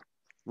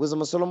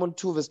 Wisdom of Solomon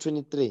 2, verse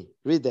 23.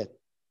 Read that.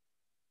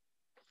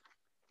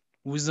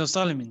 Wisdom of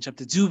Solomon,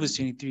 chapter 2, verse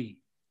 23.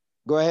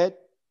 Go ahead.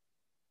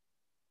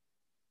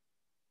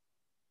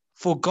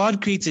 For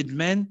God created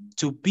man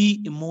to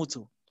be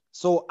immortal.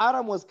 So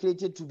Adam was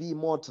created to be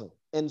immortal,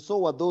 and so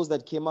were those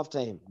that came after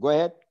him. Go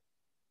ahead.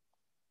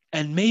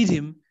 And made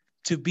him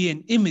to be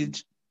an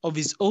image of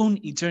his own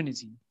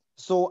eternity.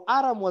 So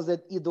Adam was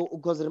at either,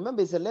 because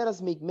remember, he said, let us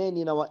make man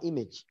in our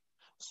image.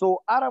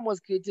 So Adam was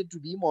created to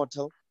be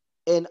immortal,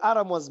 and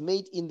Adam was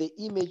made in the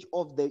image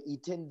of the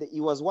eternity.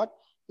 He was what?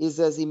 He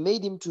says he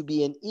made him to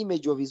be an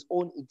image of his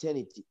own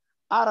eternity.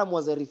 Adam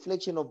was a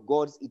reflection of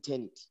God's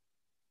eternity.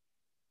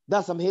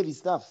 That's some heavy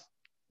stuff.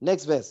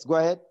 Next verse. Go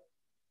ahead.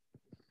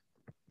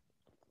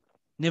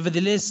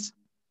 Nevertheless,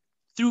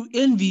 through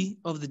envy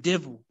of the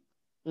devil,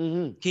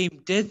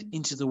 came death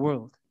into the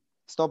world.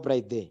 Stop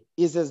right there.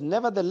 It says,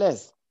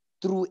 nevertheless,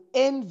 through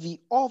envy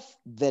of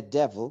the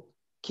devil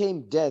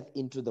came death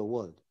into the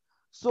world.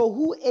 So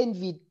who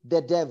envied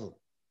the devil?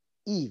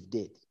 Eve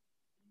did.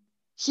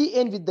 She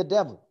envied the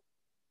devil.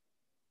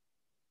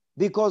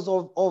 Because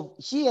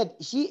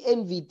she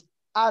envied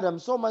Adam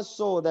so much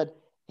so that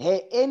her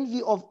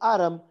envy of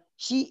Adam,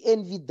 she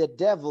envied the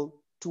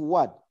devil to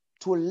what?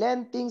 To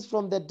learn things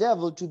from the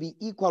devil to be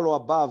equal or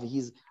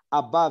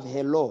above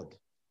her Lord.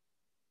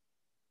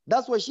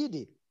 That's what she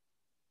did.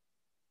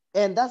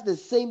 And that's the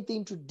same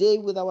thing today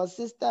with our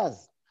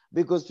sisters.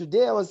 Because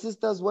today our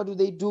sisters, what do?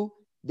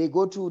 They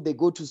go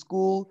to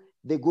school,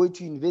 they go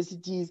to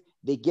universities,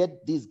 they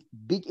get these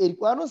big,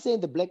 I'm not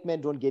saying the black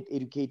men don't get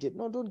educated.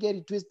 No, don't get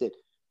it twisted.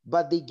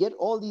 But they get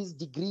all these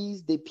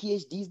degrees, the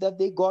PhDs that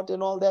they got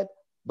and all that.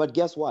 But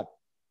guess what?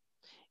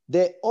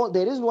 The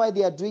reason why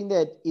they are doing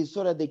that is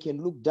so that they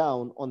can look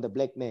down on the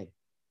black man.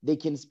 They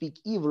can speak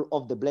evil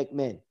of the black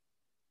man.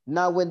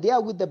 Now, when they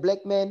are with the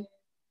black man,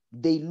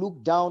 they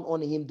look down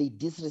on him. They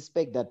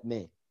disrespect that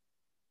man.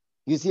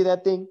 You see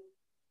that thing?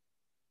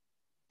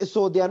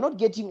 So they are not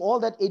getting all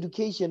that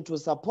education to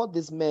support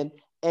this man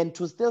and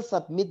to still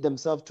submit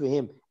themselves to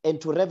him and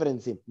to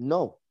reverence him.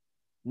 No.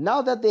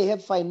 Now that they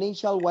have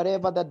financial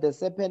whatever that the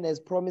serpent has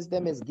promised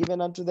them, has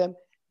given unto them,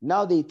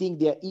 now they think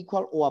they are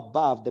equal or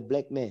above the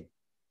black man.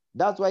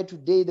 That's why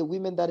today the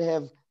women that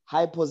have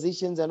high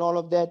positions and all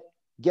of that,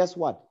 guess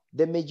what?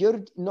 The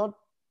majority, not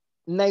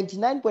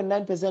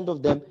 99.9%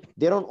 of them,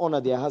 they don't honor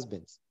their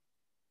husbands.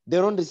 They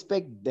don't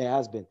respect their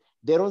husband.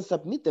 They don't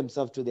submit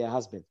themselves to their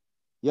husband.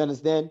 You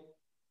understand?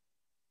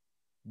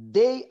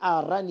 They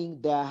are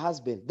running their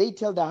husband. They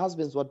tell their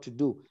husbands what to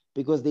do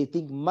because they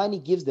think money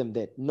gives them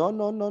that. No,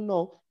 no, no,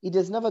 no. It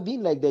has never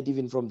been like that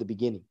even from the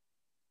beginning.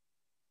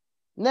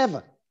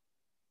 Never.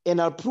 And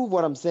I'll prove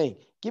what I'm saying.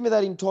 Give me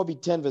that in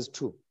Tobit 10 verse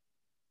 2.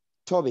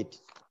 Tobit.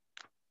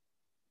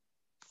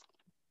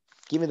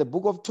 Give me the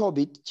book of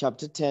Tobit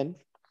chapter 10.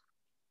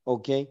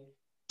 Okay.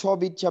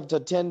 Tobit chapter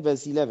 10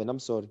 verse 11. I'm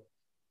sorry.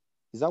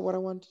 Is that what I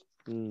want?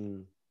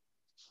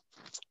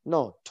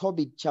 No.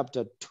 Tobit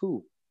chapter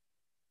 2.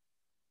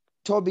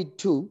 Tobit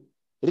 2.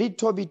 Read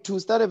Tobit 2.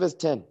 Start at verse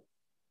 10.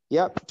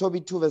 Yeah.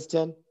 Tobit 2 verse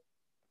 10.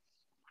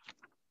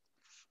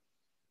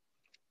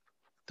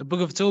 The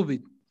book of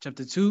Tobit,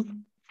 chapter 2,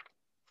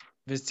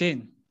 verse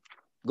 10.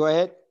 Go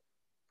ahead.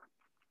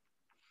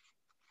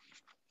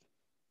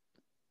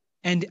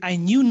 And I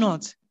knew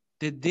not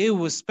that there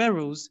were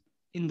sparrows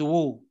in the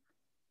wall.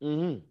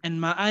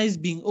 And my eyes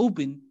being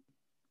open,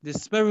 the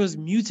sparrows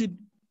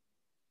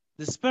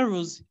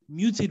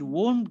muted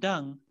warm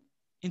dung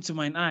into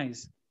mine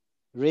eyes.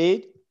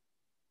 Read.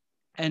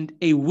 And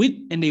a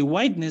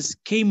whiteness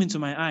came into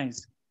my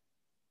eyes.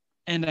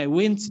 And I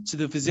went to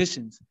the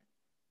physicians,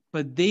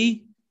 but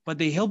they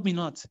helped me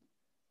not.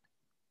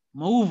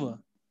 Moreover,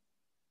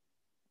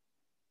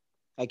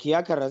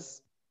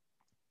 Achiacaras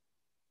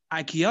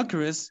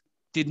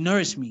did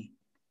nourish me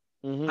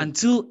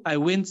until I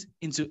went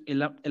into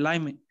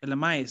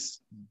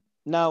Elamias.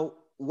 Now,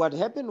 what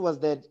happened was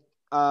that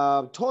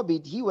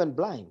Tobit, he went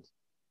blind.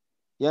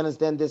 You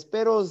understand? The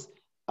sparrows,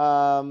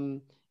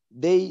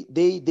 they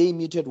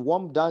muted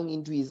warm dung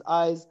into his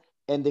eyes,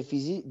 and the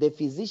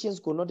physicians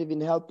could not even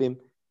help him.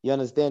 You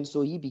understand?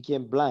 So he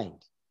became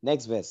blind.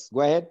 Next verse.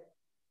 Go ahead.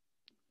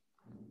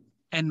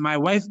 And my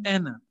wife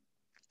Anna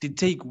did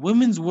take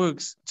women's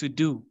works to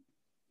do.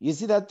 You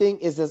see that thing?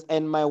 It says,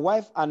 and my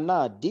wife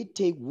Anna did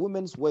take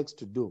women's works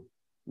to do.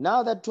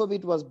 Now that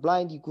Tobit was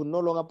blind, he could no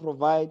longer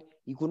provide.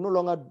 He could no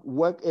longer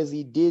work as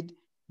he did.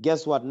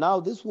 Guess what? Now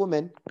this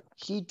woman,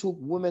 she took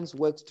women's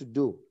works to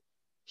do.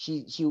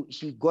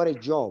 She got a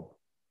job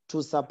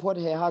to support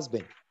her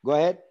husband. Go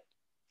ahead.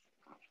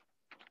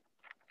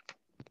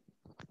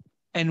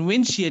 And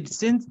when she had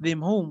sent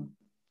them home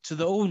to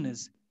the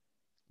owners,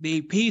 they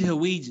paid her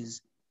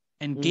wages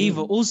and gave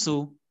her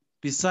also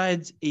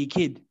besides a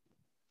kid.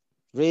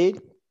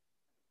 Read.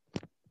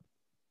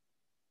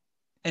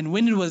 And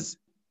when it was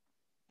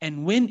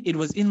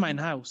in mine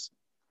house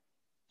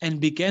and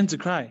began to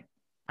cry,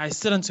 I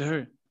said unto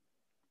her,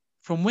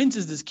 from whence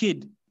is this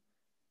kid?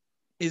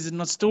 Is it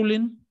not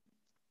stolen?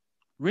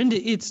 Render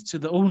it to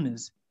the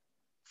owners,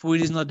 for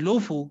it is not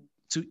lawful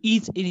to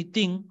eat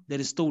anything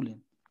that is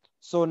stolen.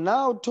 So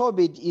now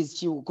Tobit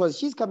because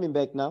she's coming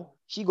back now.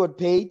 She got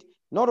paid.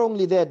 Not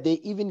only that, they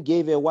even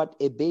gave her what?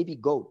 A baby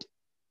goat.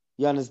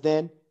 You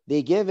understand?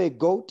 They gave a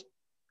goat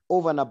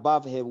over and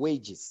above her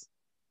wages.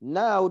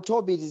 Now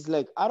Tobit is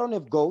like, I don't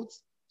have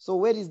goats. So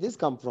where does this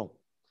come from?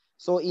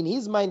 So in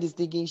his mind, he's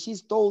thinking she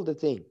stole the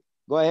thing.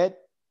 Go ahead.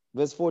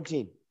 Verse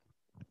 14.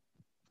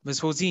 Verse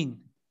 14.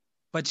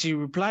 But she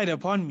replied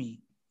upon me.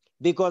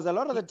 Because a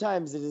lot of the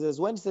times it says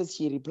when it says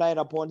she replied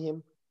upon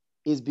him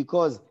is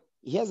because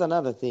here's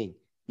another thing.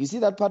 You see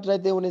that part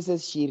right there when it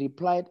says she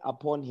replied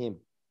upon him.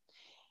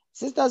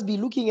 Sisters be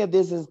looking at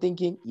this and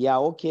thinking, yeah,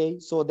 okay.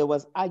 So there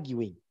was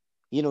arguing.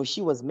 You know,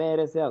 she was mad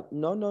as hell.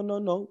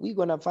 No. We're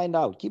going to find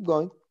out. Keep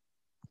going.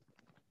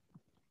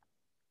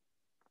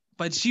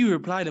 But she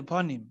replied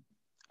upon him,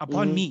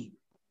 upon me.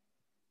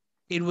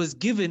 It was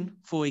given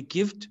for a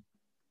gift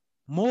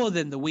more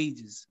than the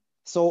wages.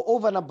 So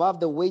over and above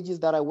the wages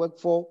that I work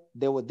for,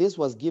 this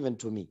was given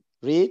to me.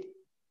 Read.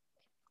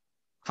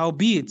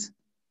 Howbeit,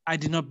 I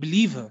did not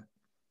believe her.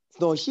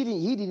 No, he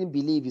didn't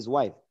believe his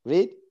wife.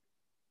 Read.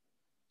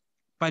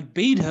 But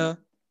bade her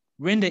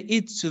render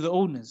it to the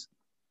owners.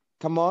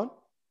 Come on.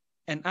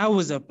 And I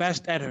was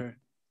abashed at her.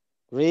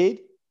 Read.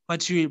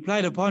 But she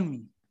replied upon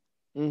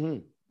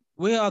me,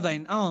 where are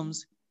thine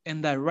alms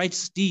and thy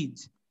righteous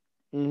deeds?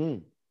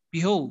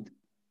 Behold,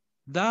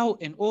 thou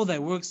and all thy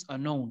works are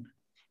known.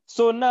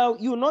 So now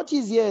you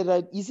notice here,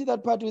 right? You see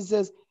that part which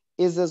says,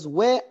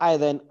 where are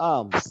thine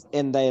alms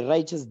and thy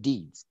righteous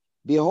deeds?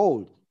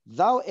 Behold,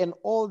 thou and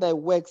all thy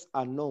works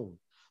are known.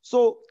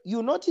 So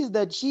you notice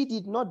that she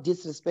did not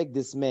disrespect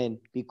this man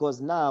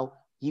because now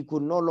he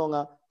could no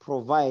longer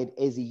provide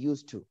as he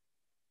used to.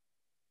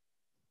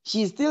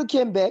 She still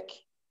came back.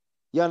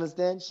 You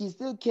understand? She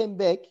still came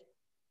back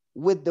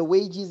with the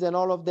wages and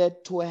all of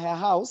that to her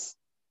house.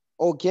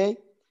 Okay.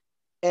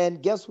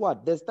 And guess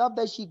what? The stuff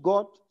that she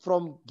got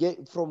from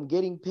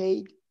getting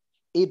paid,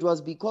 it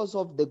was because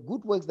of the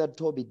good works that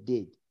Tobit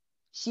did.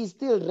 She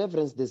still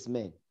reverenced this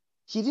man.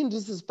 She didn't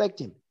disrespect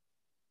him.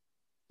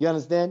 You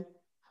understand?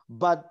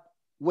 But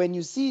when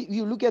you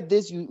look at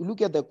this, you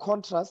look at the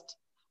contrast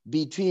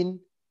between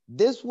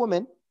this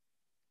woman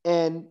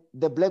and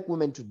the black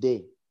woman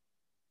today.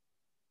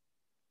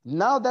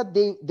 Now that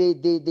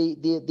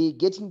they're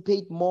getting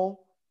paid more,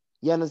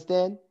 you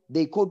understand?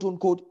 They quote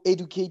unquote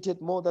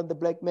educated more than the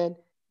black man.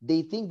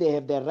 They think they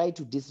have the right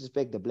to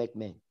disrespect the black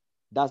man.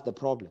 That's the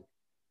problem.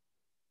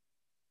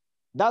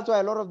 That's why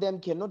a lot of them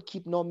cannot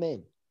keep no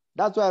men.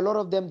 That's why a lot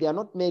of them, they are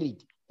not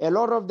married. A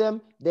lot of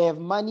them, they have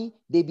money.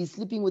 They be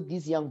sleeping with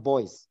these young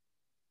boys.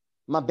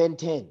 My Ben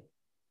 10.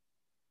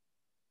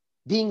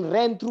 Being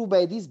ran through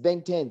by these Ben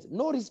 10s.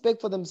 No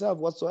respect for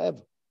themselves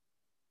whatsoever.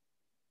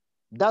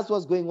 That's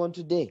what's going on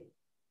today.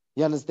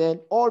 You understand?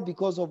 All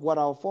because of what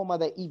our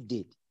foremother Eve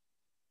did.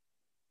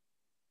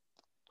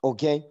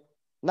 Okay?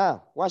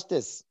 Now, watch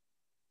this.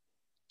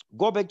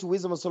 Go back to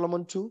Wisdom of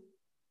Solomon 2,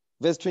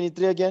 verse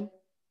 23 again.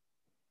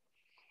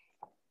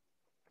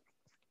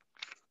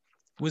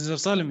 Wisdom of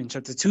Solomon,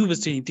 chapter 2,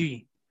 verse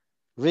 23.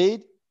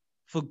 Read.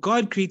 For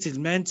God created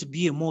man to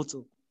be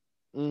immortal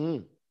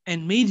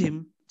and made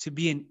him to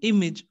be an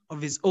image of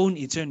his own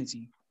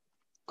eternity.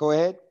 Go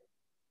ahead.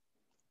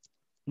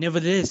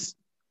 Nevertheless,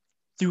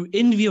 through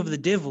envy of the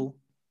devil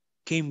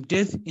came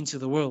death into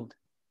the world.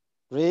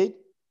 Read.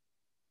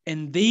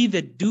 And they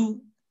that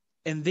do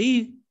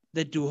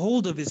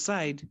hold of his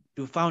side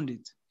do found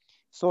it.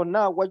 So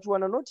now what you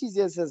want to notice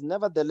here says,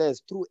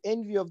 nevertheless, through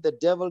envy of the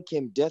devil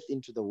came death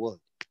into the world.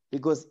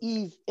 Because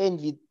Eve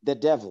envied the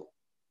devil.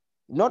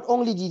 Not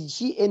only did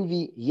she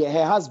envy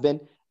her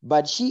husband,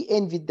 but she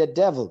envied the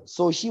devil.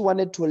 So she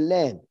wanted to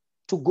learn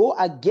to go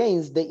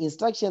against the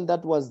instruction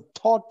that was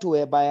taught to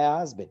her by her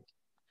husband.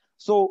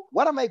 So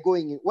what am I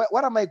going?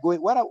 Where am I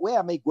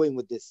going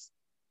with this?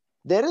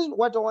 There is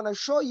what I want to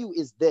show you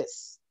is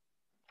this.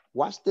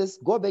 Watch this.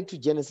 Go back to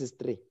Genesis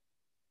 3.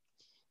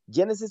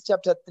 Genesis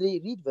chapter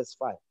 3, read verse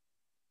 5.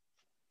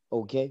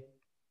 Okay.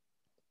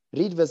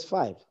 Read verse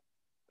 5.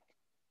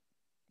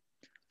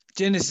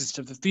 Genesis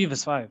chapter 3,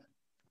 verse 5.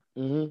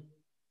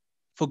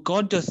 For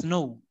God doth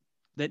know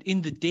that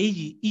in the day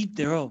ye eat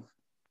thereof,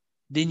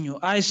 then your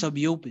eyes shall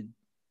be open,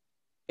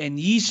 and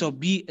ye shall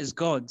be as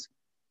gods,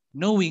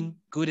 knowing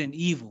good and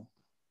evil.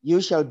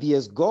 You shall be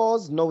as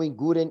gods, knowing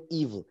good and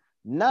evil.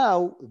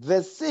 Now,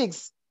 verse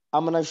 6,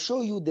 I'm going to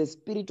show you the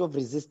spirit of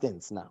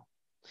resistance now.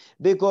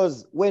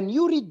 Because when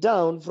you read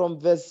down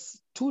from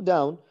verse 2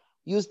 down,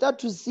 you start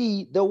to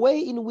see the way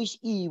in which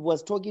Eve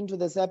was talking to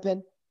the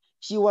serpent.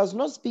 She was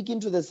not speaking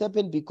to the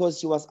serpent because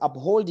she was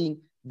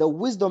upholding the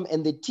wisdom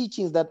and the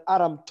teachings that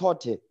Adam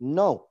taught her.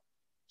 No,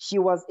 she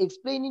was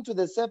explaining to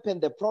the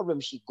serpent the problem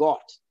she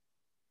got.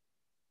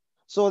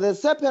 So the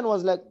serpent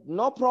was like,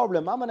 no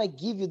problem. I'm going to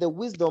give you the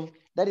wisdom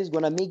that is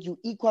going to make you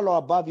equal or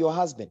above your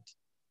husband.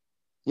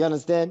 You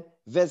understand?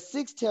 Verse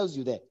 6 tells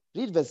you that.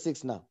 Read verse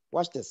 6 now.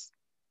 Watch this.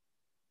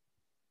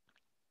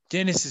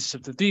 Genesis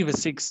chapter 3,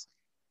 verse 6.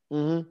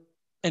 Mm-hmm.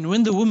 And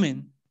when the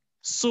woman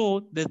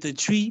saw that the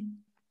tree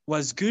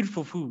was good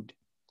for food.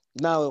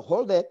 Now,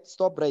 hold that.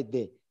 Stop right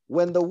there.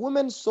 When the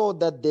woman saw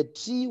that the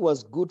tree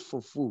was good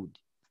for food.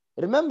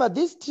 Remember,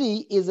 this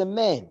tree is a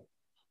man.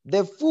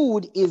 The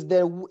food is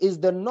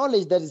the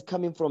knowledge that is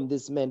coming from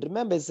this man.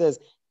 Remember, it says,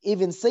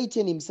 even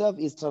Satan himself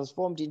is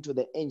transformed into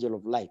the angel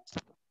of light.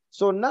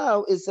 So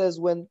now it says,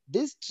 when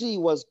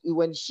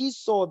she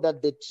saw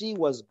that the tree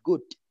was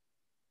good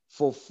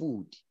for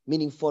food,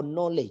 meaning for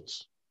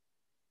knowledge.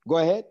 Go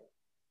ahead.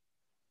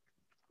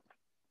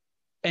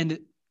 And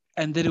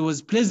that it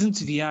was pleasant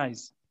to the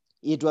eyes.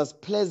 It was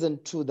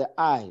pleasant to the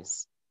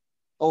eyes.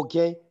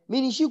 Okay?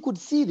 Meaning she could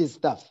see this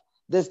stuff.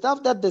 The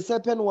stuff that the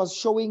serpent was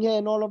showing her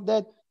and all of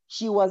that,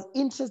 she was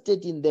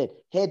interested in that.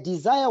 Her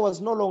desire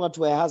was no longer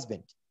to her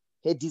husband.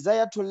 Her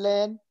desire to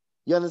learn,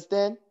 you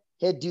understand?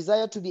 Her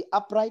desire to be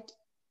upright,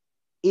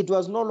 it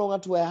was no longer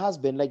to her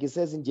husband, like it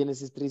says in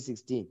Genesis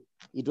 3:16.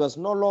 It was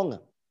no longer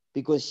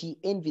because she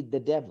envied the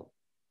devil.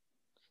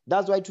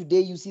 That's why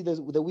today you see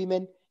the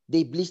women,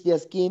 they bleach their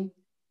skin,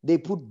 they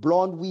put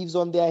blonde weaves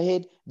on their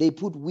head, they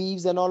put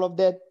weaves and all of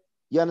that.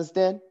 You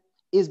understand?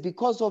 It's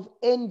because of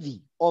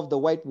envy of the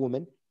white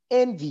woman,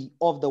 envy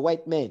of the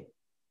white man.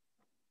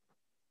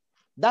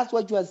 That's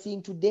what you are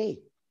seeing today.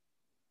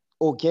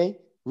 Okay,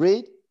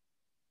 read.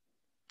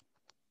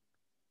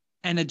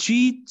 And a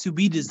tree to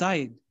be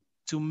desired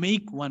to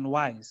make one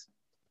wise.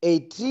 A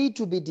tree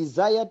to be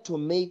desired to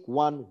make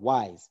one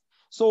wise.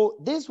 So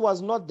this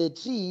was not the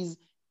trees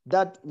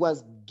that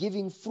was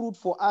giving fruit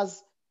for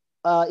us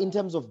in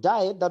terms of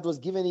diet that was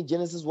given in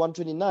Genesis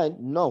 1:29.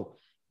 No,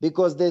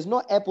 because there's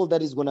no apple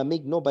that is going to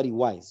make nobody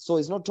wise. So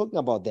it's not talking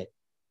about that.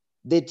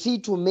 The tree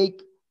to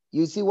make,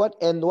 you see what?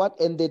 And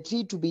the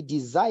tree to be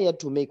desired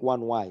to make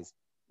one wise.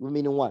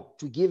 Meaning what?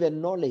 To give a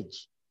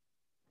knowledge,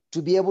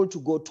 to be able to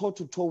go toe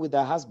to toe with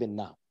her husband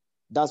now.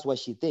 That's what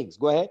she thinks.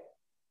 Go ahead.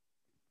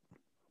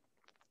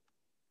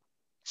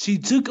 She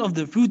took of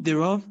the fruit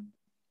thereof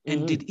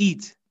and did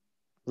eat.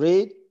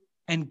 Read.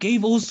 And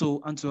gave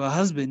also unto her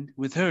husband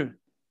with her,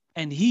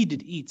 and he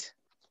did eat.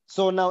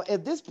 So now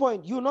at this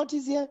point, you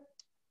notice here,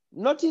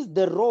 notice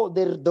the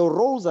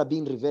roles are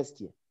being reversed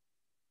here.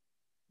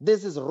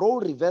 This is role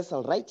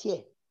reversal right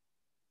here.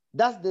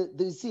 That's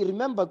you see,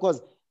 remember,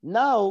 because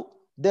now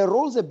the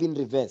roles have been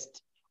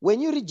reversed.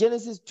 When you read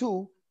Genesis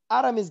 2,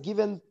 Adam is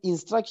given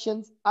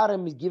instructions,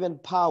 Adam is given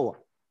power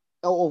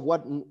of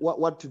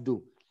what to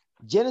do.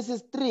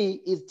 Genesis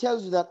 3, it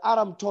tells you that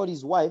Adam taught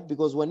his wife,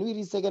 because when we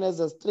read 2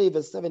 Ezra 3,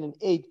 verse 7 and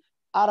 8,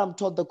 Adam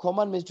taught the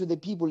commandments to the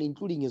people,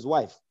 including his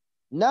wife.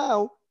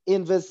 Now,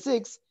 in verse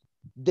 6,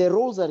 the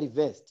roles are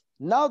reversed.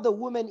 Now the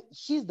woman,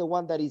 she's the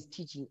one that is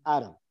teaching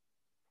Adam.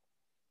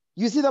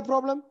 You see the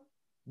problem?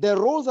 The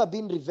roles are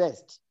being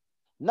reversed.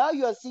 Now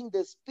you are seeing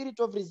the spirit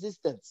of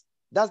resistance.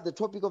 That's the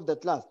topic of the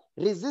class.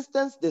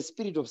 Resistance, the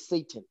spirit of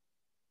Satan.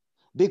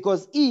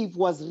 Because Eve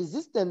was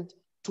resistant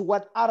to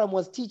what Adam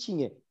was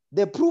teaching her.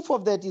 The proof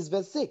of that is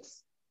verse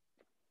 6.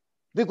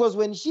 Because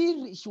when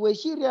she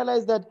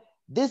realized that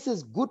this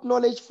is good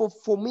knowledge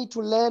for me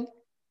to learn,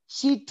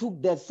 she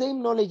took that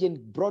same knowledge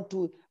and brought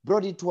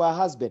it to her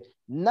husband.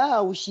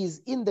 Now she's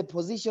in the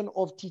position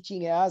of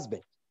teaching her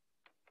husband.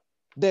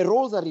 The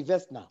roles are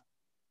reversed now.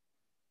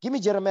 Give me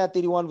Jeremiah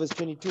 31, verse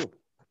 22.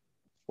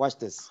 Watch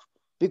this.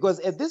 Because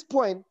at this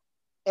point,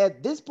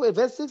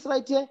 verse 6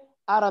 right here,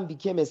 Adam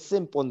became a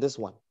simp on this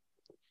one.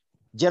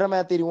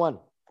 Jeremiah 31.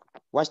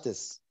 Watch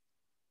this.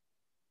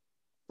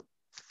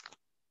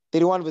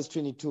 31 verse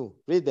 22.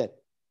 Read that.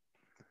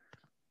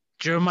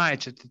 Jeremiah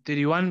chapter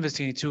 31 verse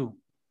 22.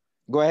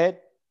 Go ahead.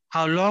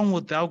 How long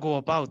wilt thou go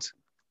about,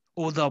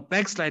 O thou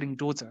backsliding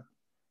daughter?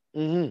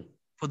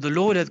 For the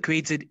Lord hath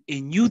created a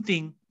new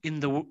thing in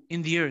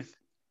the earth.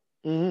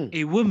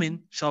 A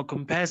woman shall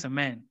compass a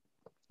man.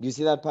 You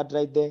see that part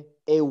right there?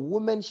 A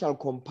woman shall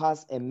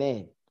compass a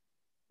man.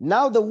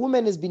 Now the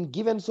woman has been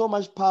given so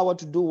much power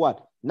to do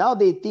what? Now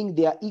they think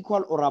they are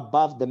equal or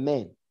above the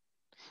man.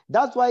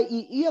 That's why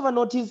you ever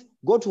notice,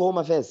 go to Home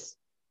Affairs,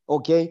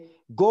 okay?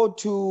 Go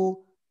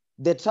to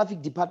the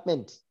traffic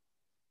department.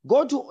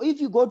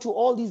 If you go to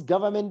all these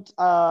government,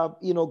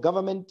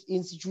 government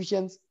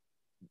institutions,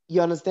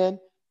 you understand,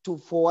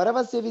 for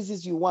whatever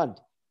services you want,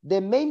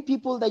 the main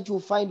people that you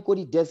find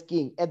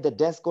desking at the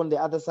desk on the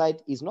other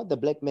side is not the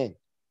black man,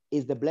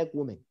 it's the black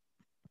woman.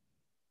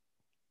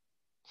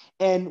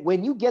 And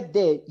when you get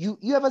there, you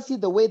ever see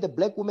the way the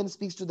black woman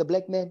speaks to the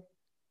black man?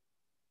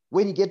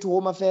 When you get to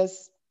Home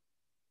Affairs,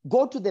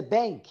 go to the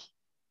bank.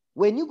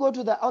 When you go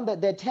to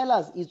the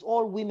tellers, it's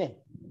all women,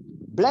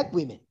 black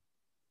women.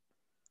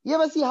 You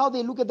ever see how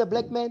they look at the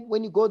black man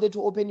when you go there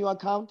to open your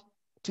account,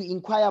 to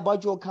inquire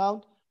about your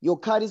account? Your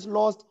card is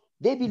lost.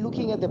 They be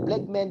looking at the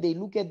black man. They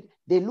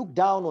look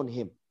down on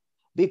him,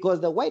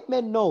 because the white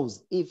man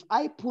knows, if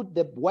I put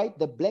the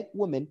black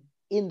woman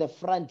in the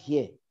front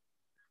here,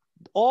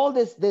 all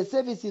the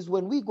services,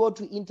 when we go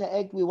to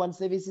interact, we want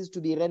services to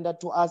be rendered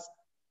to us.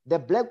 The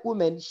black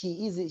woman,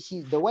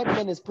 the white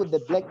man has put the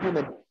black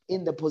woman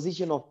in the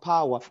position of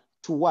power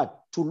to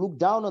what? To look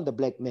down on the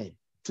black man.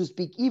 to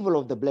speak evil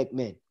of the black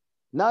man.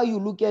 Now you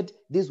look at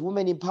this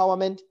women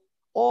empowerment,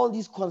 all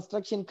these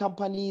construction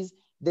companies,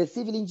 the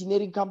civil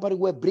engineering company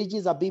where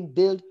bridges are being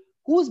built.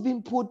 Who's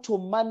been put to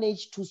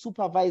manage to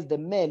supervise the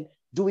men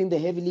doing the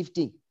heavy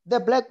lifting? The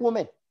black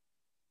woman.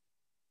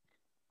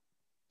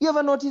 You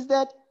ever notice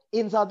that?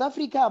 In South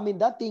Africa, I mean,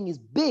 that thing is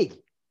big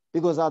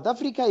because South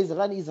Africa is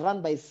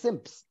run by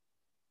simps.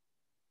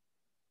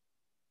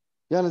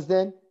 You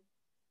understand?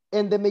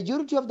 And the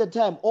majority of the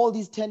time, all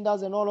these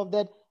tenders and all of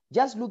that,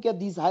 just look at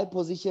these high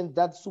positions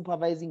that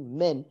supervising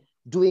men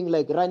doing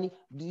like running,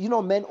 you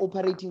know, men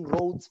operating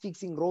roads,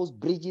 fixing roads,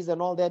 bridges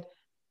and all that.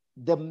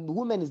 The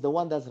woman is the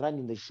one that's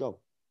running the show,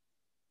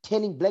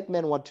 telling black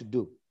men what to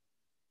do.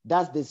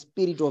 That's the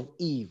spirit of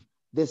Eve,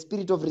 the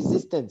spirit of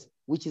resistance,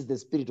 which is the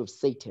spirit of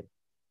Satan.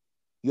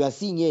 You are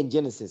seeing here in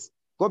Genesis.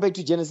 Go back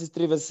to Genesis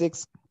 3 verse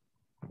 6.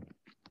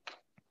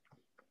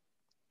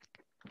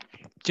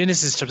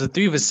 Genesis chapter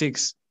 3 verse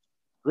 6.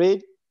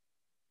 Read.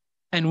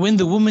 And when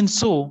the woman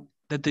saw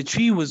that the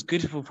tree was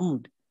good for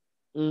food,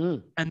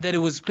 Mm-hmm. and that it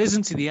was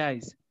pleasant to the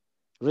eyes,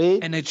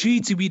 Read. and a tree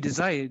to be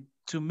desired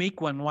to make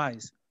one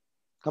wise,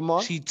 Come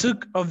on. she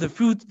took of the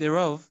fruit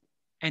thereof,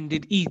 and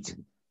did eat,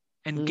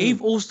 and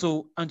gave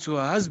also unto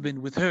her husband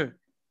with her,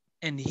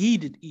 and he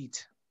did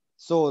eat.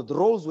 So the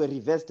roles were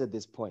reversed at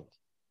this point.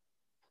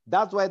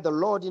 That's why the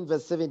Lord in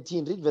verse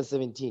 17, read verse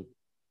 17.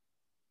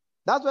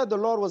 That's why the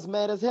Lord was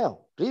mad as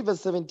hell. Read verse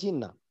 17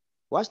 now.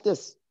 Watch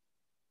this.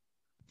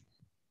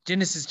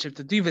 Genesis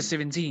chapter 3 verse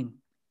 17.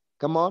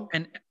 Come on.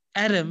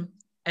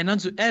 And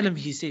unto Adam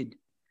he said,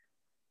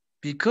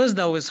 because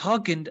thou hast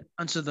hearkened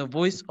unto the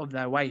voice of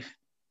thy wife.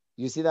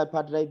 You see that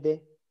part right there?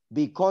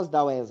 Because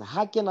thou hast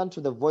hearkened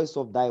unto the voice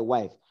of thy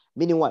wife.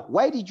 Meaning what?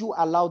 Why did you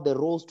allow the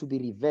roles to be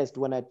reversed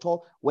when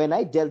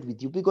I dealt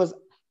with you? Because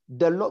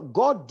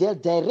God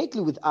dealt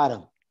directly with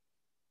Adam.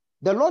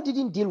 The Lord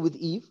didn't deal with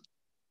Eve.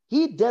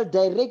 He dealt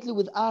directly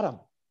with Adam.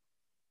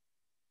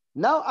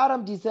 Now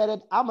Adam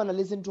decided, I'm going to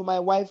listen to my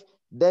wife.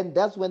 Then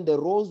that's when the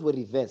roles were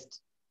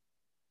reversed.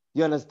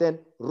 You understand?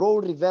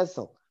 Role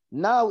reversal.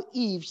 Now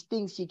Eve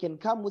thinks she can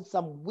come with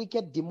some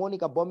wicked,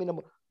 demonic,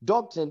 abominable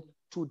doctrine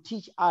to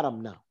teach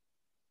Adam now.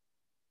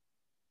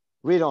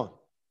 Read on.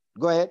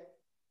 Go ahead.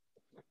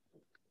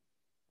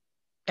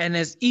 And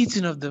has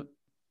eaten of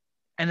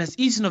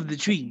the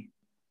tree,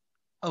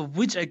 of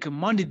which I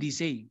commanded thee,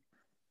 saying,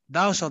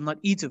 thou shalt not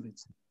eat of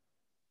it.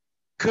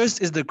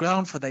 Cursed is the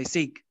ground for thy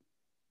sake.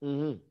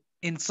 Mm-hmm.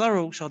 In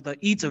sorrow shalt thou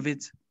eat of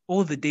it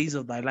all the days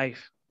of thy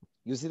life.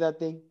 You see that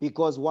thing?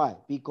 Because why?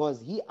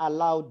 Because he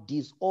allowed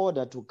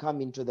disorder to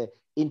come into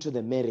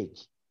the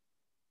marriage.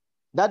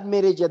 That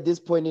marriage at this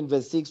point in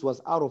verse 6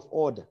 was out of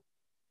order.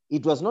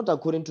 It was not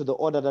according to the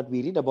order that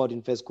we read about in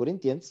 1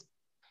 Corinthians.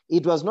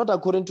 It was not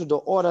according to the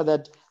order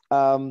that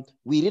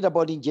we read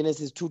about in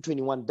Genesis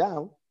 2:21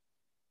 down.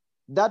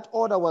 That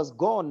order was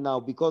gone now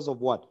because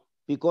of what?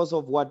 Because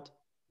of what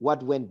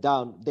went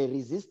down.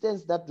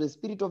 The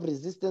spirit of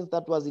resistance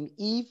that was in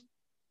Eve,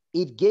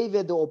 it gave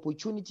her the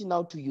opportunity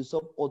now to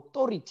usurp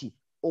authority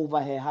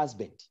over her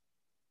husband.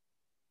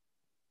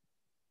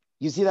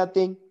 You see that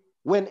thing?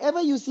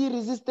 Whenever you see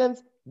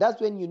resistance,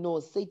 that's when you know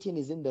Satan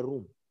is in the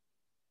room.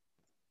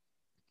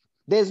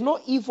 There's no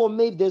if or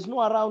maybe, there's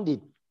no around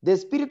it. The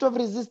spirit of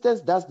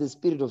resistance, that's the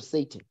spirit of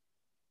Satan.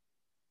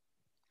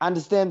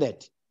 Understand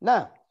that?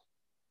 Now,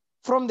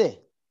 from there,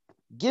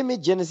 give me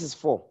Genesis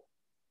 4.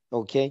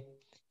 Okay?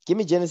 Give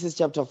me Genesis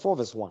chapter 4,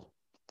 verse 1.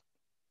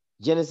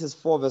 Genesis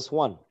 4, verse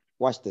 1.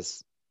 Watch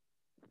this.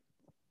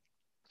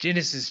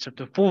 Genesis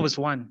chapter 4, verse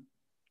 1.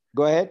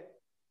 Go ahead.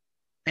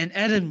 And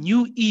Adam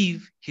knew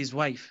Eve, his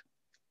wife,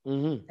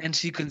 Mm-hmm. and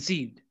she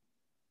conceived,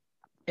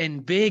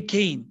 and bare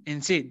Cain,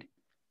 and said,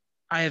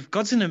 I have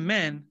gotten a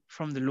man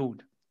from the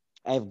Lord.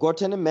 I have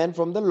gotten a man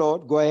from the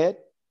Lord. Go ahead.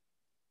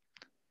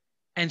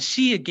 And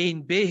she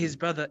again bare his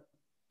brother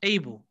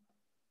Abel.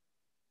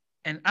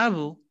 And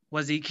Abel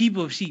was a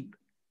keeper of sheep,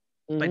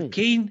 but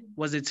Cain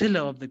was a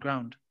tiller of the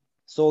ground.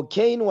 So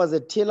Cain was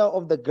a tiller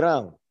of the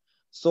ground.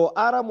 So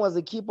Adam was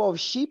a keeper of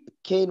sheep.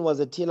 Cain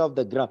was a tiller of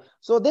the ground.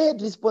 So they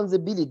had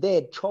responsibility. They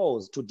had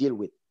chores to deal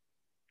with.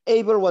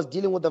 Abel was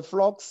dealing with the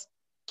flocks.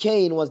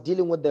 Cain was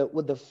dealing with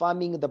the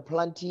farming, the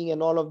planting,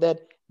 and all of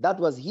that. That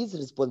was his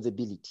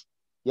responsibility.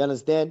 You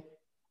understand?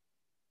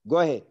 Go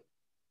ahead.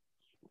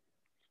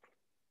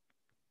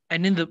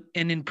 And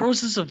in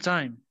process of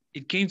time,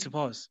 it came to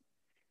pass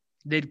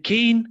that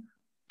Cain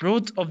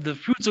brought of the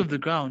fruits of the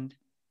ground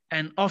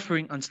an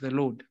offering unto the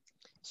Lord.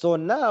 So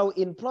now,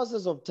 in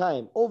process of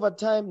time, over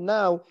time,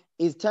 now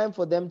is time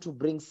for them to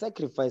bring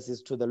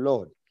sacrifices to the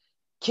Lord.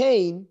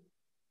 Cain,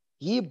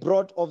 he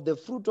brought of the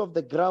fruit of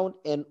the ground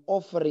an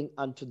offering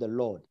unto the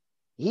Lord.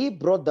 He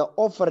brought the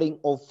offering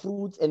of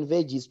fruits and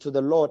veggies to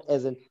the Lord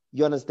as an,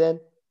 you understand?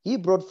 He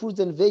brought fruits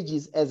and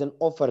veggies as an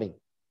offering.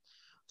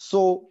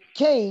 So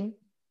Cain,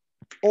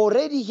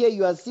 already here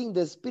you are seeing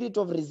the spirit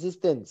of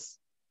resistance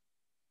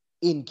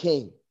in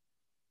Cain.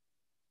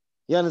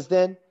 You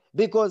understand?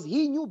 Because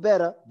he knew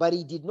better, but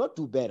he did not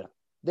do better.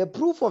 The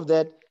proof of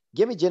that,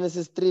 give me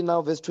Genesis 3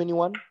 now, verse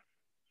 21.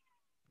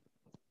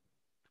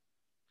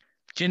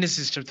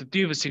 Genesis chapter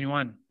 3, verse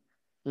 21.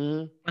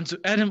 Mm-hmm. Unto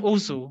Adam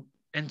also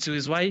and to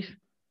his wife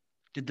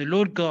did the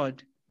Lord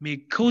God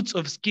make coats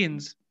of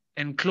skins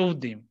and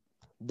clothe them.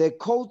 The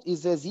coat, it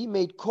says he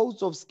made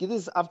coats of skins.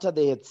 This is after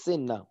they had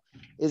sinned now.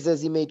 It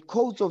says he made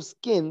coats of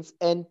skins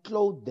and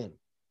clothed them.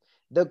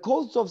 The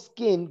coats of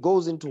skin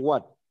goes into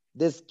what?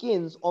 The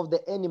skins of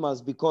the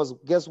animals, because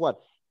guess what?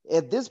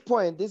 At this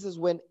point, this is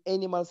when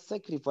animal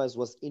sacrifice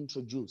was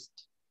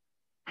introduced.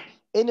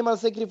 Animal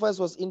sacrifice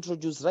was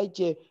introduced right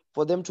here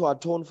for them to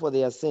atone for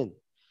their sin.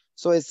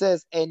 So it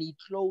says, and he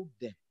clothed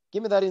them.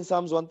 Give me that in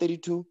Psalms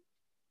 132.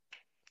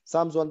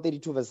 Psalms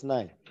 132 verse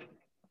 9.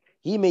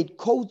 He made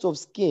coats of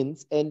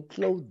skins and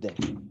clothed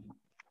them.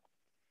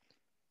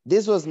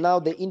 This was now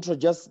the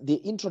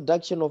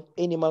introduction of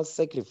animal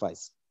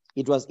sacrifice.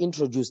 It was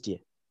introduced here.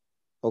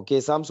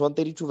 Okay, Psalms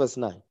 132 verse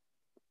 9.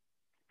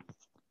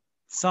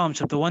 Psalm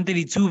chapter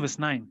 132 verse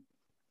 9.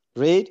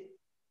 Read.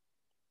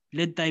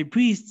 Let thy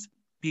priests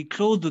be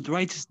clothed with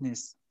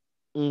righteousness,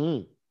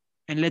 Mm-hmm.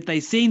 and let thy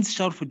saints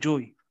shout for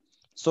joy.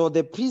 So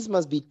the priest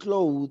must be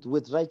clothed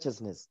with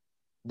righteousness.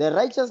 The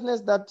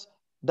righteousness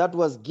that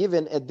was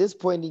given at this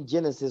point in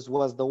Genesis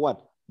was the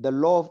what? The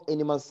law of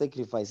animal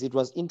sacrifice. It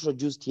was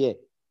introduced here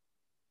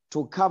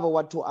to cover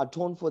what? To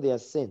atone for their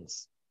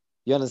sins.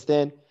 You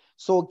understand?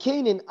 So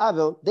Cain and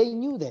Abel, they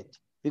knew that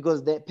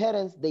because their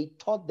parents, they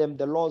taught them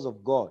the laws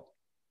of God.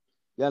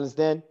 You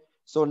understand?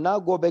 So now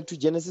go back to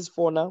Genesis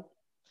 4 now.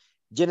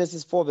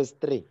 Genesis 4 verse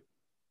 3.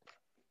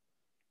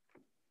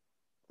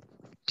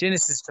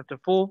 Genesis chapter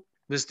 4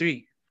 verse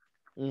 3.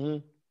 Mm-hmm.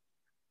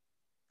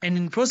 And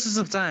in process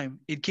of time,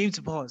 it came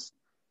to pass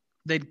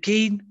that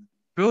Cain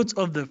brought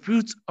of the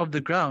fruit of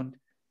the ground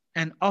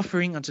an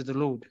offering unto the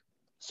Lord.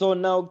 So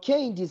now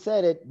Cain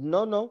decided,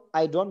 no,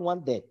 I don't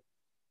want that.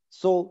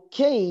 So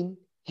Cain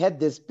had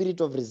the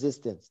spirit of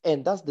resistance,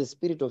 and that's the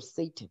spirit of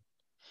Satan,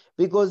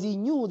 because he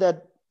knew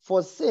that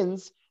for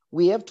sins,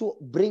 we have to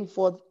bring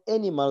forth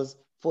animals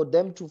for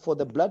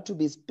the blood to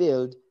be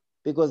spilled,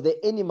 because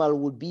the animal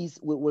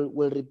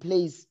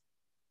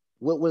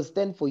will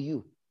stand for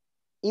you.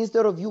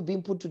 Instead of you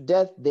being put to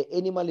death, the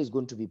animal is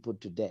going to be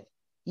put to death.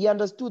 He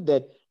understood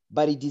that,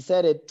 but he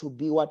decided to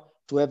be what?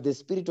 To have the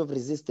spirit of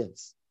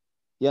resistance.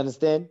 You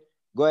understand?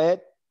 Go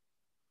ahead.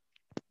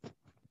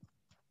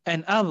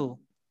 And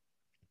Abel,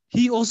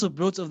 he also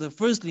brought of the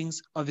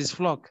firstlings of his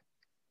flock,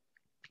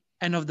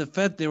 and of the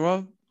fat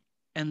thereof,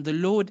 and the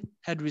Lord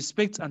had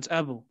respect unto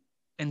Abel,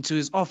 and to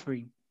his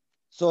offering.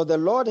 So the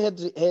Lord had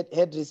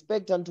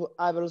respect unto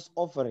Abel's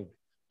offering,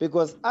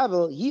 because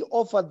Abel, he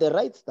offered the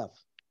right stuff.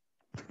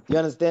 You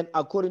understand?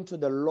 According to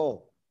the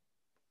law.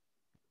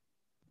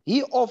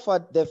 He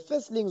offered the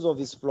firstlings of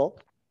his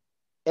flock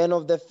and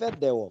of the fat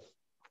thereof.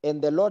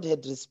 And the Lord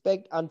had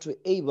respect unto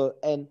Abel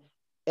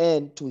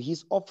and to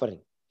his offering.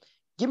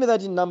 Give me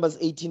that in Numbers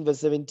 18 verse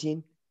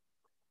 17.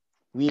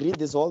 We read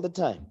this all the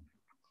time.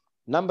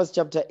 Numbers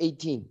chapter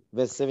 18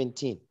 verse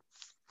 17.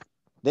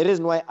 The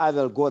reason why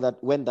Abel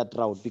went that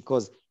route,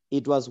 because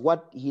it was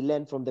what he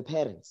learned from the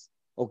parents.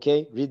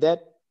 Okay, read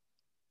that.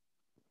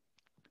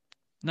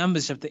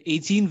 Numbers chapter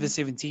 18 verse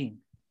 17.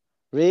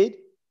 Read.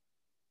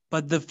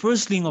 But the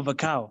firstling of a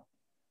cow,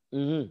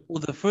 or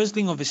the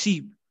firstling of a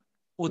sheep,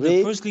 or the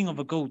Read. firstling of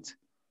a goat,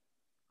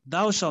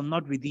 thou shalt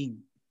not redeem.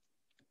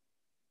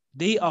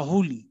 They are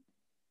holy.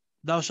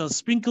 Thou shalt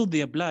sprinkle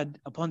their blood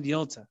upon the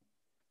altar,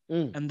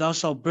 and thou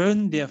shalt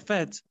burn their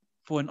fat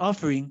for an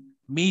offering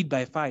made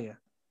by fire,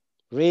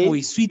 Read. for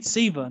a sweet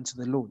savor unto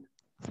the Lord.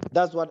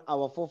 That's what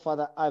our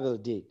forefather Abel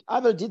did.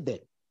 Abel did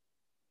that.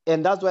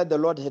 And that's why the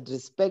Lord had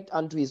respect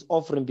unto his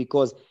offering,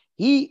 because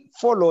he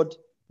followed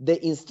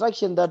the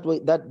instruction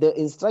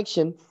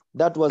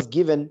that was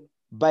given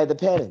by the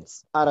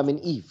parents, Adam and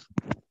Eve.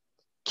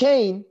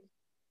 Cain,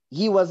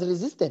 he was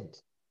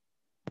resistant.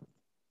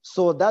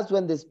 So that's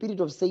when the spirit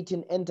of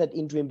Satan entered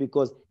into him,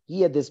 because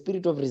he had the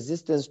spirit of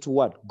resistance to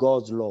what?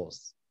 God's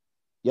laws.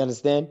 You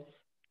understand?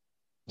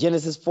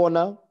 Genesis 4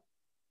 now.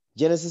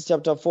 Genesis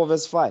chapter 4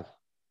 verse 5.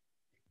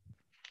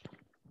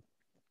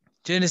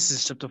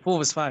 Genesis chapter 4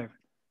 verse 5.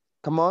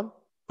 Come on.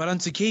 But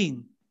unto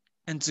Cain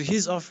and to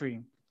his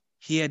offering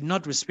he had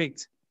not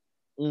respect.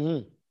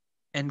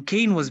 And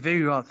Cain was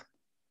very wroth,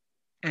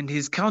 and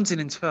his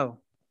countenance fell.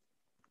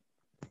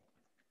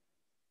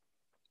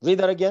 Read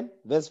that again,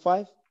 verse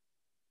 5.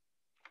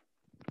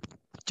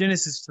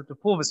 Genesis chapter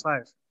 4 verse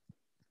 5.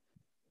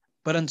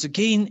 But unto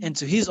Cain and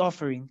to his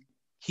offering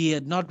he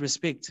had not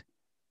respect.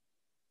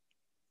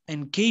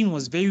 And Cain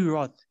was very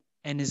wroth,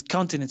 and his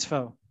countenance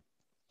fell.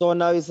 So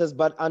now he says,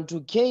 but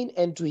unto Cain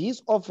and to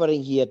his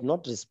offering he had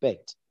not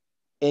respect.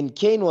 And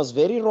Cain was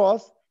very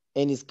wroth,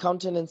 and his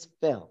countenance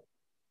fell.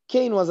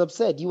 Cain was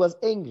upset. He was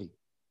angry.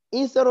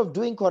 Instead of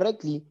doing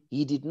correctly,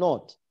 he did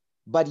not.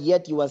 But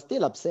yet he was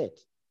still upset.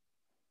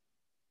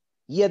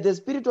 Yet the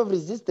spirit of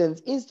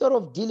resistance, instead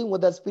of dealing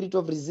with that spirit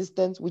of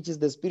resistance, which is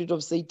the spirit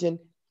of Satan,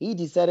 he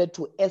decided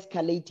to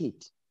escalate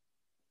it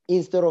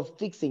instead of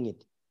fixing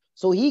it.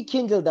 So he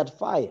kindled that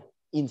fire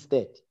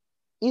instead.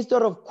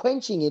 Instead of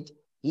quenching it,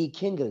 he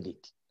kindled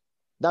it.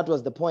 That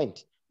was the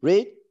point.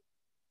 Read.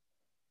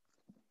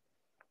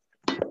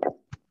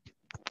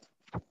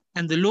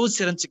 And the Lord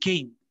said unto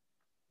Cain,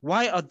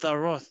 why art thou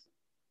wroth?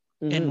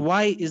 And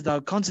why is thy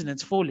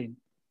countenance fallen?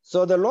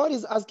 So the Lord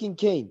is asking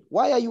Cain,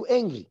 why are you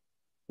angry?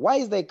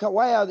 Why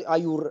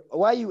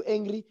are you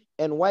angry?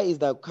 And why is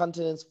thy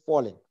countenance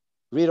fallen?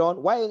 Read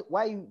on.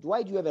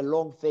 Why do you have a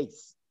long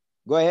face?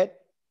 Go ahead.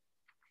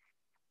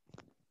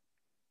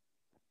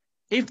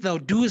 If thou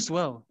doest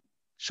well,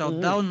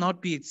 shalt thou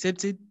not be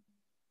accepted?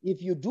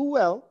 If you do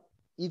well,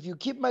 if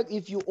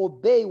you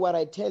obey what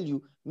I tell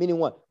you, meaning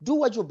what? Do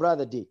what your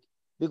brother did,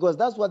 because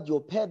that's what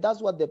your parents,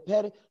 that's what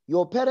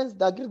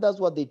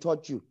they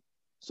taught you.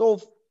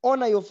 So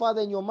honor your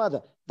father and your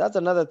mother. That's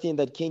another thing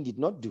that Cain did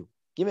not do.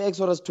 Give me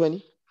Exodus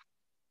 20.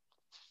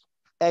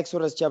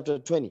 Exodus chapter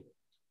 20,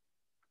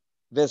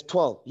 verse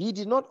 12. He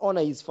did not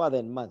honor his father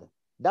and mother.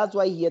 That's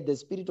why he had the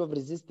spirit of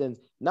resistance.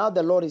 Now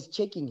the Lord is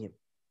checking him.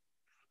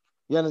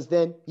 You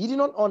understand? He did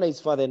not honor his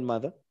father and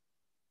mother.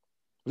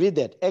 Read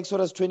that.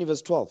 Exodus 20,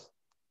 verse 12.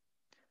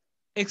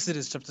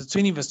 Exodus chapter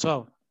 20, verse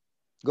 12.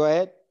 Go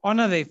ahead.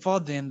 Honor thy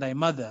father and thy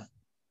mother,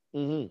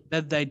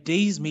 that thy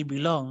days may be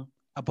long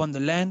upon the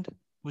land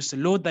which the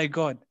Lord thy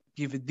God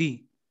giveth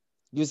thee.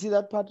 You see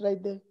that part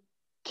right there?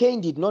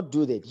 Cain did not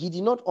do that. He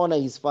did not honor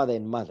his father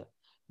and mother.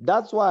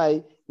 That's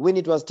why when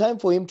it was time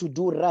for him to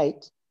do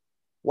right,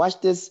 watch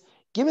this.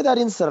 Give me that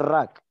in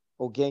Sirach,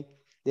 okay?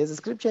 There's a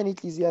scripture in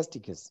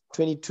Ecclesiasticus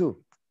 22.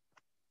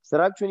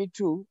 Sirach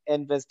 22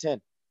 and verse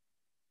 10.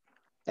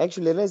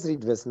 Actually, let's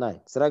read verse 9.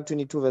 Sirach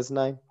 22, verse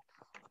 9.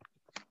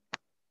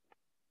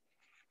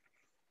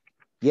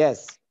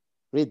 Yes,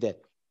 read that.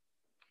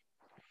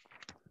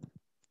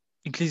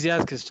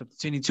 Ecclesiasticus chapter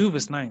 22,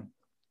 verse 9.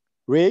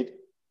 Read.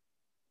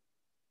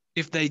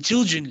 If thy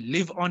children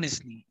live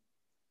honestly.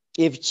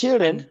 If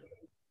children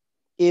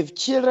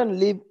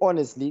live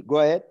honestly, go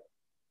ahead.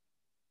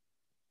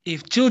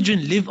 If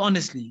children live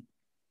honestly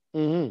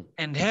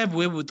and have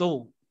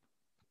wherewithal,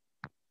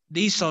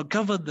 they shall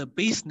cover the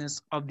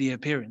baseness of their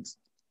parents.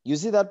 You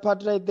see that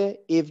part right there?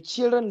 If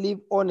children live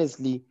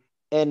honestly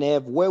and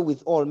have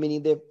wherewithal,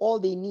 meaning they have all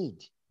they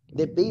need,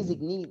 the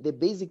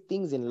basic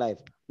things in life,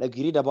 like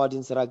you read about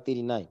in Sirach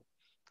 39.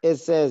 It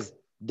says,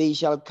 they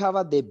shall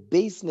cover the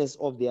baseness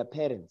of their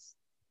parents.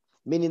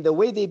 Meaning the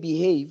way they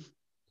behave,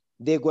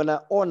 they're going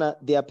to honor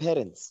their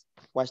parents.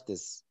 Watch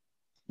this.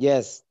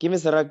 Yes. Give me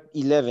Sirach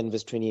 11,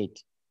 verse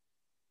 28.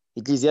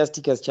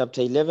 Ecclesiasticus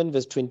chapter 11,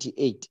 verse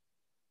 28.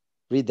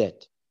 Read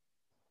that.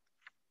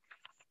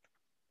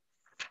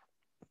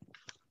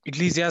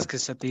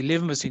 Ecclesiasticus chapter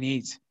 11, verse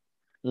 28.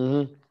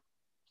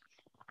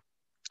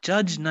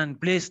 Judge none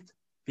blessed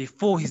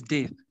before his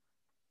death.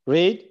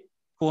 Read.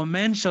 For a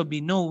man shall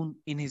be known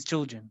in his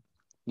children.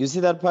 You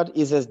see that part?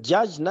 It says,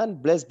 judge none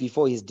blessed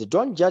before his death.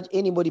 Don't judge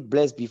anybody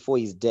blessed before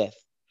his death.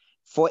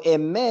 For a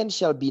man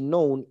shall be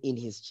known in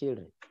his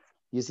children.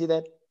 You see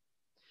that?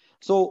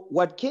 So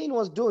what Cain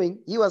was doing,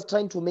 he was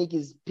trying to make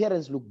his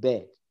parents look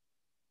bad.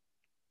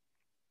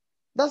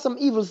 That's some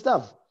evil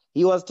stuff.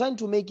 He was trying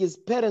to make his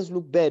parents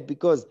look bad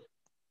because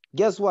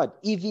guess what?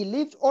 If he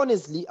lived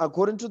honestly,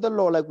 according to the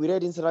law, like we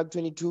read in Sirach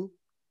 22,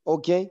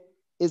 okay,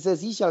 it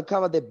says he shall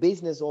cover the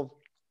baseness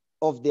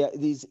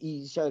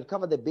he shall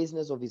cover the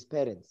business of his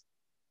parents.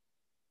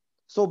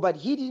 So, but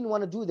he didn't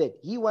want to do that.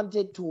 He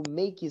wanted to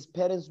make his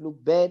parents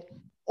look bad.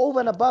 Over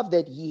and above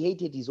that, he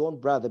hated his own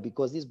brother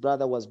because his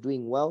brother was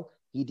doing well.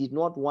 He didn't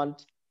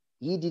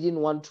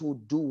want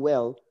to do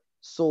well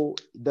so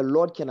the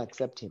Lord can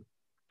accept him.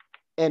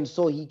 And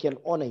so he can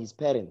honor his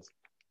parents.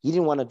 He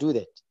didn't want to do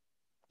that.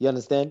 You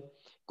understand?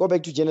 Go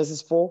back to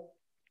Genesis 4.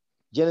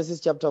 Genesis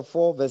chapter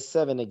 4, verse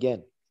 7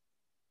 again.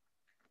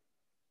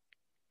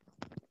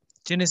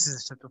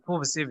 Genesis chapter 4,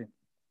 verse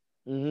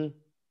 7.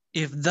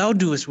 If thou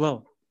doest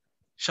well,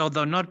 shalt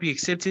thou not be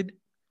accepted?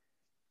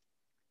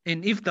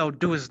 And if thou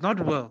doest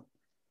not well,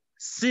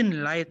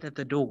 sin lieth at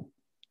the door.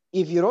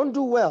 If you don't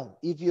do well,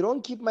 if you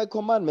don't keep my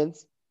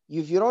commandments,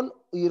 if you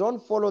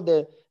don't follow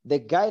the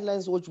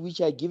guidelines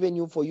which I given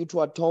you for you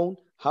to atone,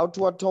 how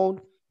to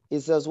atone, it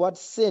says what?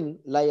 Sin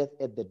lieth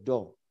at the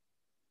door.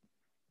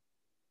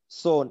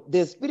 So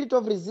the spirit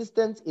of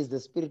resistance is the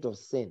spirit of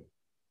sin.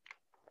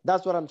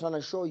 That's what I'm trying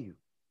to show you.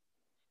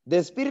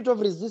 The spirit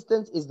of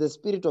resistance is the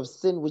spirit of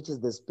sin, which is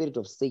the spirit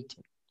of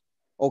Satan.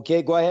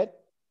 Okay, go ahead.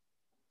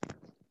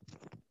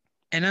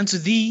 And unto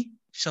thee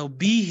shall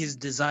be his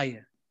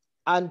desire.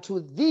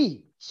 Unto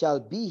thee shall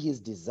be his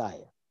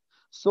desire.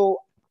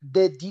 So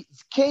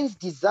Cain's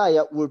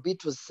desire will be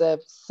to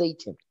serve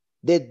Satan.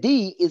 The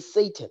thee is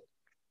Satan.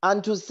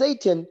 Unto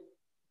Satan,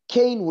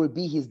 Cain will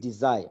be his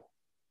desire.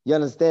 You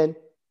understand?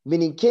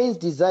 Meaning Cain's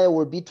desire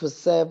will be to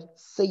serve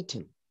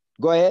Satan.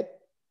 Go ahead.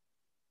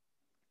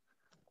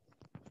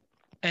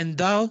 And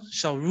thou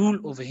shalt rule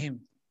over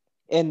him.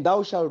 And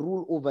thou shalt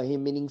rule over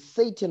him, meaning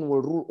Satan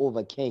will rule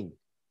over Cain.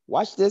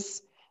 Watch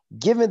this.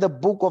 Give me the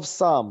book of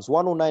Psalms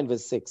 109,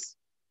 verse 6.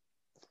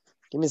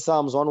 Give me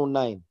Psalms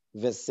 109,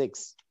 verse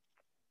 6.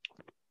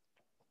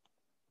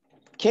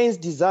 Cain's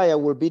desire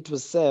will be to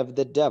serve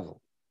the devil.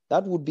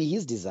 That would be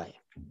his desire.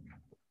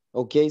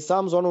 Okay,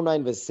 Psalms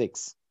 109, verse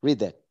 6. Read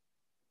that.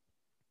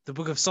 The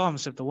book of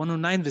Psalms, chapter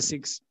 109, verse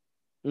 6.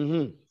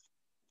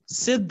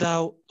 set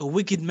thou a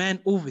wicked man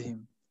over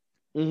him,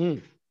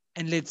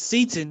 and let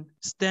Satan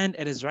stand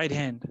at his right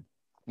hand.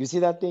 You see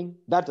that thing?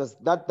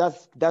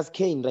 That's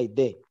Cain right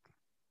there.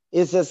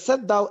 It says,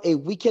 set thou a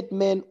wicked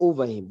man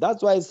over him.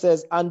 That's why it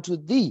says, unto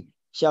thee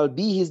shall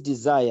be his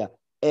desire,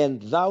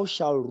 and thou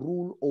shalt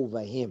rule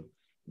over him.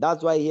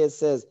 That's why here it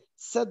says,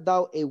 set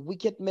thou a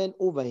wicked man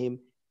over him,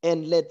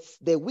 and let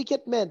the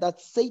wicked man,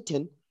 that's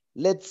Satan,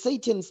 let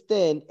Satan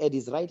stand at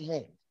his right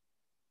hand.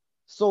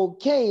 So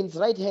Cain's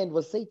right hand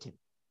was Satan.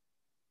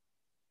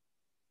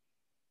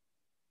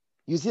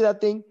 You see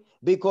that thing?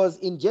 Because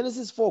in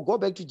Genesis 4, go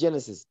back to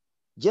Genesis.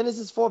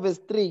 Genesis 4 verse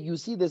 3, you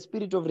see the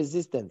spirit of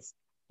resistance.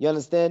 You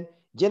understand?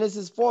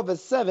 Genesis 4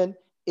 verse 7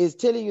 is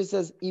telling you,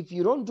 says, if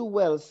you don't do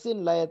well,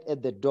 sin lieth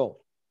at the door.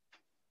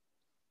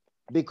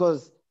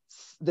 Because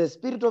the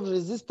spirit of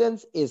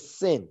resistance is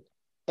sin.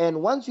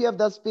 And once you have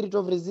that spirit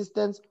of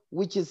resistance,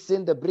 which is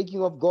sin, the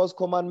breaking of God's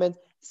commandments,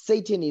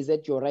 Satan is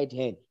at your right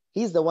hand.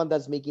 He's the one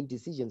that's making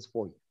decisions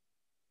for you.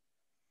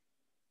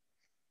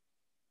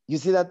 You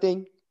see that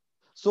thing?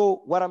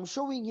 So what I'm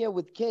showing here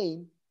with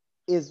Cain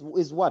is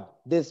what?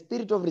 The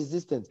spirit of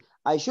resistance.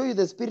 I show you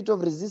the spirit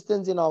of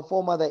resistance in our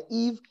foremother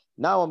Eve.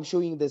 Now I'm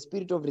showing the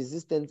spirit of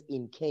resistance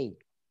in Cain.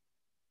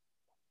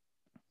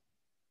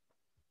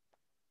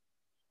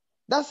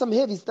 That's some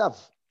heavy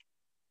stuff.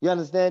 You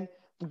understand?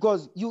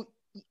 Because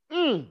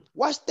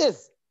watch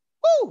this.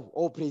 Woo!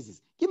 Oh,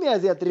 praises. Give me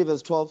Isaiah 3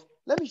 verse 12.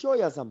 Let me show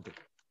you something.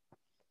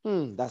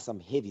 That's some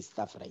heavy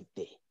stuff right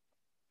there.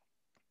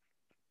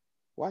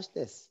 Watch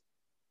this.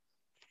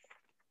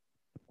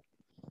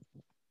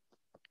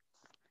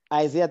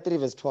 Isaiah 3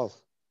 verse 12.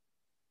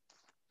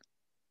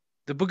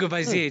 The book of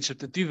Isaiah,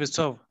 chapter 3, verse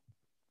 12.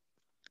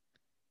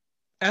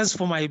 As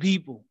for my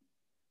people,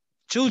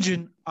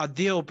 children are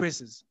their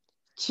oppressors.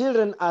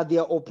 Children are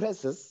their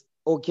oppressors,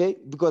 okay?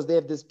 Because they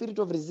have the spirit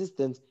of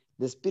resistance,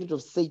 the spirit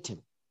of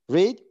Satan.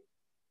 Read.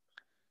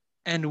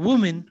 And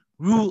women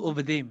rule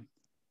over them.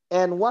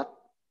 And what?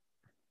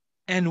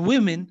 And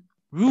women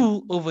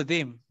rule over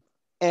them.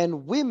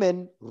 And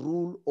women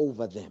rule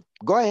over them.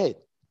 Go ahead.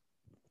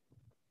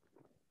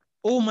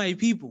 O my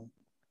people,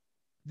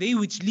 they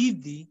which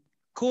leave thee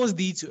cause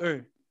thee to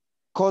err.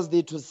 Cause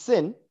thee to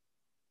sin.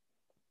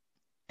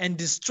 And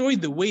destroy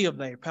the way of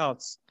thy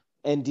paths.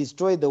 And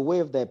destroy the way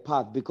of thy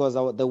path, because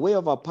the way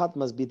of our path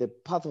must be the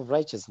path of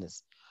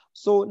righteousness.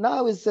 So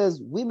now it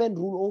says women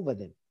rule over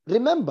them.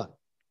 Remember,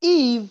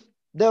 Eve,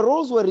 the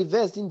roles were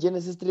reversed in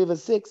Genesis 3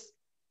 verse 6.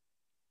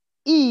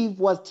 Eve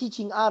was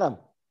teaching Adam.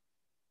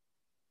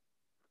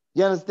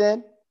 You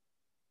understand?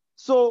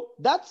 So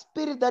that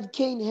spirit that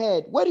Cain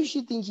had, where do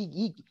you think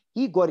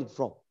he got it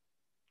from?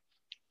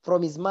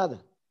 From his mother.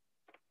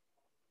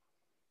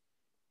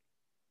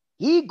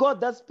 He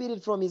got that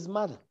spirit from his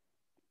mother.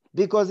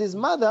 Because his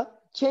mother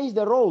changed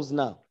the roles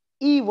now.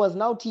 Eve was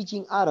now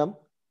teaching Adam.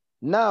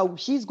 Now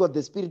she's got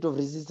the spirit of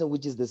resistance,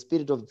 which is the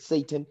spirit of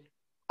Satan.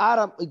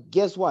 Adam,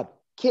 guess what?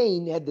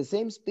 Cain had the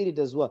same spirit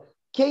as well.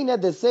 Cain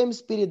had the same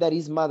spirit that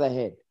his mother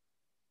had.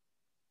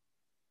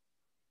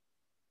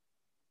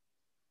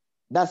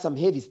 That's some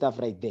heavy stuff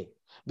right there.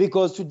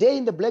 Because today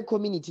in the black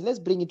community, let's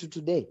bring it to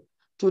today.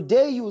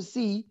 Today you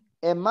see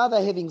a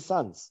mother having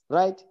sons,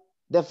 right?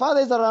 The father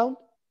is around,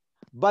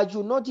 but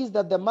you notice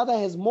that the mother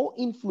has more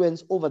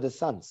influence over the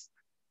sons.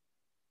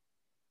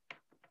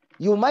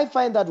 You might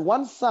find that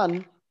one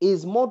son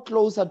is more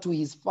closer to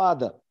his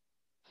father.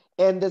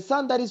 And the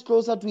son that is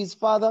closer to his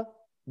father,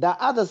 the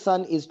other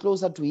son is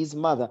closer to his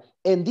mother.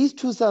 And these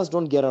two sons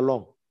don't get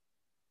along.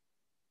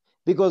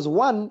 Because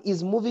one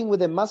is moving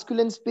with a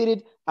masculine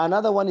spirit,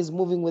 another one is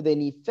moving with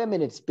an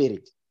effeminate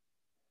spirit.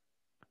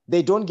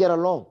 They don't get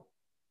along.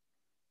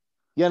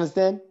 You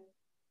understand?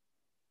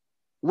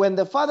 When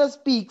the father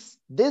speaks,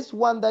 this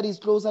one that is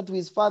closer to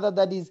his father,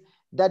 that is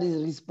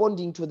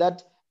responding to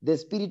that, the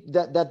spirit,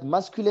 that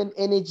masculine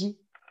energy,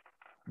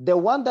 the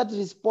one that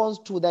responds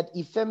to that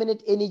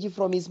effeminate energy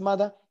from his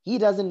mother, he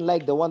doesn't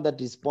like the one that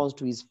responds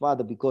to his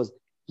father because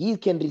he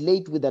can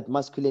relate with that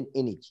masculine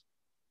energy.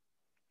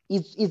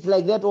 It's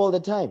like that all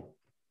the time.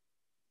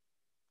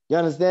 You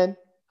understand?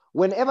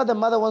 Whenever the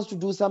mother wants to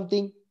do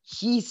something,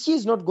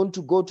 she's not going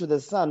to go to the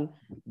son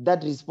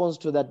that responds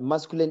to that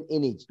masculine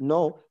energy.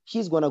 No,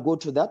 she's going to go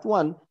to that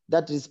one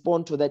that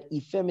responds to that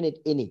effeminate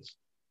energy.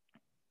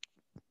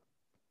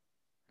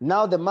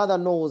 Now the mother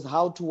knows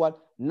how to what?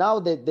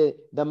 Now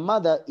the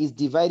mother is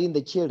dividing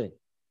the children.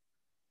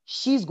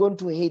 She's going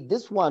to hate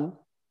this one,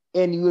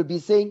 and you will be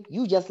saying,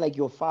 you just like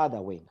your father,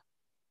 Wayne.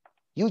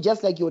 You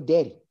just like your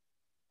daddy.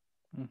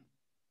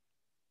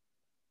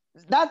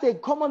 That's a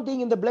common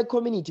thing in the black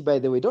community, by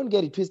the way. Don't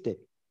get it twisted.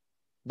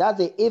 That's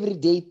an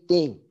everyday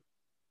thing.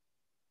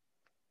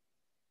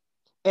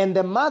 And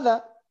the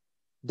mother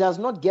does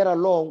not get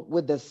along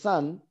with the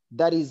son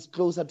that is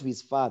closer to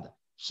his father.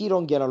 She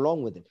don't get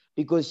along with him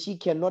because she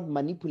cannot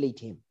manipulate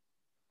him.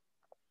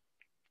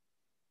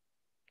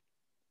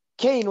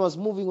 Cain was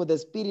moving with the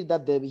spirit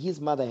that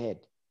his mother had.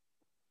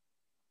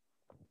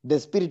 The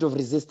spirit of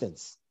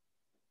resistance.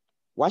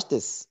 Watch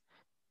this.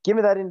 Give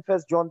me that in 1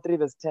 John 3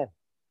 verse 10.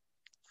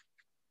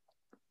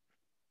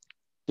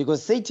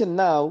 Because Satan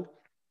now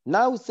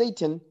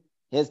Satan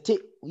has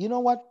taken, you know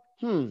what?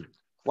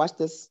 Watch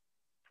this.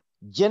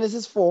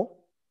 Genesis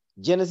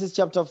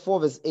chapter 4,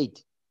 verse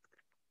 8.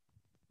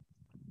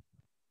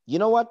 You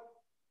know what?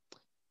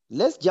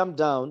 Let's jump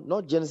down,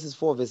 not Genesis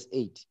 4, verse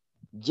 8.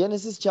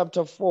 Genesis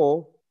chapter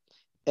 4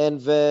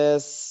 and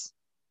verse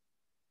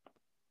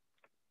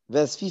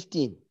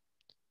 15.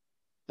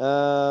 You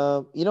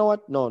know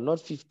what? No,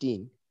 not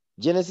 15.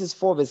 Genesis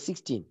 4, verse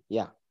 16.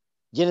 Yeah.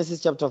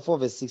 Genesis chapter 4,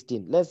 verse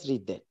 16. Let's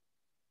read that.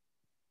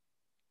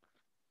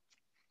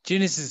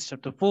 Genesis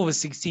chapter 4, verse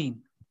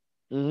 16.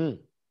 Mm-hmm.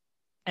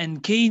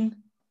 And Cain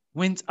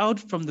went out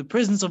from the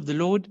presence of the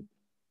Lord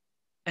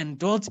and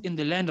dwelt in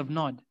the land of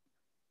Nod,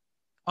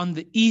 on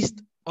the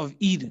east of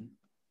Eden.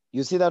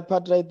 You see that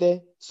part right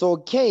there? So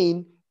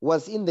Cain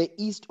was in the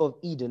east of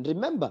Eden.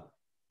 Remember,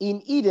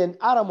 in Eden,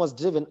 Adam was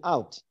driven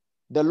out.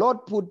 The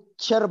Lord put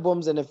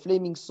cherubims and a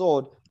flaming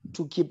sword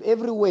to keep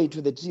every way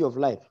to the tree of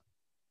life.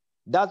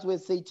 That's where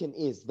Satan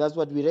is. That's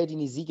what we read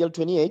in Ezekiel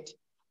 28.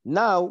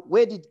 Now,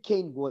 where did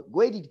Cain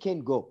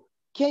go?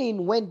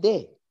 Cain went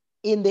there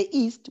in the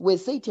east where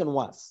Satan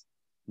was.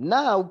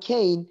 Now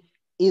Cain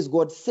is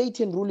got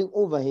Satan ruling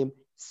over him.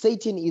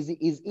 Satan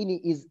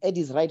is at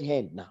his right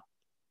hand now.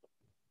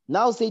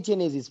 Now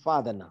Satan is his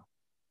father now,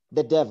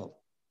 the devil.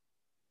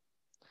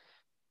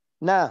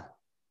 Now,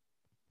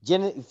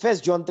 1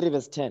 John 3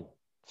 verse 10.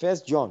 1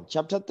 John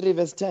chapter 3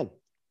 verse 10.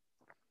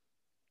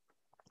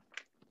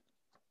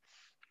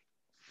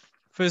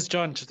 1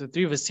 John chapter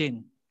 3 verse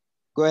 10.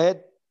 Go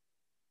ahead.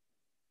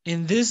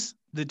 In this,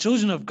 the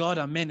children of God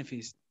are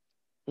manifest,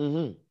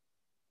 Mm-hmm.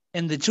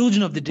 and the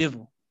children of the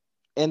devil.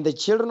 And the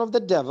children of the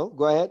devil,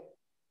 go ahead.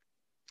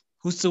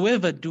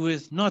 Whosoever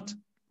doeth not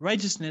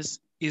righteousness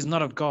is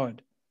not of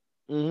God.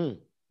 Mm-hmm.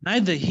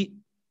 Neither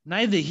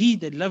he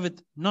that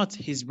loveth not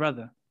his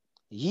brother.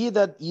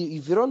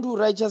 If you don't do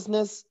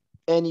righteousness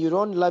and you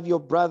don't love your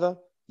brother,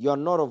 you're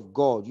not of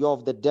God, you're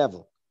of the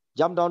devil.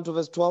 Jump down to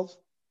verse 12.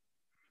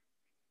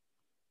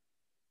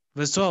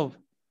 Verse 12.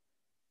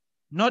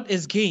 Not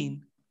as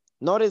Cain.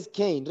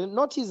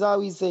 Notice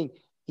how he's saying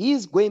he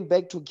is going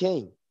back to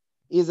Cain.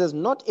 He says,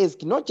 not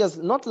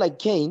like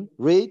Cain.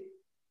 Read.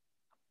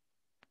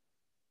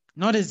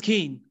 Not as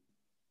Cain,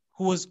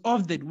 who was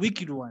of that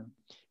wicked one.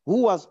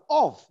 Who was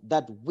of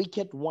that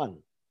wicked one.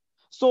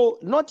 So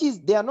notice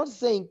they are not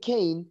saying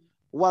Cain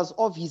was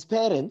of his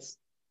parents,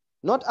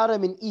 not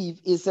Adam and Eve.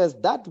 It says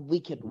that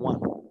wicked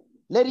one.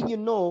 Letting you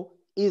know,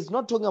 it's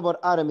not talking about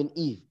Adam and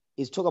Eve.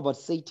 It's talking about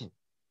Satan.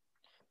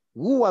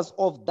 Who was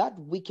of that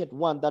wicked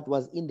one that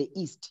was in the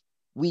east,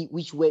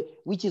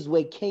 which is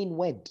where Cain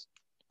went.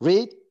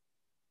 Read.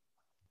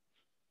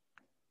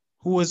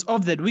 Who was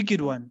of that wicked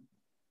one,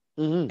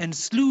 Mm-hmm. and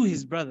slew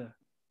his brother.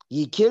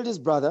 He killed his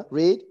brother.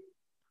 Read.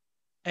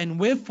 And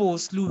wherefore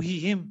slew he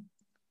him?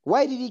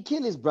 Why did he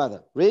kill his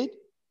brother? Read.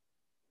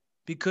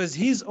 Because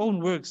his own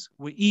works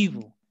were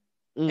evil,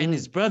 Mm-hmm. and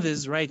his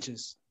brother's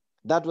righteous.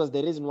 That was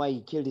the reason why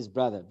he killed his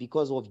brother,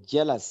 because of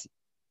jealousy.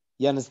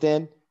 You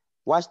understand?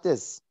 Watch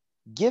this.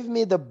 Give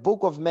me the book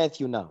of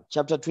Matthew now,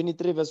 chapter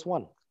 23, verse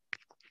 1.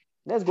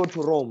 Let's go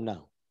to Rome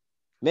now.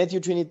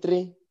 Matthew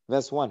 23,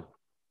 verse 1.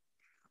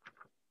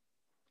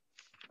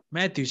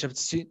 Matthew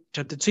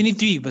chapter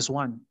 23, verse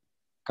 1.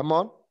 Come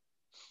on.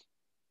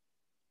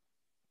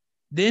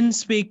 Then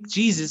spake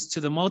Jesus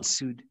to the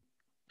multitude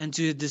and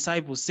to his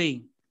disciples,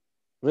 saying,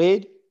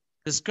 Read.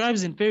 The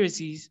scribes and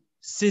Pharisees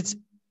sit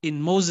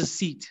in Moses'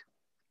 seat.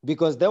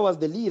 Because there was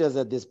the leaders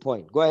at this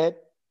point. Go ahead.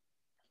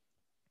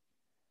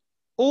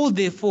 All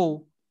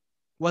therefore,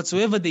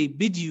 whatsoever they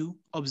bid you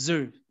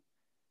observe,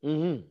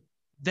 Mm-hmm.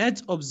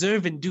 that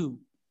observe and do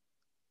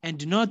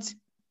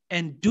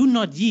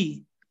not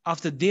ye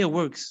after their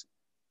works,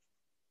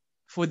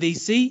 for they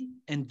say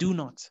and do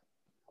not.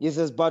 He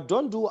says, but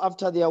don't do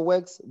after their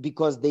works,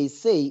 because they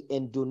say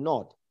and do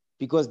not,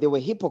 because they were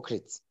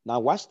hypocrites. Now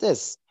watch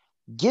this.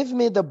 Give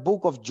me the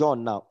book of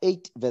John now,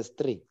 8 verse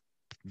 3.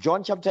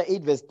 John chapter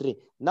 8 verse 3.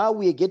 Now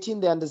we are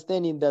getting the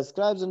understanding that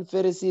scribes and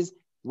Pharisees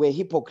were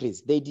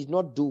hypocrites. They did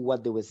not do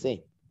what they were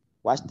saying.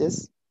 Watch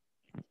this.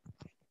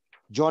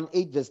 John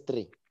 8 verse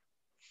 3.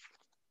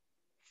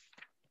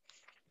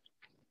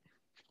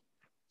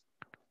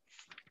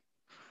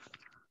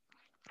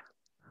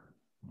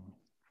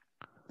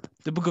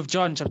 The book of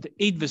John chapter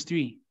 8 verse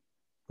 3.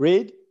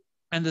 Read.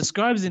 And the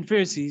scribes and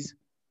Pharisees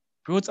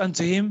brought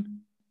unto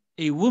him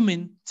a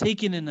woman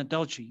taken in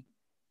adultery.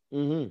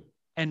 Mm-hmm.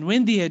 And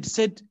when they had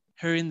set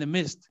her in the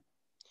midst.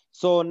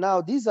 So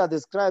now these are the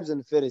scribes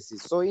and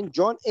Pharisees. So in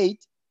John 8,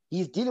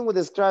 he's dealing with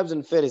the scribes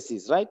and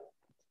Pharisees, right?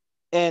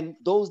 And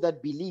those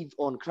that believed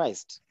on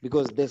Christ.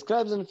 Because the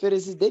scribes and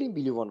Pharisees, they didn't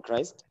believe on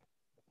Christ.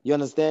 You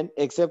understand?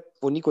 Except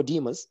for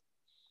Nicodemus.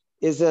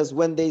 It says,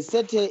 when they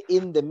set her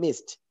in the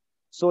midst.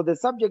 So the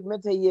subject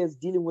matter here is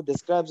dealing with the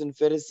scribes and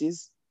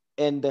Pharisees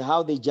and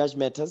how they judge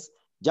matters.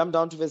 Jump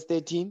down to verse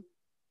 13.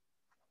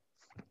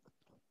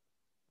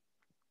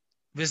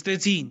 Verse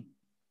 13.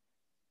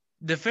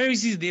 The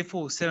Pharisees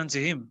therefore said unto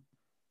him,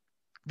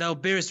 Thou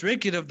bearest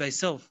record of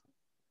thyself.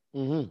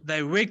 Mm-hmm.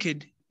 Thy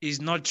record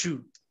is not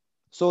true.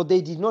 So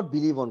they did not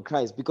believe on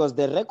Christ because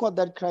the record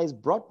that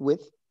Christ brought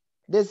with,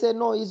 they said,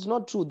 no, it's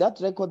not true. That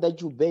record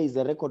that you bear is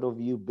a record of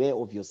you bear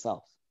of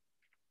yourself.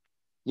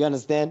 You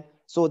understand?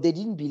 So they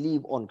didn't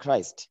believe on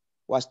Christ.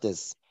 Watch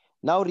this.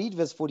 Now read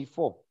verse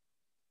 44.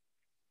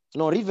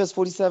 No, read verse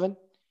 47.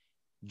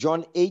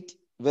 John 8,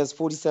 verse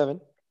 47.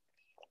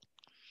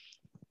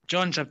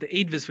 John chapter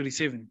 8, verse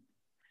 47.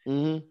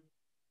 Mm-hmm.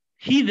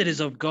 He that is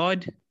of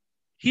God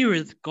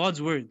heareth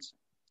God's words.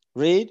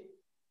 Read.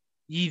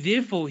 Ye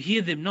therefore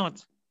hear them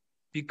not,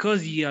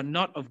 because ye are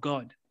not of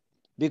God.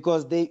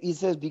 Because he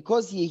says,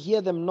 because ye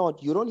hear them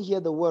not, you don't hear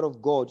the word of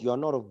God, you are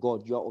not of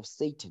God, you are of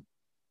Satan.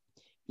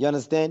 You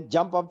understand?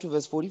 Jump up to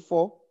verse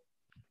 44.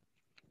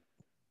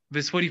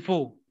 Verse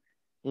 44.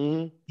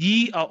 Mm-hmm.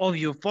 Ye are of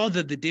your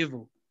father the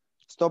devil.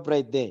 Stop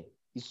right there.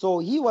 So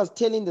he was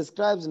telling the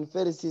scribes and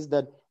Pharisees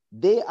that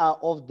they are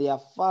of their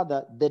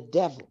father, the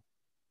devil.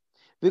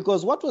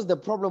 Because what was the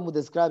problem with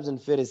the scribes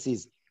and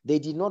Pharisees? They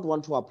did not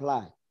want to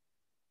apply.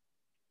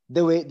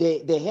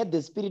 They had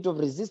the spirit of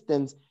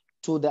resistance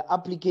to the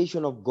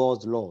application of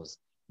God's laws.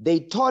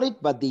 They taught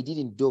it, but they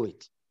didn't do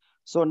it.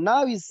 So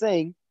now he's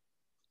saying,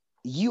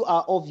 you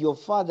are of your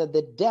father,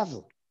 the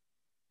devil.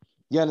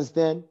 You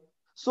understand?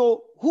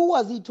 So who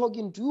was he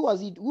talking to? Who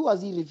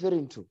was he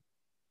referring to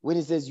when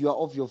he says you are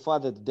of your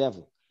father, the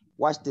devil?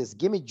 Watch this.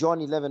 Give me John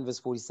 11, verse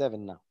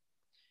 47 now.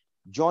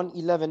 John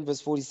 11,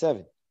 verse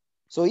 47.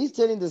 So he's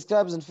telling the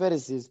scribes and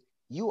Pharisees,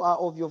 you are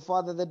of your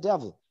father, the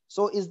devil.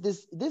 So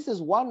this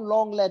is one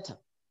long letter.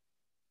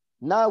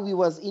 Now we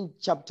was in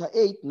chapter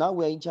 8. Now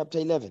we're in chapter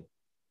 11.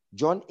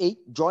 John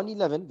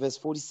 11, verse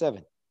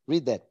 47.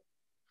 Read that.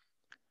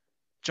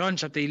 John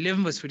chapter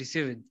 11, verse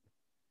 47.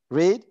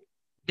 Read.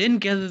 Then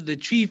gathered the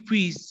chief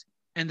priests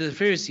and the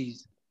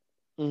Pharisees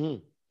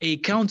a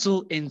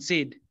council and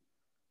said,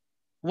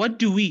 what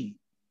do we?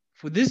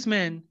 For this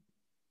man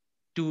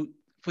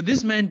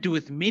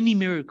doeth many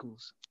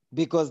miracles.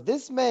 Because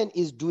this man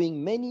is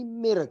doing many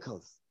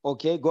miracles.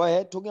 Okay, go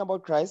ahead. Talking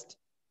about Christ.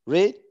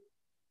 Read.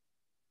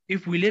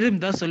 If we let him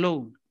thus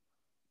alone,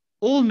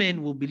 all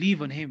men will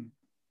believe on him.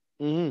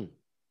 And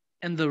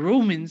the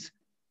Romans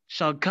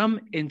shall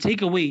come and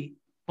take away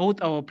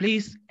both our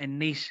place and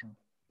nation.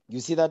 You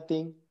see that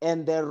thing?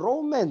 And the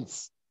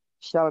Romans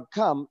shall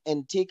come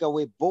and take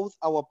away both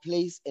our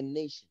place and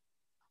nation.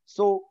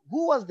 So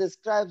who was the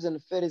scribes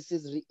and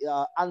Pharisees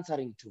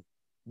answering to?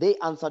 They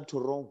answered to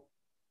Rome.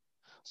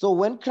 So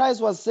when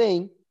Christ was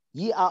saying,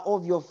 ye are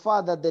of your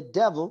father, the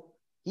devil,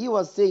 he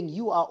was saying,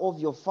 you are of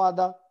your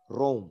father,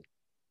 Rome.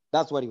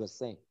 That's what he was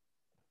saying.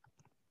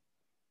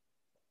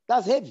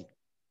 That's heavy.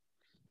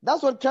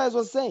 That's what Christ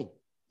was saying.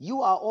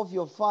 You are of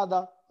your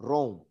father,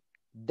 Rome,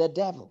 the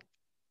devil.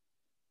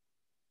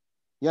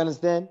 You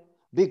understand?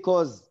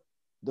 Because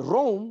the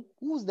Rome,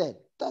 who's that?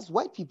 That's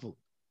white people.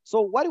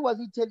 So what was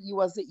he telling? He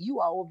was saying,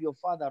 you are of your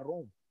father,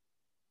 Rome.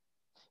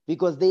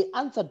 Because they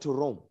answered to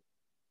Rome.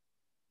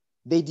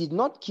 They did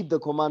not keep the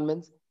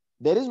commandments.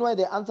 The reason why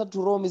they answered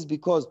to Rome is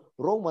because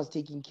Rome was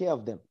taking care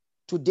of them.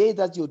 Today,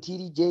 that's your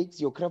TD Jakes,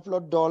 your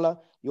Creflo Dollar,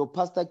 your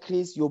Pastor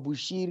Chris, your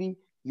Bushiri,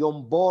 your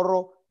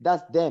Mboro.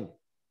 That's them.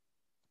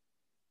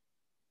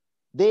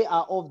 They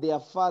are of their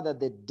father,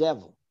 the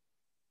devil.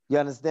 You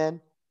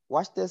understand?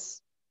 Watch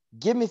this.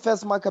 Give me 1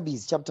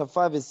 Maccabees chapter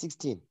 5 verse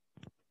 16.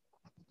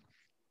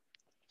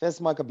 1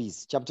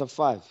 Maccabees chapter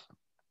 5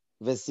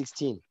 verse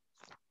 16.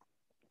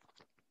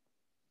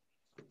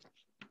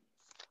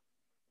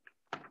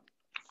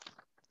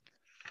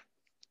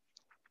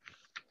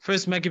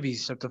 First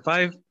Maccabees chapter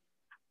 5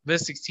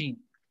 verse 16.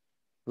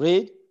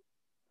 Read.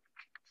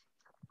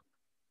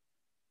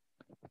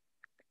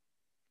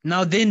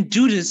 Now then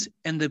Judas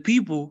and the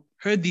people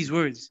heard these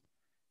words.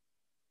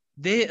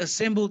 They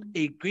assembled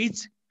a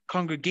great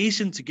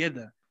congregation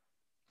together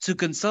to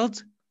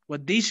consult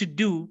what they should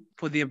do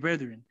for their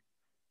brethren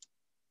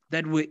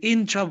that were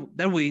in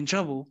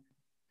trouble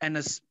and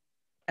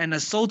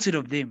assaulted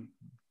of them.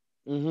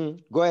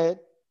 Go ahead.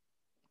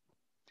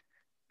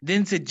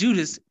 Then said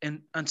Judas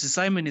unto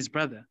Simon his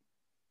brother,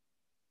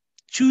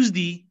 choose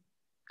thee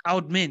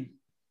out men,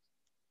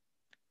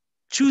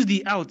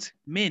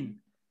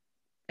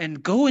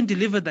 and go and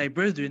deliver thy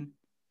brethren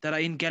that are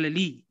in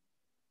Galilee.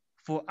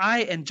 For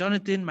I and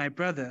Jonathan my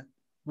brother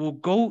will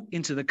go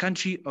into the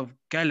country of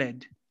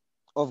Galilee.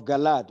 Of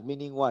Galad,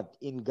 meaning what?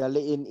 In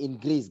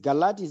Greece.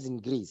 Galad is in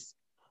Greece.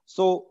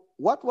 So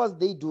what was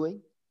they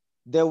doing?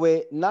 They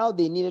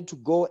needed to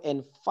go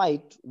and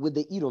fight with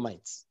the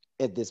Edomites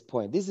at this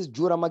point. This is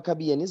Jura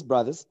Maccabee and his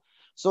brothers.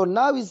 So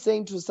now he's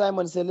saying to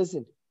Simon, say,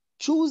 listen,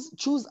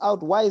 choose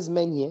out wise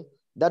men here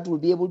that will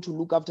be able to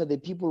look after the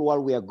people while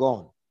we are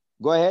gone.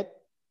 Go ahead.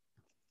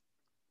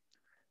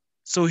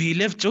 So he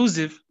left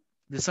Joseph,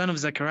 the son of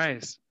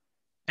Zacharias,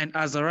 and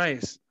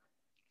Azarias,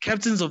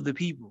 captains of the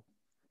people,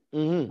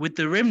 with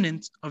the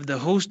remnant of the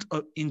host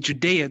in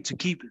Judea to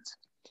keep it.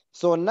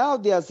 So now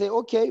they are saying,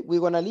 okay, we're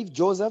going to leave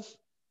Joseph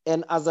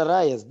and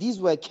Azarias. These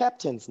were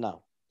captains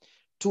now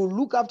to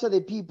look after the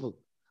people.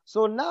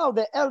 So now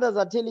the elders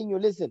are telling you,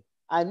 listen,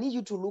 I need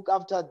you to look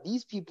after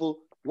these people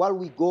while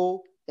we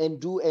go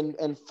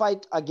and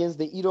fight against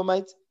the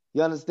Edomites,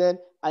 you understand?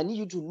 I need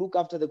you to look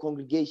after the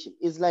congregation.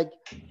 It's like,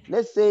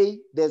 let's say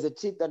there's a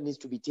trip that needs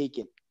to be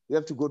taken. You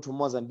have to go to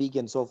Mozambique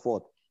and so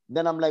forth.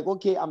 Then I'm like,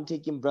 okay, I'm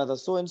taking brother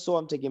so-and-so,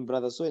 I'm taking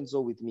brother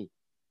so-and-so with me.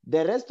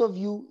 The rest of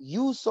you,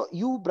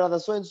 you brother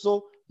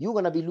so-and-so, you're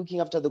going to be looking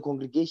after the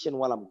congregation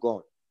while I'm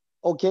gone.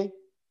 Okay?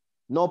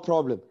 No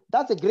problem.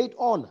 That's a great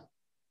honor.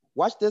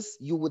 Watch this.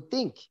 You would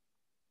think.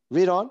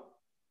 Read on.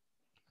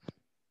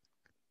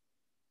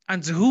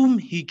 And to whom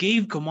he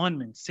gave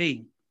commandments,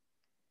 saying,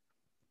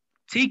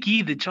 take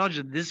ye the charge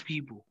of this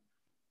people,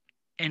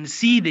 and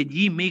see that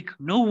ye make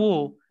no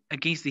war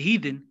against the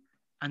heathen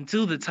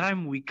until the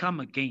time we come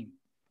again.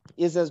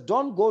 It says,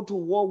 don't go to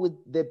war with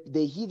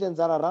the heathens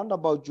that are round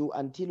about you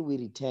until we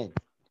return.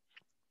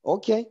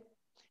 Okay.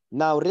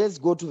 Now let's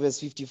go to verse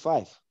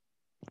 55.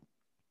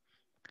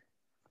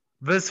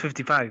 Verse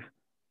 55.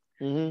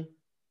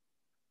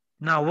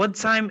 Now what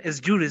time is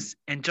Judas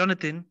and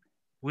Jonathan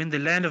were in the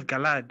land of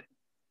Galilee,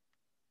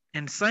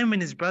 and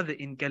Simon his brother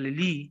in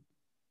Galilee,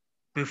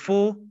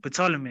 before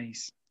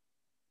Ptolemais.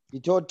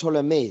 Before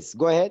Ptolemais.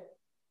 Go ahead.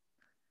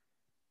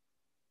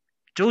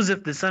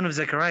 Joseph the son of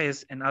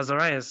Zacharias and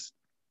Azarias,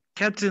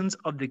 captains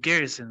of the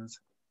garrisons,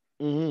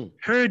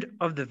 heard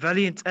of the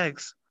valiant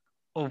acts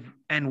of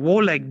and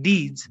warlike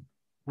deeds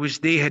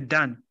which they had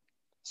done.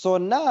 So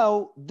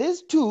now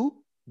these two,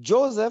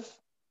 Joseph,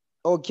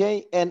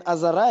 okay, and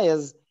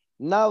Azarias,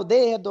 now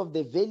they heard of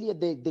the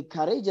valiant, the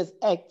courageous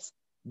acts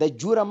that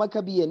Judah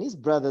Maccabee and his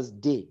brothers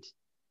did.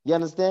 You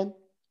understand?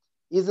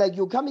 It's like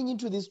you're coming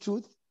into this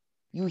truth.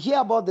 You hear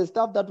about the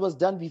stuff that was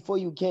done before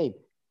you came.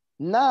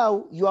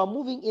 Now you are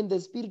moving in the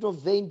spirit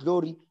of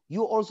vainglory.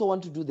 You also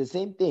want to do the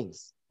same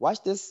things.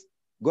 Watch this.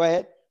 Go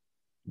ahead.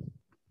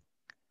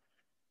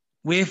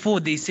 Wherefore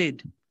they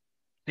said,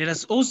 let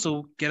us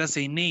also get us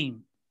a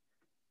name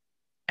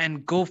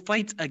and go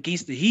fight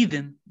against the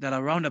heathen that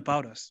are round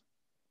about us.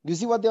 You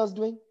see what they was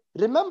doing?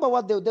 Remember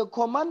what the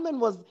commandment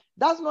was.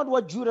 That's not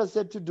what Judah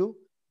said to do.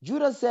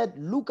 Judah said,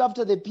 look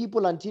after the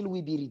people until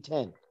we be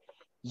returned.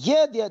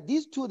 Yeah,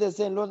 these two, they're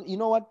saying, Lord, you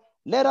know what?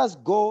 Let us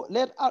go.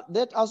 Let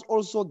us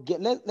also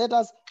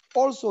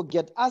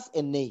get us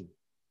a name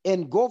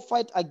and go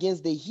fight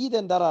against the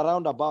heathen that are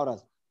round about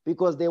us,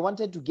 because they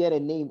wanted to get a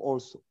name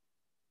also.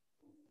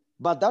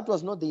 But that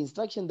was not the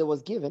instruction that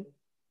was given.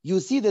 You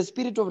see the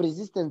spirit of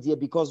resistance here,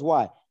 because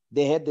why?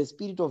 They had the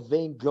spirit of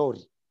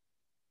vainglory.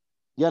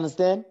 You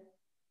understand?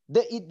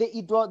 They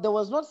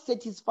was not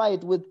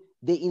satisfied with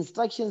the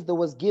instructions that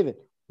was given.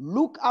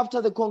 Look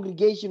after the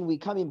congregation, we're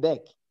coming back.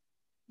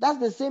 That's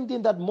the same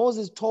thing that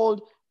Moses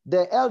told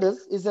the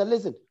elders. He said,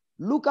 listen,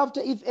 look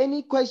after, if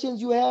any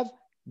questions you have,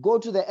 go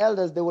to the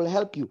elders, they will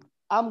help you.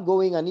 I'm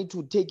going, I need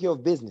to take care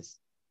of business.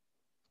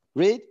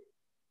 Read.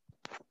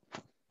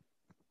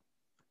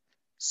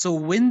 So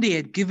when they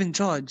had given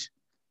charge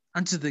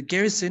unto the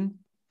garrison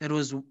that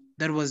was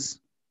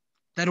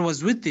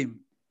with him,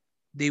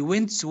 they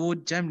went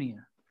toward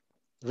Jamnia.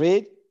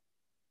 Read.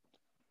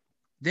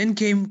 Then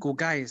came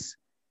Gorgias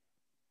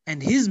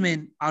and his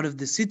men out of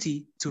the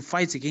city to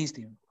fight against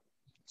him.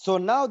 So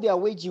now they are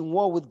waging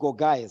war with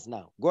Gorgias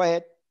now. Go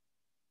ahead.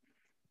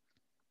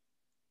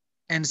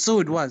 And so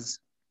it was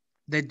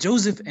that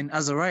Joseph and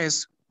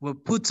Azarias were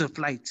put to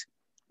flight.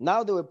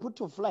 Now they were put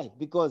to flight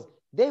because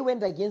they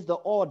went against the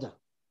order.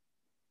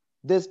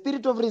 The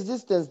spirit of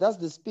resistance, that's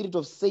the spirit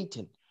of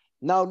Satan.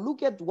 Now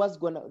look at what's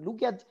going to,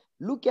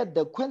 look at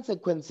the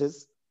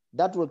consequences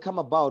that will come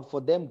about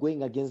for them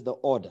going against the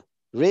order.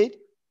 Read.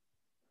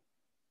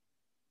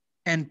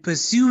 And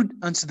pursued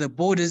unto the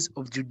borders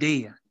of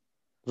Judea.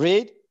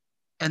 Read.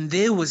 And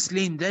there was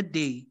slain that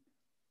day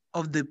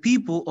of the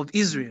people of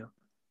Israel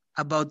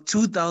about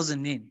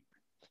 2,000 men.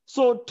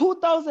 So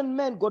 2,000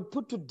 men got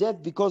put to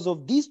death because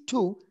of these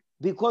two.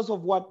 Because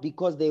of what?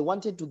 Because they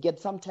wanted to get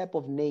some type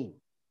of name.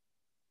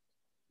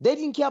 They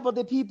didn't care about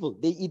the people.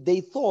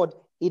 They thought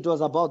it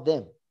was about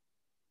them.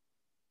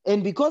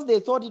 And because they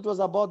thought it was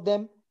about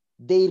them,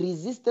 they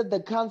resisted the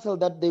counsel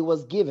that they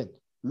was given.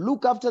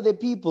 Look after the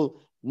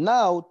people.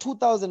 Now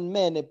 2,000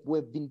 men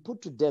have been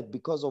put to death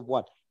because of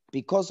what?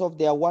 Because of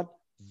their what?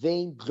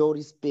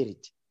 Vainglory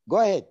spirit. Go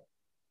ahead.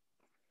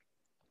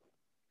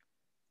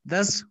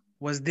 Thus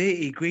was there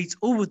a great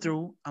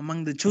overthrow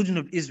among the children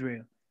of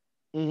Israel,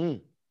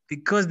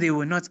 because they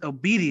were not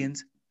obedient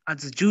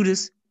unto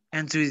Judas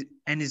and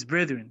his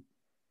brethren.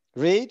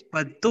 Read.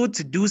 But thought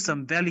to do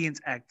some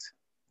valiant act.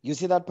 You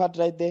see that part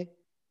right there?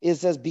 It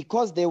says,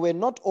 because they were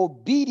not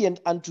obedient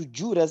unto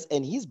Judas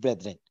and his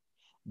brethren,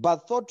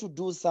 but thought to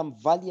do some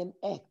valiant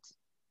act.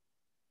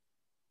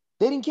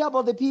 They didn't care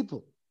about the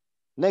people.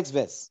 Next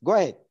verse. Go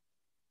ahead.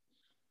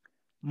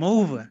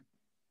 Moreover,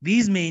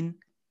 these men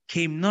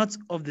came not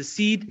of the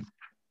seed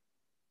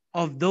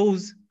of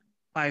those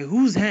by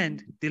whose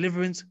hand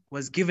deliverance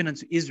was given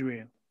unto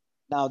Israel.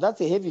 Now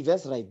that's a heavy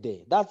verse right there.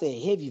 That's a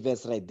heavy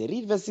verse right there.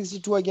 Read verse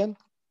 62 again.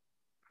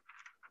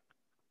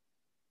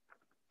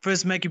 1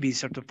 Maccabees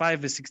chapter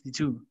 5 verse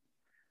 62.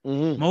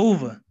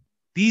 Moreover,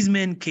 these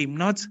men came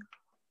not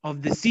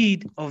of the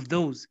seed of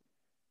those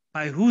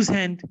by whose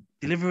hand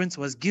deliverance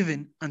was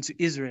given unto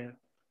Israel.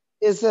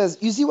 It says,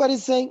 you see what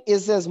it's saying? It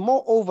says,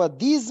 moreover,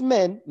 these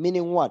men,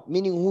 meaning what?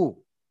 Meaning who?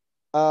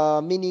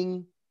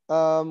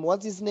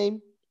 What's his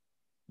name?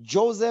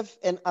 Joseph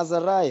and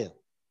Azariah.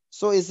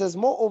 So it says,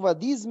 moreover,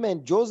 these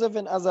men, Joseph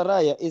and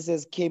Azariah, it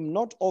says, came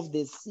not of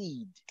the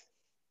seed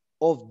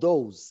of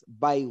those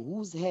by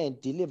whose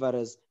hand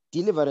deliverance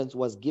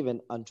was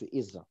given unto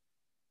Israel.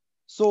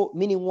 So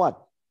meaning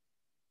what?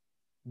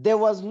 There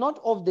was not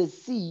of the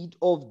seed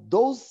of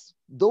those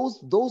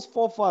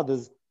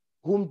forefathers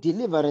whom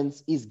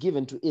deliverance is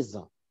given to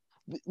Israel.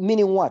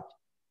 Meaning what?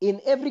 In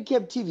every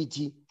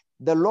captivity,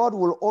 the Lord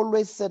will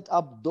always set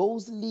up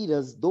those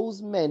leaders,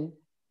 those men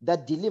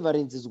that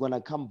deliverance is going to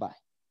come by.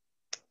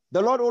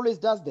 The Lord always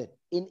does that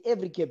in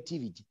every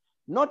captivity.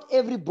 Not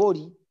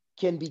everybody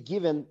can be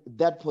given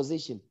that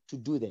position to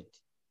do that.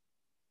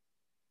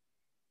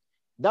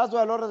 That's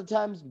why a lot of the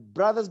times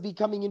brothers be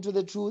coming into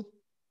the truth.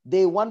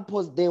 They want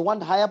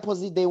higher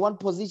position, they want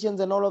positions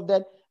and all of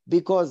that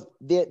because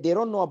they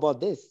don't know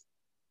about this.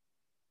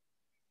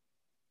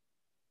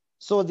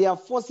 So they are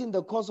forcing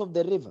the course of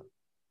the river.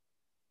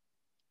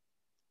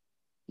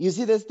 You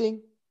see this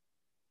thing?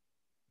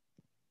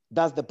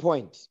 That's the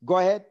point. Go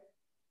ahead.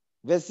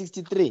 Verse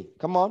 63.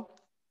 Come on.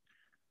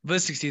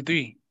 Verse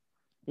 63.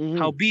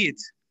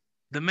 Howbeit,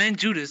 the man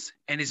Judas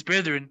and his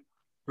brethren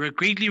were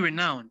greatly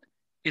renowned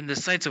in the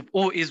sight of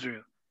all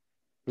Israel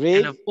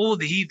and of all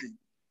the heathen,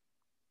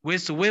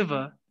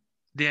 wheresoever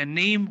their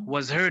name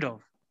was heard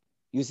of.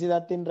 You see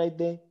that thing right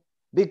there?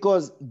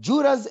 Because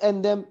Judas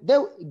and them,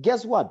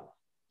 guess what?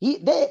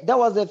 There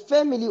was a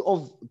family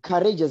of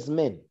courageous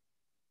men,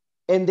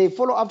 and they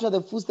follow after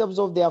the footsteps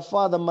of their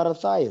father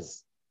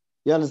Matthias.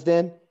 You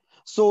understand?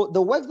 So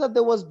the work that they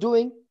was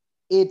doing,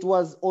 it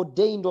was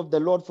ordained of the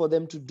Lord for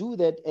them to do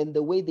that, and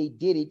the way they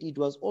did it, it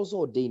was also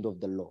ordained of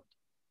the Lord.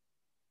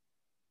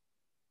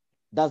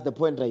 That's the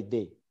point right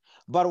there.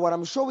 But what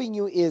I'm showing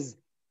you is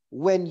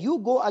when you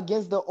go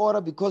against the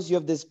order because you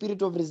have the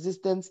spirit of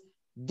resistance,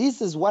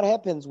 this is what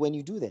happens when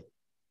you do that.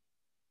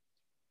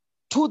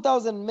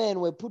 2,000 men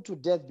were put to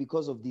death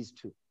because of these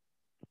two.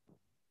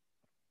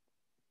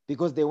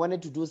 Because they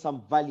wanted to do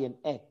some valiant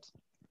act.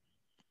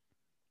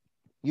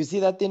 You see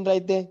that thing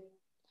right there?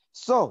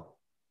 So,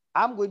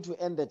 I'm going to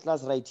end the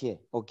class right here,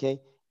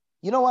 okay?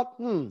 You know what?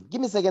 Give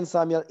me 2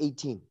 Samuel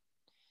 18.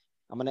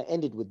 I'm going to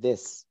end it with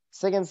this.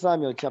 2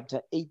 Samuel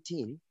chapter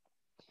 18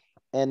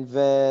 and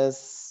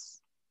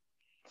verse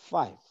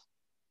 5.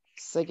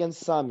 2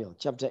 Samuel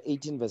chapter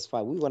 18 verse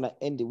 5. We want to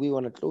end it. We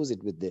want to close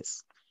it with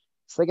this.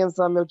 2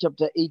 Samuel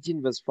chapter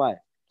 18 verse 5.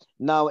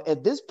 Now,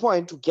 at this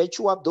point, to get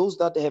you up, those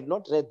that have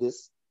not read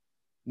this,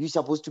 you're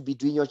supposed to be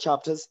doing your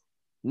chapters.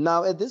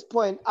 Now, at this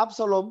point,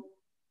 Absalom,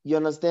 you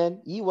understand,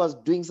 he was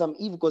doing some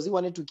evil because he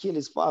wanted to kill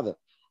his father.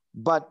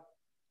 But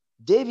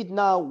David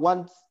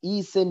now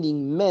he's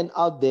sending men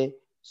out there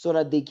so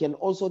that they can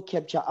also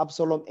capture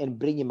Absalom and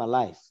bring him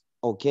alive.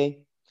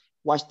 Okay?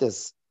 Watch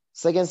this.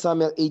 2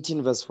 Samuel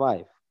 18 verse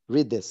 5.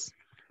 Read this.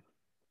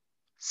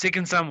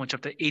 2 Samuel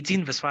chapter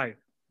 18 verse 5.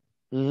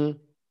 Mm-hmm.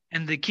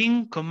 And the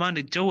king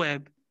commanded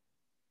Joab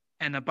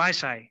and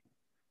Abishai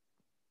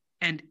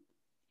and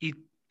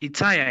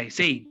Ittai,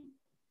 saying,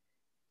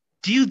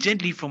 deal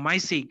gently for my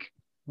sake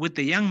with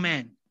the young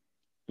man,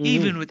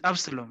 even with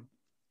Absalom.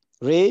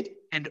 Read.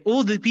 And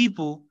all the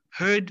people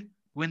heard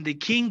when the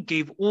king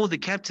gave all the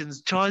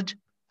captains charge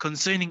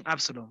concerning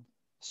Absalom.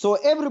 So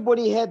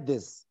everybody heard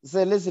this.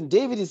 Say, listen,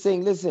 David is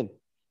saying, listen,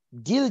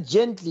 deal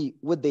gently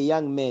with the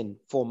young man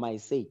for my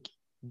sake.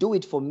 Do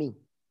it for me.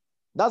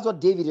 That's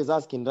what David is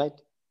asking, right?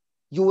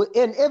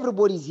 And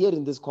everybody's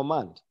hearing this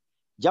command.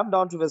 Jump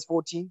down to verse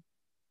 14.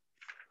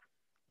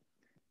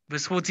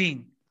 Verse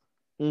 14.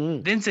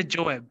 Then said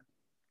Joab,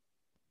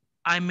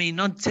 I may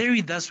not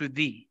tarry thus with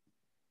thee.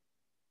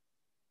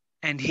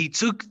 And he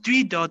took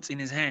 3 darts in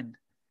his hand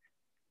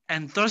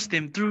and thrust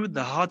them through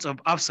the heart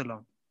of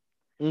Absalom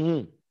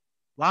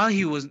while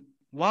he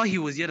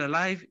was yet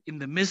alive in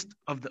the midst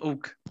of the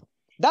oak.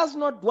 That's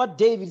not what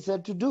David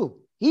said to do.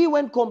 He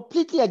went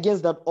completely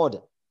against that order.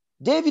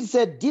 David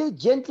said, deal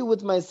gently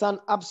with my son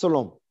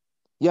Absalom.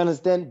 You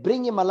understand?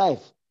 Bring him alive.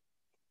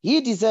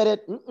 He decided,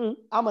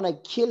 I'm going to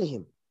kill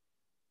him.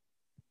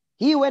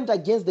 He went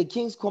against the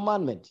king's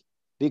commandment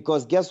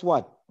because guess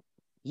what?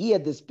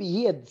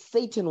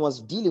 Satan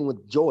was dealing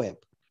with Joab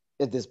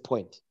at this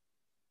point.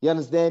 You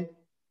understand?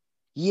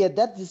 He had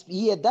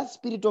that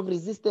spirit of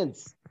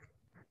resistance.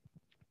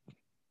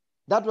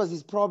 That was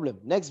his problem.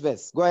 Next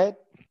verse. Go ahead.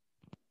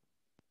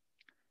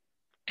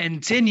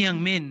 And 10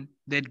 young men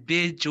that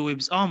bare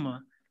Joab's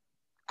armor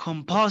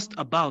compassed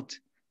about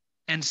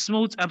and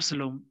smote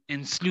Absalom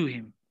and slew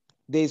him.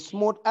 They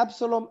smote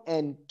Absalom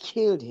and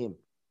killed him.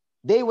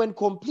 They went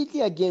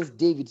completely against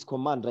David's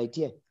command right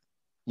here.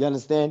 You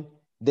understand?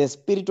 The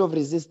spirit of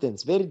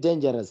resistance, very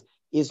dangerous.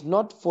 The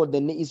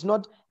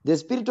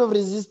spirit of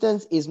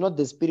resistance is not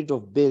the spirit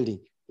of building.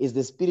 It's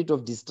the spirit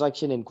of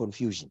destruction and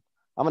confusion.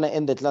 I'm going to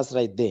end the class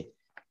right there.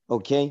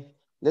 Okay?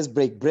 Let's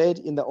break bread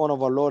in the honor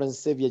of our Lord and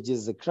Savior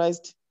Jesus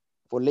Christ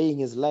for laying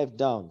his life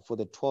down for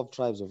the 12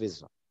 tribes of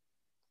Israel.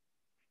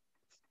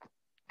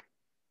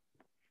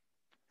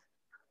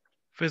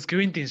 1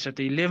 Corinthians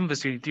chapter 11, verse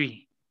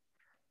 23.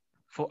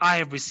 For I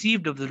have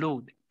received of the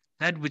Lord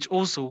that which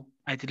also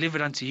I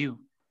delivered unto you,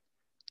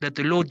 that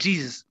the Lord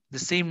Jesus, the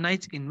same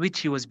night in which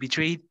he was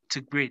betrayed,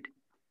 took bread.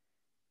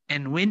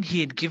 And when he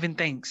had given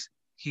thanks,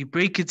 he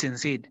brake it and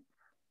said,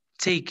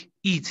 Take,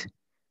 eat.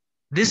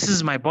 This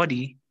is my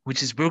body,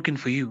 which is broken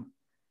for you.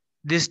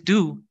 This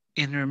do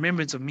in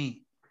remembrance of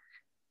me.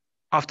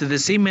 After the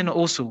same manner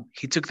also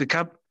he took the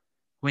cup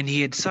when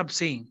he had supped,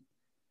 saying,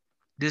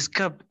 This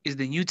cup is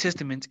the New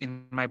Testament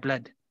in my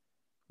blood.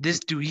 This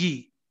do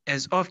ye,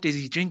 as oft as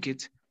ye drink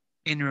it,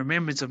 in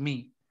remembrance of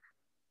me.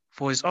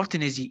 For as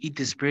often as ye eat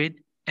this bread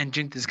and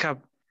drink this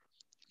cup,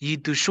 ye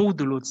do show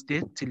the Lord's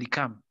death till he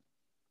come.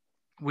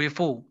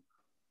 Wherefore,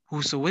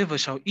 whosoever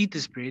shall eat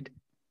this bread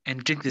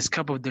and drink this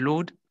cup of the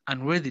Lord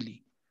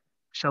unworthily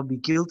shall be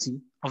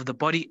guilty of the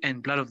body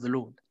and blood of the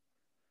Lord.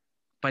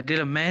 But let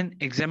a man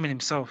examine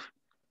himself,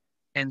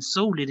 and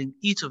so let him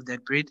eat of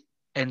that bread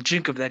and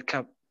drink of that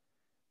cup.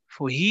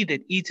 For he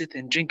that eateth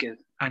and drinketh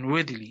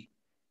unworthily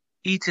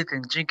eateth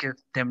and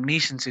drinketh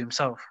damnation to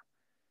himself,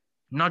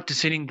 not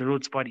discerning the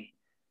Lord's body.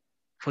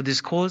 For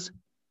this cause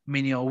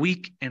many are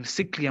weak and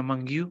sickly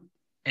among you,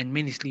 and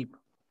many sleep.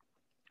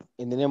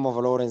 In the name of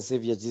our Lord and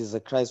Savior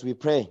Jesus Christ, we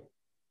pray.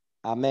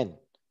 Amen.